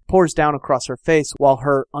blood pours down across her face while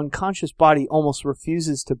her unconscious body almost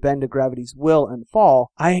refuses to bend to gravity's will and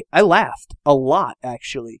fall, I laughed. A lot,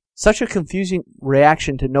 actually. Such a confusing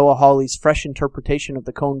reaction to Noah Hawley's fresh interpretation of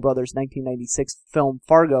the Coen Brothers' 1996 film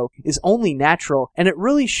Fargo is only natural, and it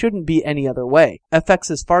really shouldn't be any other way.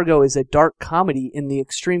 FX's Fargo is a dark comedy in the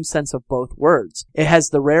extreme sense of both words. It has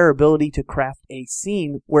the rare ability to craft a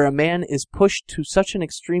scene where a man is pushed to such an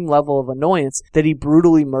extreme level of annoyance that he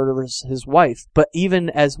brutally murders his wife. But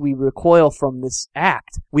even as we recoil from this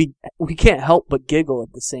act, we can't help but giggle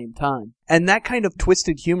at the same time. And that kind of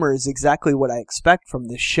twisted humor is exactly what I expect from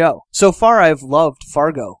this show. So far, I've loved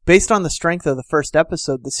Fargo. Based on the strength of the first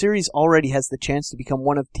episode, the series already has the chance to become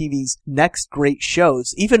one of TV's next great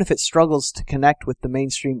shows, even if it struggles to connect with the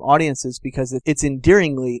mainstream audiences because it's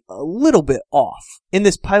endearingly a little bit off. In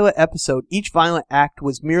this pilot episode, each violent act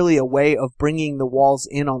was merely a way of bringing the walls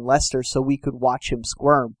in on Lester so we could watch him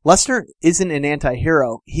squirm. Lester isn't an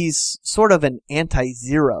anti-hero. He's sort of an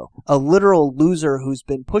anti-zero, a literal loser who's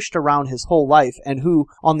been pushed around his whole life and who,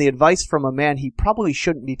 on the advice from a man he probably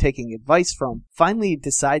shouldn't be taking advice from, finally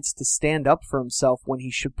decides to stand up for himself when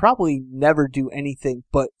he should probably never do anything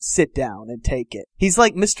but sit down and take it. He's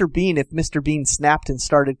like Mr. Bean if Mr. Bean snapped and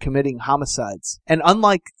started committing homicides. And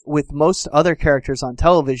unlike with most other characters on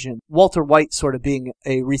television, Walter White sort of being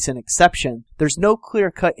a recent exception, there's no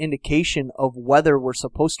clear-cut indication of whether we're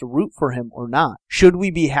supposed to root for him or not. Should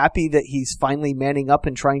we be happy that he's finally manning up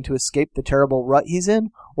and trying to escape the terrible rut he's in?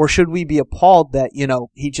 Or should we be appalled that,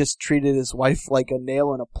 he just treated his wife like a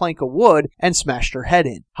nail in a plank of wood and smashed her head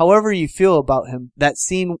in? However you feel about him, that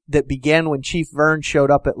scene that began when Chief Vern showed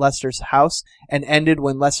up at Lester's house and ended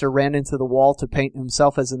when Lester ran into the wall to paint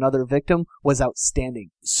himself as another victim was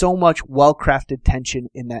outstanding. So much well-crafted tension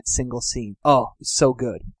in that single scene. Oh, so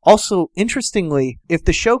good. Also, interestingly, if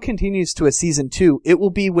the show continues to a season 2, it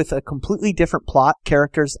will be with a completely different plot,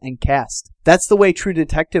 characters, and cast. That's the way True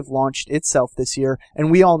Detective launched itself this year, and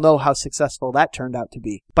we all know how successful that turned out to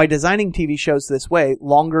be. By designing TV shows this way,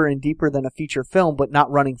 longer and deeper than a feature film but not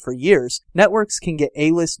running for years, networks can get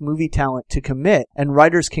A-list movie talent to commit, and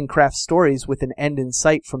writers can craft stories with an end in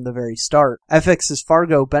sight from the very start. FX's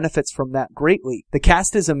Fargo benefits from that greatly. The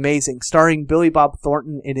cast is amazing, starring Billy Bob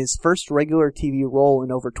Thornton in his first regular TV role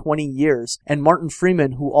in over 20 years, and Martin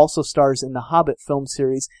Freeman, who also stars in the Hobbit film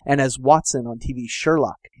series and as Watson on TV's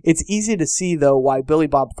Sherlock. It's easy to see, though, why Billy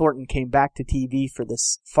Bob Thornton came back to TV for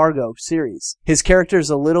this Fargo series. His character is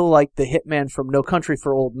a little like the hitman from No Country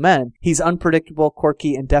for Old Men. He's unpredictable,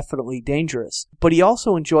 quirky, and definitely dangerous. But he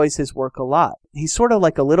also enjoys his work a lot. he's sort of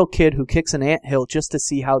like a little kid who kicks an anthill just to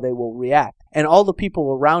see how they will react. And all the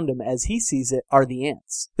people around him, as he sees it, are the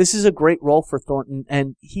ants. This is a great role for Thornton,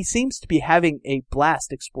 and he seems to be having a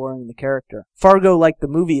blast exploring the character. Fargo, like the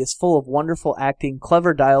movie, is full of wonderful acting,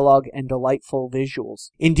 clever dialogue, and delightful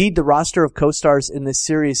visuals. Indeed, the roster of co-stars in this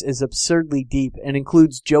series is absurdly deep and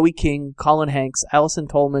includes Joey King, Colin Hanks, Alison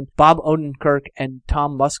Tolman, Bob Odenkirk, and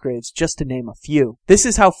Tom Musgraves, just to name a few. This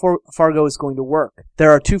is how Fargo is going to work.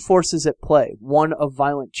 There are two forces at play, one of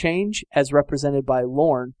violent change, as represented by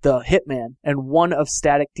Lorne, the hitman, and one of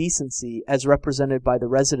static decency, as represented by the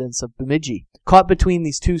residents of Bemidji. Caught between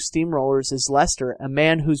these two steamrollers is Lester, a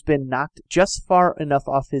man who's been knocked just far enough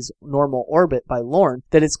off his normal orbit by Lorne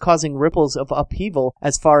that it's causing ripples of upheaval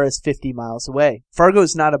as far as 50 miles away. Fargo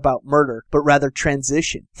is not about murder, but rather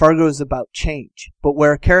transition. Fargo is about change. But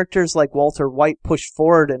where characters like Walter White pushed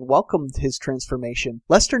forward and welcomed his transformation,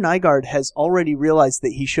 Lester Nygaard has already realized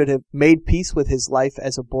that he should have made peace with his life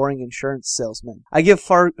as a boring insurance salesman. I give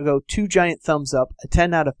Fargo 2 giant thumbs up, a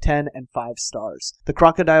 10 out of 10, and 5 stars. The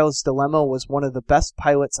Crocodile's Dilemma was one of the best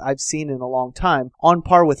pilots I've seen in a long time, on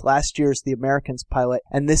par with last year's The Americans pilot,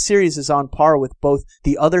 and this series is on par with both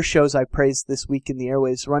the other shows I praised this week in the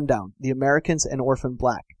Airwaves Rundown, The Americans and Orphan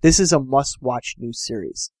Black. This is a must-watch new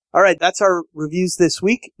series. Alright, that's our reviews this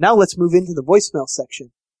week. Now let's move into the voicemail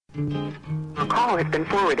section. A call has been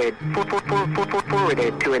forwarded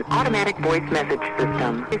to an automatic voice message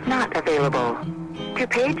system. Is not available. To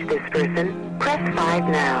page this person, press 5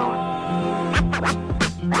 now.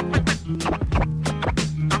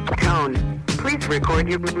 Tone, please record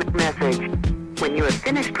your message. When you have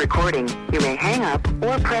finished recording, you may hang up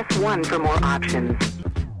or press 1 for more options.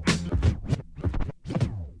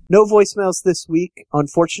 No voicemails this week,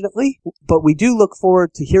 unfortunately, but we do look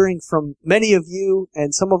forward to hearing from many of you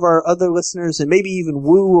and some of our other listeners, and maybe even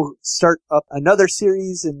Woo will start up another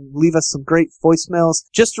series and leave us some great voicemails.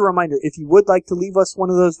 Just a reminder, if you would like to leave us one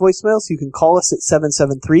of those voicemails, you can call us at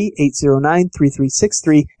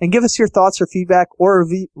 773-809-3363 and give us your thoughts or feedback or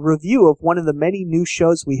a review of one of the many new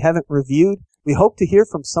shows we haven't reviewed. We hope to hear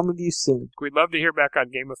from some of you soon. We'd love to hear back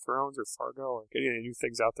on Game of Thrones or Fargo or any of the new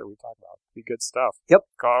things out there we talk about. Be good stuff. Yep.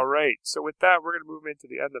 All right. So with that, we're going to move into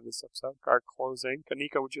the end of this episode. Our closing.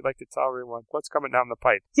 Nico, would you like to tell everyone what's coming down the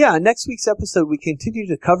pipe? Yeah, in next week's episode, we continue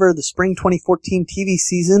to cover the spring 2014 TV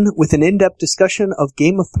season with an in-depth discussion of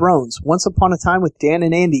Game of Thrones, Once Upon a Time with Dan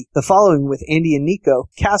and Andy, the following with Andy and Nico,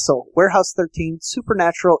 Castle, Warehouse 13,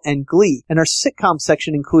 Supernatural, and Glee, and our sitcom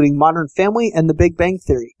section including Modern Family and The Big Bang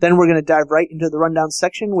Theory. Then we're going to dive right into the rundown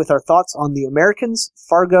section with our thoughts on The Americans,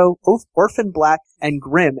 Fargo, Orphan Black, and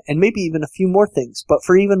Grimm, and maybe even a few more things. But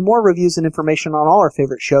for even more reviews and information on all our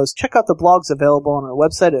favorite shows, check out the blogs available on our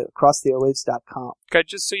website at acrosstheairwaves.com. Okay,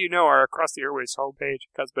 just so you know, our Across the Airwaves homepage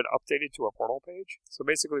has been updated to a portal page. So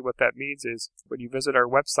basically what that means is when you visit our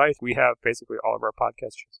website, we have basically all of our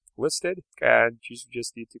podcast shows listed, and you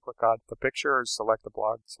just need to click on the picture or select the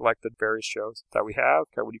blog, select the various shows that we have.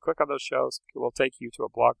 Okay, when you click on those shows, it will take you to a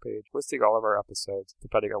blog page listing all of our episodes,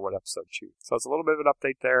 depending on what episode you choose. So it's a little bit of an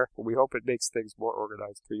update there, but we hope it makes things more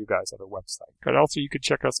organized for you guys on our website. And also you can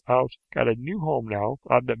check us out, got a new home now,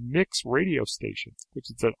 on the Mix radio station,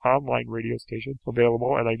 which is an online radio station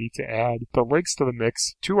available, and I need to add the links to the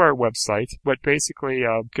Mix to our website, but basically,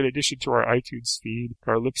 in addition to our iTunes feed,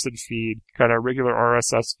 our Libsyn feed, got our regular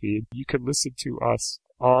RSS feed, you can listen to us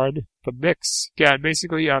on the Mix. Yeah, and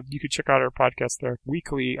basically, you can check out our podcast there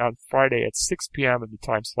weekly on Friday at 6 p.m. in the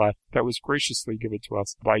time slot that was graciously given to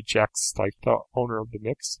us by Jack Stipe, the owner of the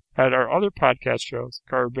Mix. And our other podcast shows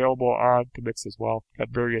are available on the Mix as well at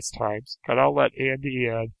various times. And I'll let Andy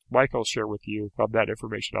and Michael share with you that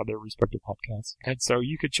information on their respective podcasts. And so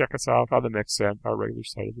you can check us out on the Mix and our regular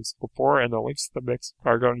site of this before, and the links to the Mix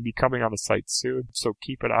are going to be coming on the site soon, so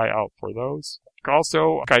keep an eye out for those.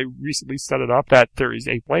 Also, I recently set it up that there is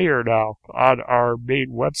a player now on our main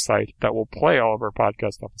website that will play all of our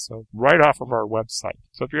podcast episodes right off of our website.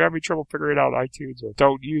 So if you're having trouble figuring out iTunes or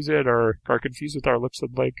don't use it or are confused with our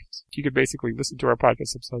Libsyn link, you can basically listen to our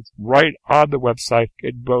podcast episodes right on the website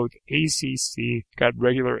in both ACC and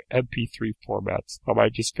regular MP3 formats. I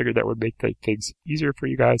just figured that would make things easier for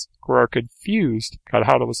you guys who are confused on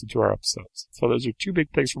how to listen to our episodes. So those are two big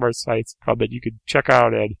things from our sites that you can check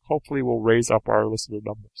out, and hopefully will raise up our listener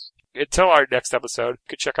numbers. until our next episode, you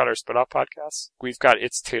can check out our spin-off podcasts. We've got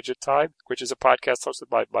It's Tangent Time, which is a podcast hosted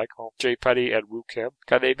by Michael J. Petty and Woo Kim.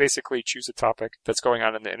 They basically choose a topic that's going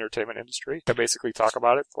on in the entertainment industry and basically talk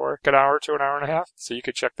about it for an hour to an hour and a half. So you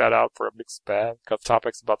can check that out for a mixed bag of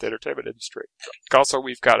topics about the entertainment industry. Also,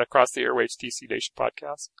 we've got Across the Airwaves DC Nation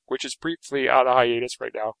podcast, which is briefly on a hiatus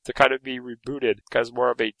right now to kind of be rebooted as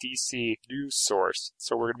more of a DC news source.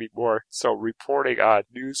 So we're going to be more so reporting on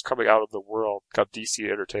news coming out of the world of DC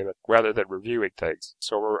entertainment rather than reviewing things.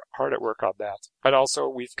 So we're hard at work on that. And also,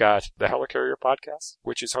 we've got the Helicarrier podcast,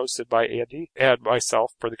 which is hosted by Andy and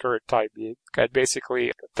myself for the current time being. And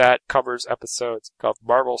basically, that covers episodes of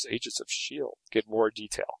Marvel's Agents of S.H.I.E.L.D. in more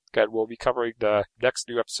detail. And we'll be covering the next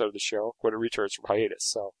new episode of the show when it returns from hiatus.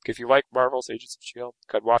 So if you like Marvel's Agents of S.H.I.E.L.D.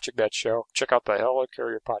 and watching that show, check out the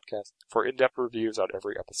Helicarrier podcast for in-depth reviews on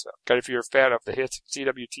every episode. And if you're a fan of the hit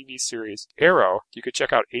CW TV series Arrow, you can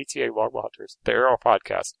check out ATA Longbow Hunters, the Arrow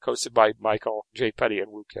podcast, hosted by Michael J. Petty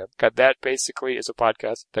and Woo Kim. And that basically is a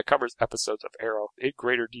podcast that covers episodes of Arrow in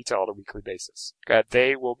greater detail on a weekly basis. And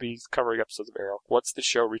they will be covering episodes of Arrow once the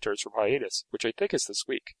show returns from hiatus, which I think is this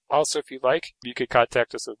week. Also, if you'd like, you can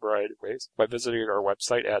contact us in a variety of ways by visiting our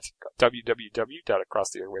website at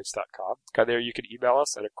www.acrosstheairwaves.com. And there you can email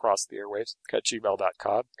us at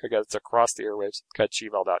acrosstheairwaves@gmail.com. Again, it's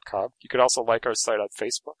acrosstheairwaves@gmail.com. You can also like our site on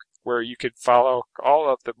Facebook, where you can follow all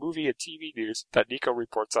of the movie and TV news that Nico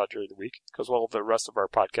reports on during the week, as well as the rest of our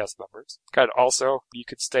podcast members. And also, you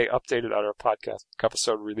can stay updated on our podcast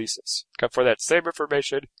episode releases. And for that same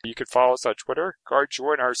information, you can follow us on Twitter or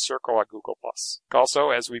join our circle on Google+. Also,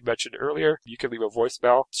 as we mentioned earlier, you can leave a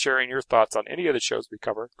voicemail sharing your thoughts on any of the shows we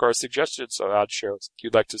cover, or suggestions on odd shows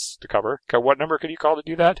you'd like us to cover. Okay, what number can you call to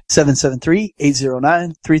do that?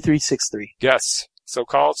 773-809-3363. Yes. So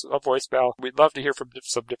call us a voicemail. We'd love to hear from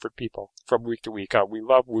some different people from week to week. We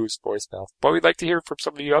love Woo's voicemail. But we'd like to hear from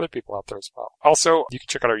some of the other people out there as well. Also, you can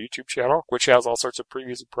check out our YouTube channel, which has all sorts of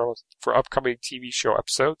previews and promos for upcoming TV show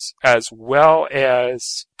episodes, as well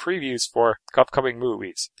as previews for upcoming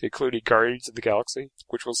movies, including Guardians of the Galaxy,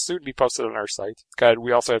 which will soon be posted on our site. And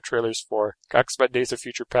we also have trailers for X-Men Days of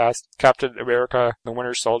Future Past, Captain America, The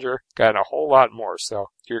Winter Soldier, and a whole lot more.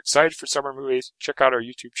 So if you're excited for summer movies, check out our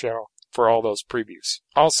YouTube channel for all those previews.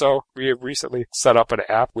 Also, we have recently set up an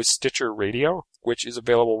app with Stitcher Radio, which is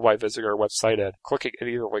available by visiting our website and clicking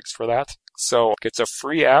any of the links for that. So it's a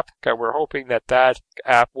free app, and we're hoping that that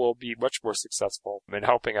app will be much more successful in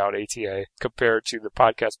helping out ATA compared to the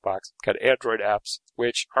Podcast Box and Android apps,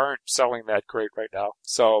 which aren't selling that great right now.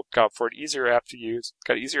 So for an easier app to use,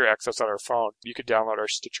 got easier access on our phone, you can download our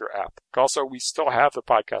Stitcher app. Also, we still have the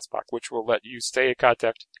Podcast Box, which will let you stay in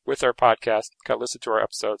contact with our podcast, can listen to our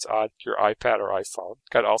episodes on your iPad or iPhone.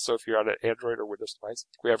 And also, if you're on an Android or Windows device,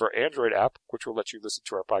 we have our Android app, which will let you listen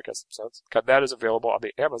to our podcast episodes. And that is available on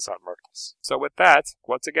the Amazon Marketplace. So with that,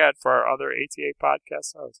 once again, for our other ATA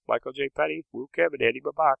podcast hosts, Michael J. Petty, Woo Kim, and Andy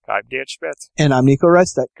Babak, I'm Dan Schmidt. And I'm Nico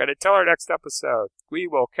Reistek. And until our next episode, we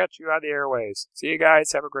will catch you on the airwaves. See you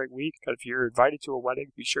guys, have a great week. And if you're invited to a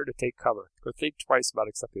wedding, be sure to take cover. Or think twice about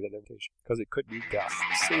accepting that invitation, because it could mean death.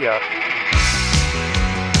 See ya.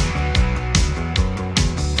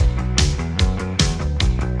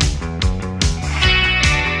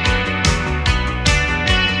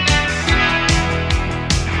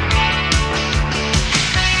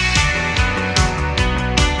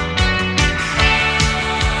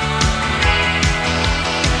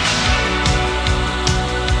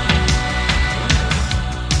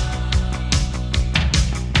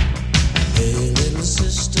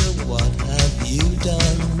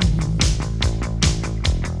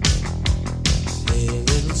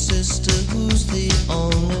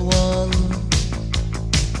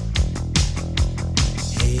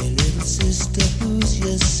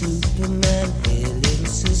 Superman, hey little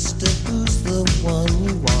sister, who's the one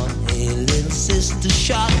you want? Hey little sister,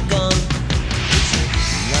 shotgun. It's a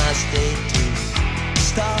nice day to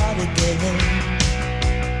start again.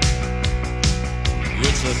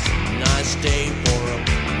 It's a nice day for a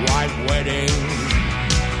white wedding.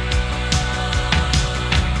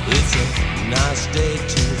 It's a nice day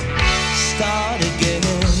to start again.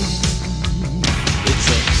 It's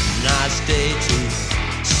a nice day to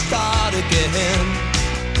start again.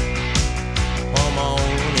 Come on,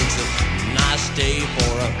 it's a nice day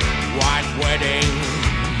for a white wedding.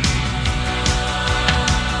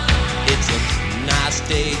 It's a nice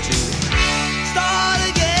day to start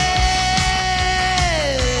again.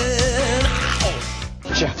 Ow!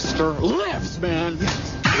 Jeffster lives, man.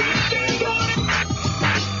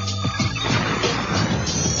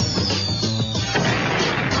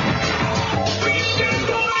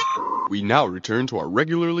 We now return to our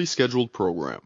regularly scheduled program.